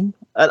time,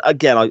 and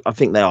again, I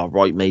think they are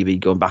right, maybe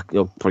going back,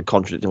 probably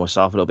contradicting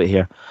myself a little bit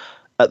here.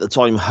 At the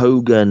time,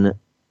 Hogan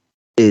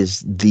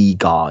is the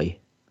guy.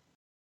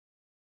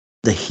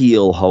 The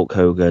heel Hulk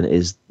Hogan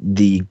is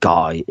the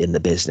guy in the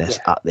business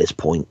at this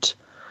point.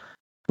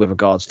 With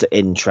regards to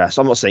interest,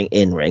 I'm not saying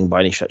in ring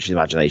by any stretch of the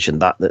imagination.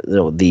 That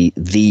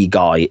the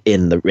guy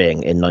in the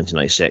ring in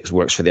 1996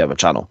 works for the other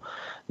channel,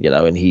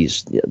 and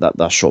he's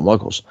that's Shawn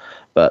Michaels.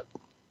 But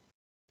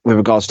with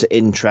regards to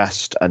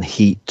interest and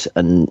heat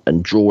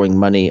and drawing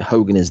money,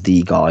 Hogan is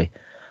the guy.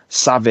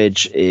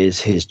 Savage is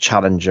his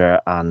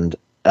challenger and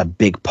a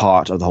big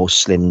part of the whole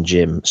Slim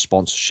Jim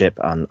sponsorship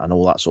and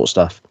all that sort of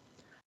stuff.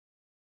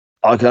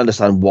 I can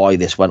understand why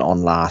this went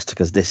on last,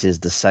 because this is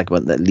the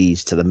segment that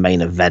leads to the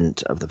main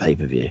event of the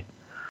pay-per-view.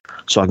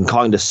 So I can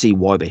kind of see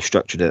why they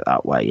structured it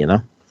that way,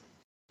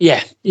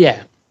 Yeah.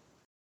 Yeah.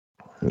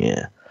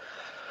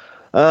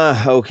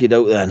 Okie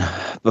doke then.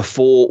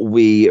 Before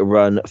we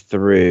run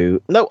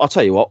through... No, I'll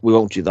tell you what, we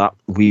won't do that.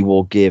 We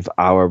will give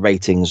our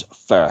ratings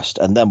first,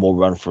 and then we'll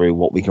run through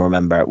what we can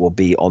remember will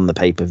be on the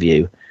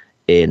pay-per-view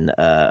in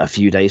a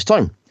few days'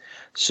 time.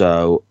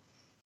 So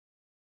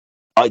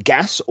I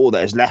guess all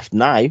that is left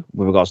now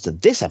with regards to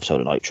this episode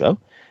of Nitro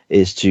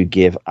is to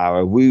give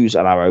our woos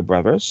and our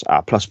brothers,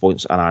 our plus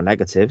points and our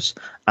negatives,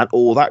 and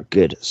all that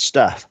good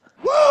stuff.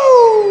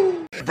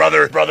 Woo!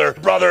 Brother. Woo!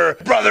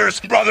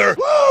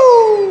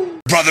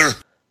 Brother.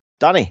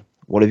 Danny,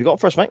 what have you got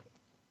for us, mate?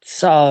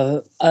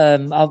 So,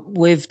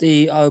 with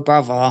the Oh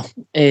Brother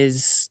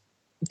is,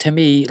 to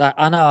me, like,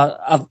 I know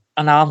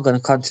I'm going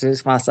to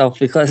contradict myself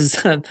because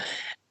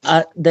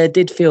there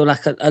did feel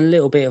like a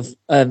little bit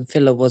of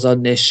filler was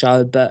on this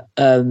show, but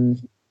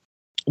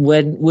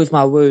when with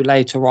my woo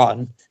later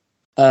on,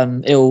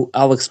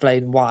 I'll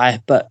explain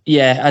why. But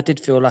yeah, I did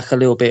feel like a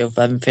little bit of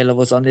filler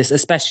was on this,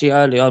 especially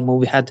early on when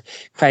we had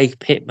Craig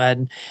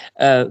Pittman,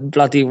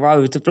 Bloody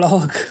Road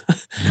blog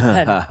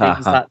and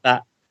things like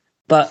that.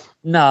 But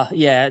no,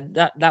 yeah,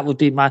 that would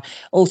be my.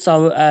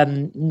 Also,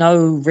 no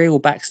real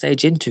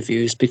backstage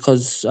interviews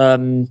because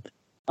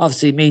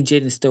obviously me and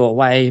Jin is still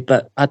away.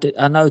 But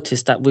I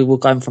noticed that we were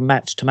going from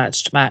match to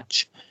match to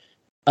match.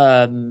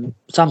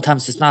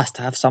 Sometimes it's nice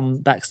to have some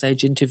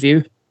backstage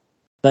interview.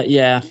 But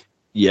yeah.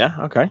 Yeah,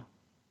 okay.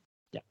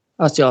 Yeah.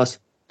 That's yours.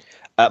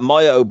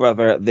 My Oh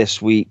Brother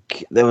this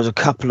week, there was a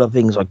couple of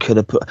things I could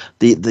have put.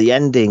 The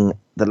ending,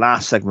 the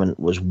last segment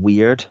was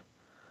weird.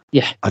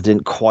 Yeah. I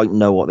didn't quite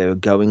know what they were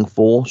going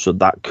for, so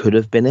that could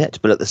have been it.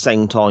 But at the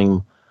same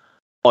time,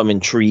 I'm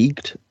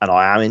intrigued and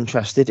I am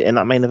interested in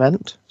that main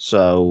event.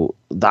 So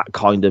that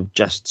kind of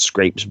just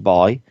scrapes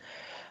by.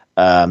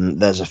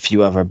 There's a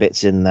few other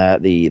bits in there.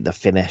 The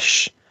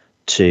finish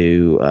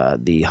to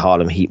the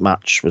Harlem Heat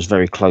match was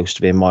very close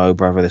to being my Oh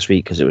Brother this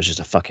week because it was just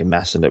a fucking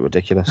mess and a bit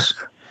ridiculous.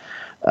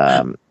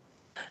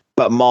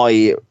 But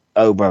my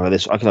Oh Brother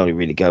this, I can only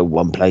really go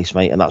one place,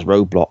 mate, and that's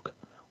Roadblock.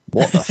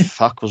 What the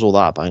fuck was all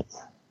that about?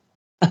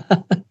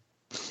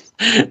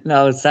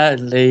 No,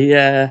 certainly,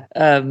 yeah.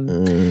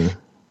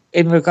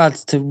 In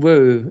regards to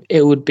Woo,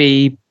 it would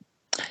be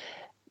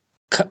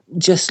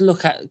just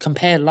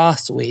compare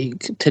last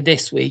week to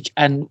this week,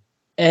 and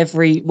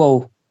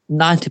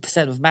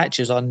 90% of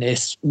matches on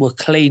this were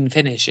clean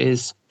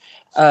finishes.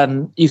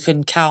 You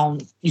can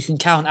count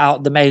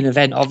out the main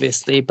event,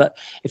 obviously, but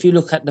if you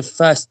look at the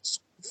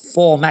first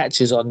 4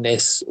 matches on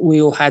this,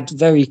 we all had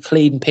very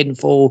clean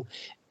pinfall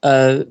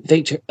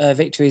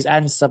victories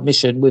and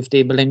submission with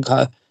Dean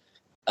Malenko.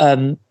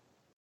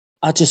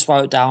 I just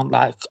wrote down,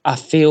 like, I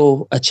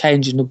feel a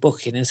change in the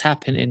booking is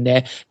happening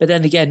there. But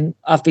then again,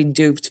 I've been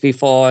duped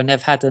before and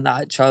they've had a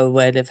Nitro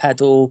where they've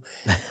had all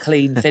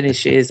clean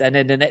finishes and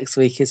then the next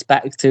week it's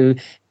back to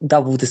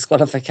double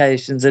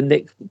disqualifications and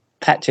Nick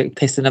Patrick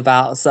pissing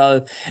about.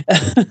 So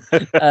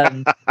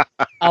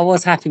I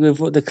was happy with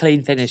what the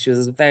clean finishes. I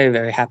was very,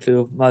 very happy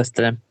with most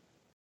of them.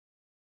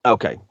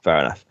 Okay, fair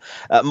enough.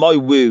 My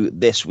woo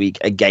this week,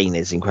 again,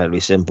 is incredibly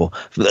simple.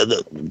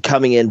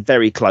 Coming in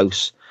very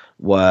close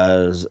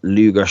was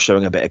Luger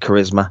showing a bit of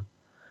charisma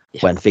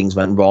when things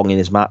went wrong in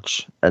his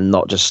match and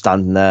not just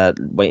standing there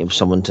waiting for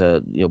someone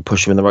to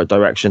push him in the right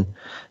direction.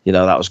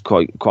 That was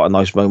quite a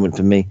nice moment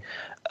for me.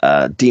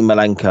 Dean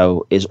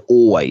Malenko is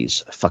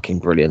always fucking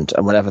brilliant,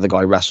 and whenever the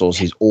guy wrestles,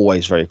 he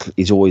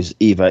is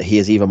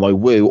either my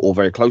woo or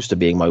very close to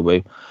being my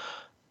woo.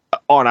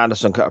 Arn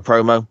Anderson cut a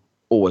promo,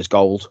 always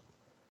gold.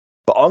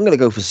 But I'm going to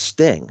go for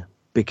Sting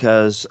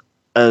because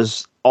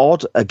as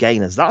odd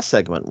again as that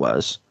segment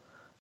was,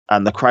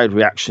 and the crowd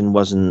reaction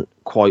wasn't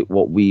quite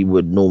what we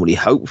would normally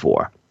hope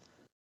for,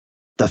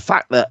 the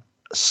fact that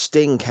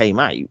Sting came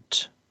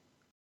out,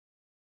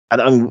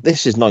 and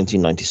this is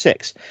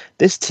 1996,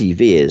 this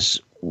TV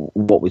is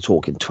what we're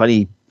talking,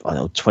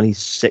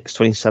 26,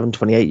 27,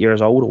 28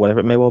 years old or whatever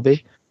it may well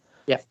be.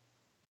 Yeah.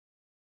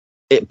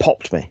 It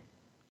popped me.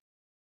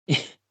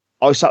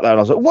 I sat there and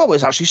I was like, whoa,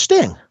 it's actually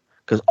Sting.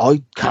 Because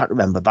I can't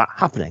remember that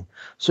happening.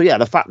 So yeah,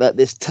 the fact that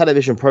this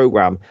television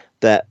program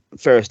that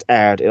first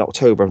aired in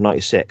October of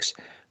 96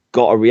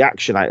 got a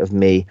reaction out of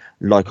me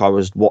like I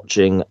was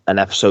watching an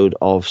episode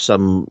of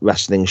some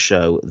wrestling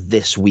show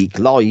this week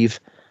live,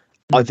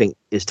 I think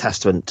is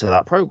testament to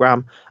that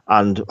program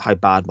and how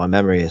bad my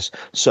memory is.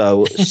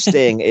 So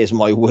Sting is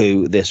my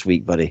woo this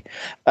week, buddy.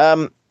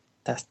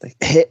 Fantastic.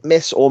 Hit,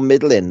 miss, or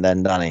middling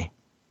then, Danny?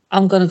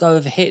 I'm going to go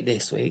with a hit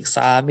this week.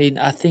 So, I mean,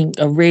 I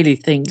really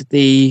think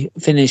the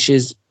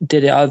finishes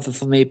did it over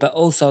for me, but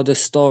also the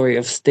story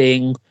of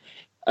Sting.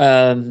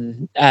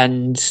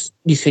 And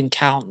you can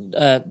count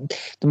the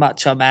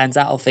Macho Man's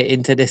outfit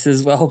into this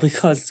as well,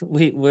 because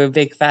we're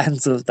big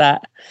fans of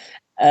that.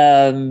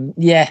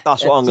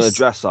 That's what I'm going to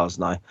dress as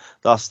now.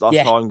 That's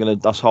how I'm going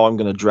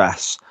to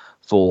dress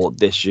for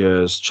this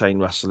year's Chain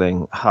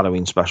Wrestling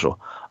Halloween special.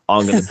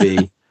 I'm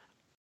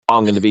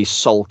going to be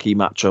sulky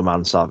Macho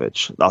Man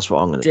Savage. That's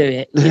what I'm going to do.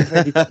 It. You've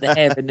already got the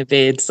hair and the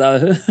beard,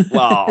 so.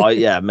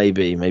 Well,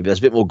 maybe there's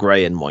a bit more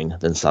grey in mine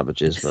than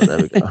Savage's, but there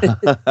we go.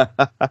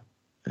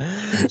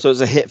 So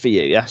it's a hit for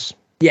you, yes?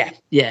 Yeah.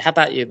 How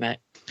about you, mate?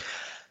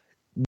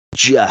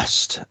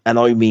 Just, and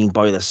I mean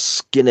by the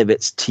skin of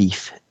its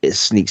teeth, it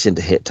sneaks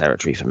into hit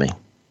territory for me.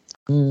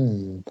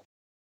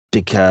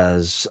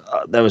 Because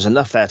there was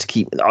enough there to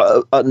keep.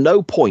 At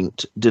no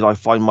point did I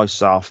find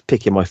myself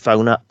picking my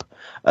phone up.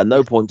 At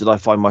no point did I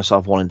find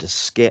myself wanting to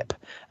skip.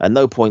 At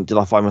no point did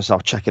I find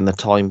myself checking the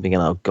time,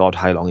 thinking, "Oh God,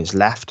 how long is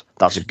left?"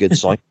 That's a good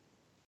sign.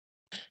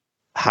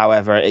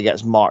 However, it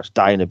gets marked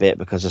down a bit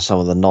because of some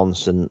of the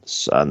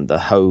nonsense and the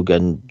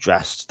Hogan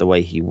dressed the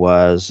way he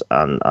was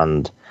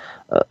and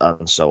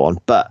so on.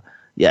 But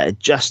yeah, it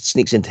just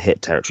sneaks into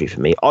hit territory for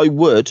me. I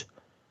would,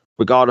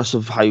 regardless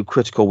of how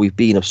critical we've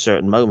been of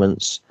certain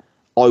moments,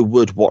 I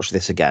would watch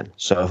this again.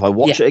 So if I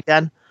watch it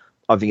again,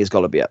 I think it's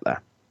got to be up there.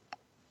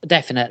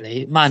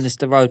 Definitely, minus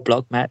the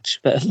roadblock match,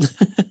 but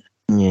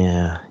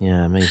yeah,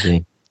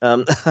 maybe.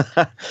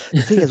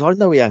 The thing is, I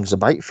know he hangs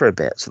about for a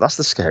bit, so that's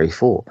the scary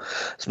thought.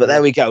 But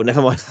there we go,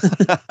 never mind.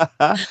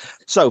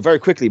 So very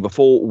quickly,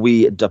 before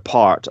we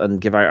depart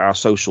and give out our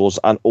socials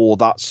and all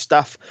that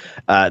stuff,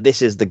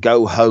 this is the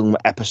go home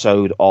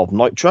episode of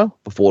Nitro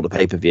before the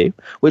pay-per-view,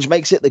 which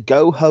makes it the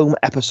go home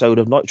episode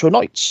of Nitro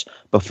Nights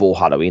before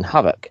Halloween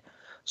Havoc.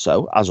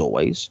 So as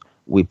always,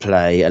 we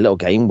play a little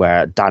game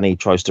where Danny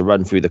tries to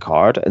run through the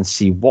card and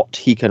see what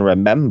he can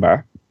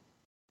remember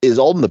is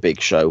on the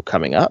big show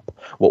coming up,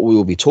 what we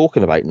will be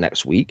talking about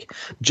next week,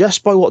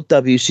 just by what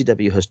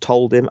WCW has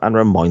told him and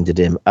reminded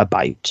him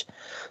about.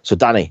 So,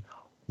 Danny,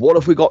 what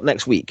have we got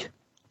next week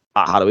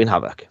at Halloween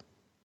Havoc?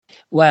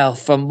 Well,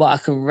 from what I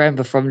can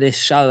remember from this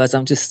show, as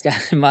I'm just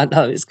scanning my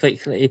notes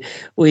quickly,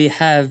 we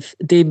have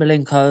Dean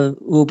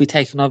Malenko will be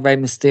taking on Rey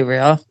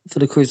Mysterio for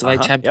the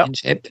Cruiserweight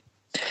Championship.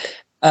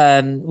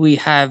 Yep. We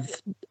have,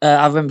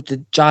 I remember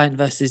the Giant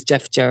versus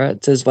Jeff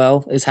Jarrett as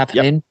well is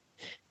happening. Yep.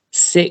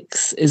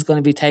 Six is going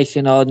to be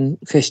taking on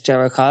Chris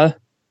Jericho.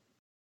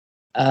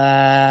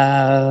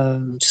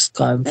 Just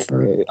going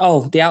through.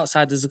 Oh, the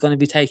Outsiders are going to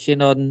be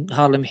taking on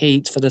Harlem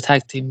Heat for the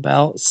tag team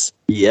belts.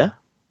 Yeah.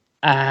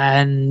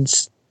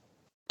 And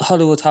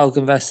Hollywood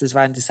Hogan versus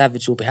Randy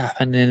Savage will be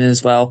happening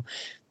as well.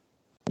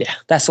 Yeah,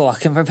 that's all I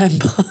can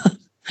remember.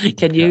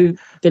 Can you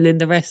fill in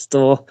the rest,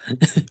 or?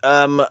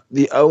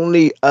 The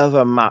only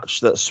other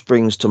match that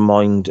springs to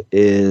mind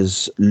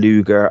is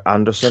Luger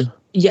Anderson.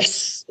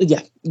 Yes.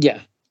 Yeah.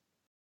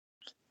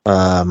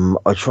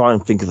 I try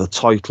and think of the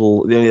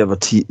title. The only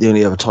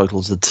other title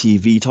is the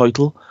TV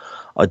title.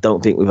 I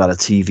don't think we've had a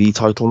TV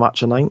title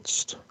match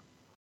announced,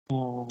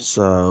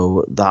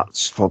 so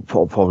that's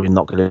probably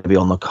not going to be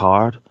on the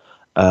card.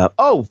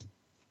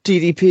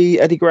 DDP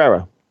Eddie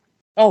Guerrero.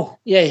 Oh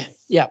yeah.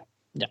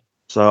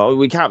 So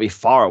we can't be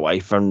far away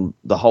from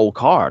the whole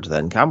card,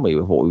 then, can we?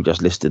 With what we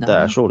just listed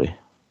there, surely.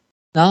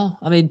 No,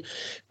 I mean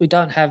we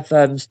don't have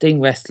Sting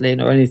wrestling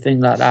or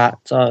anything like that.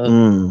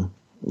 So.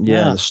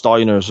 Yeah, the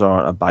Steiners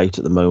aren't about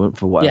at the moment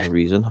for whatever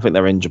reason. I think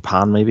they're in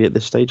Japan maybe at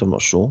this stage. I'm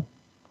not sure.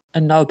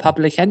 And no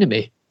Public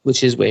Enemy,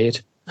 which is weird.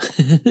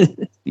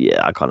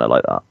 Yeah, I kind of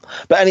like that.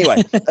 But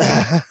anyway,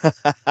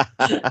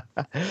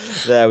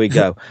 there we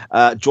go.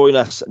 Join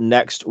us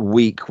next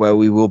week where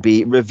we will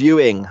be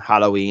reviewing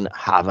Halloween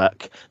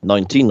Havoc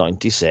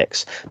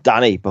 1996.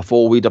 Danny,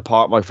 before we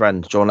depart, my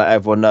friend, do you want to let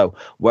everyone know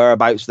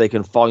whereabouts they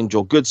can find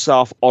your good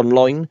self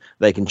online?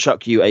 They can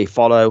chuck you a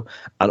follow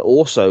and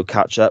also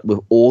catch up with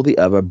all the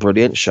other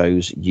brilliant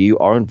shows you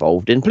are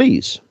involved in,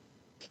 please.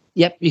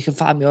 Yep, you can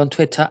find me on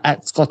Twitter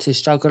at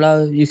Scottish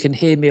Juggalo. You can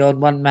hear me on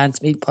One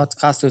Man's Meat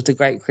podcast with the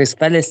great Chris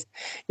Bellis.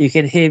 You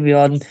can hear me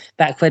on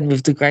Back When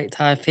with the great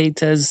Ty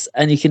Peters.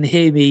 And you can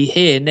hear me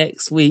here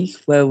next week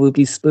where we'll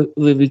be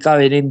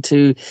going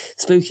into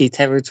spooky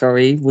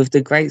territory with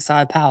the great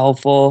Cy Powell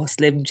for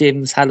Slim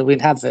Jim's Halloween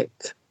Havoc.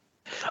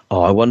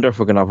 Oh, I wonder if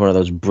we're going to have one of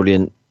those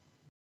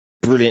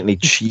brilliantly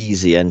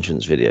cheesy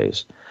entrance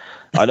videos.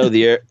 I know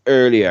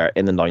earlier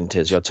in the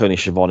 90s, you had Tony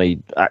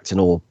Schiavone acting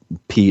all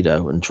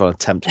pedo and trying to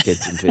tempt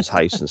kids into his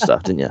house and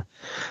stuff, didn't you?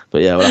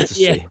 But yeah, we'll have to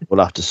see.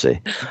 We'll have to see.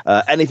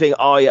 Anything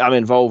I am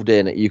involved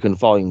in, you can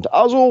find,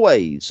 as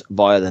always,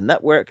 via the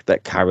network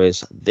that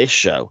carries this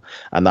show.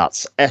 And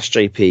that's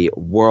SJP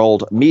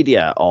World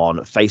Media on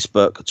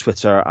Facebook,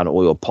 Twitter, and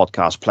all your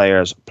podcast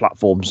players,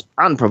 platforms,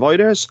 and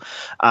providers.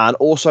 And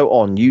also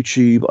on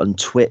YouTube and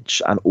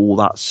Twitch and all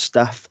that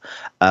stuff.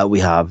 We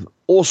have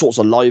all sorts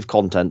of live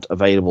content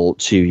available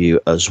to you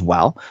as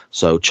well.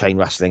 So Chain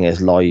Wrestling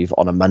is live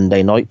on a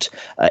Monday night.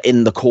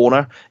 In the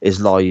Corner is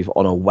live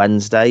on a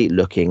Wednesday,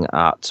 looking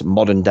at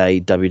modern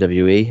day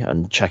WWE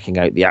and checking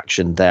out the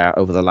action there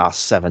over the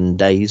last 7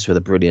 days with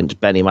a brilliant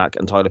Benny Mac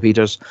and Tyler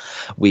Peters.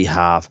 We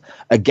have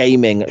a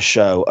gaming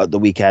show at the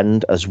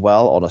weekend as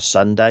well on a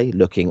Sunday,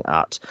 looking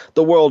at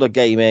the world of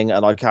gaming.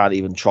 And I can't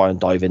even try and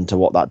dive into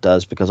what that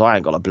does because I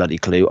ain't got a bloody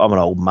clue. I'm an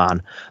old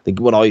man.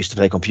 When I used to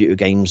play computer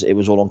games, it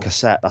was all on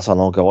cassette. That's how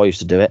long ago I used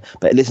to do it.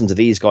 But listen to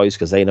these guys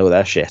because they know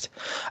their shit.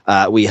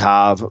 We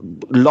have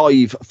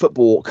live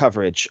football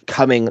coverage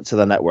coming to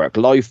the network.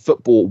 Live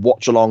football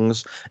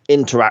watch-alongs,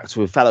 interact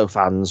with fellow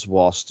fans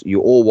whilst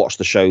you all watch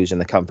the shows in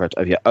the comfort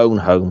of your own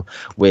home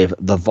with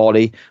The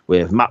Volley,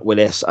 with Matt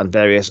Willis and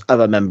various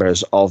other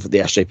members of the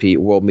SJP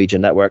World Media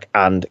Network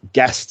and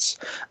guests.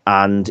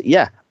 And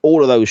yeah,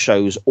 all of those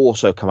shows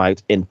also come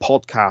out in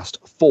podcast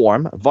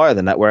form via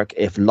the network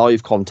if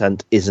live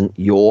content isn't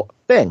your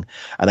thing.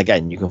 And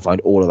again, you can find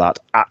all of that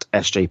at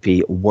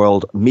SJP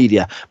World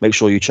Media. Make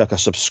sure you check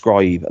us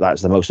subscribe.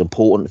 That's the most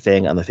important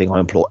thing and the thing I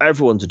implore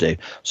everyone to do.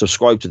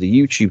 Subscribe to the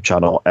YouTube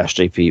channel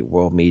SJP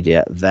World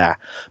Media there.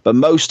 But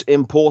most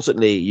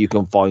importantly, you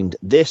can find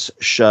this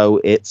show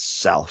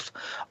itself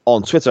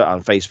on Twitter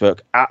and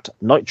Facebook at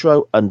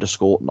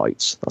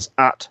Nitro_Nights. That's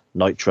at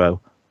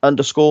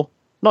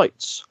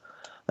Nitro_Nights.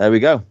 There we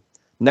go.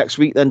 Next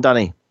week then,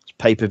 Danny, it's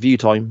pay-per-view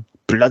time.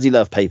 Bloody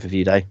love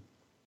pay-per-view day.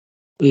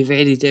 We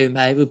really do,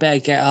 mate. We better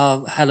get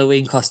our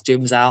Halloween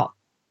costumes out.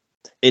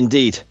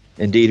 Indeed.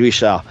 Indeed we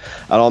shall.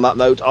 And on that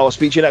note, I will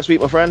speak to you next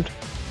week, my friend.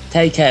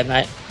 Take care,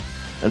 mate.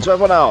 And to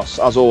everyone else,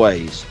 as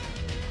always,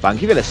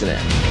 thank you for listening.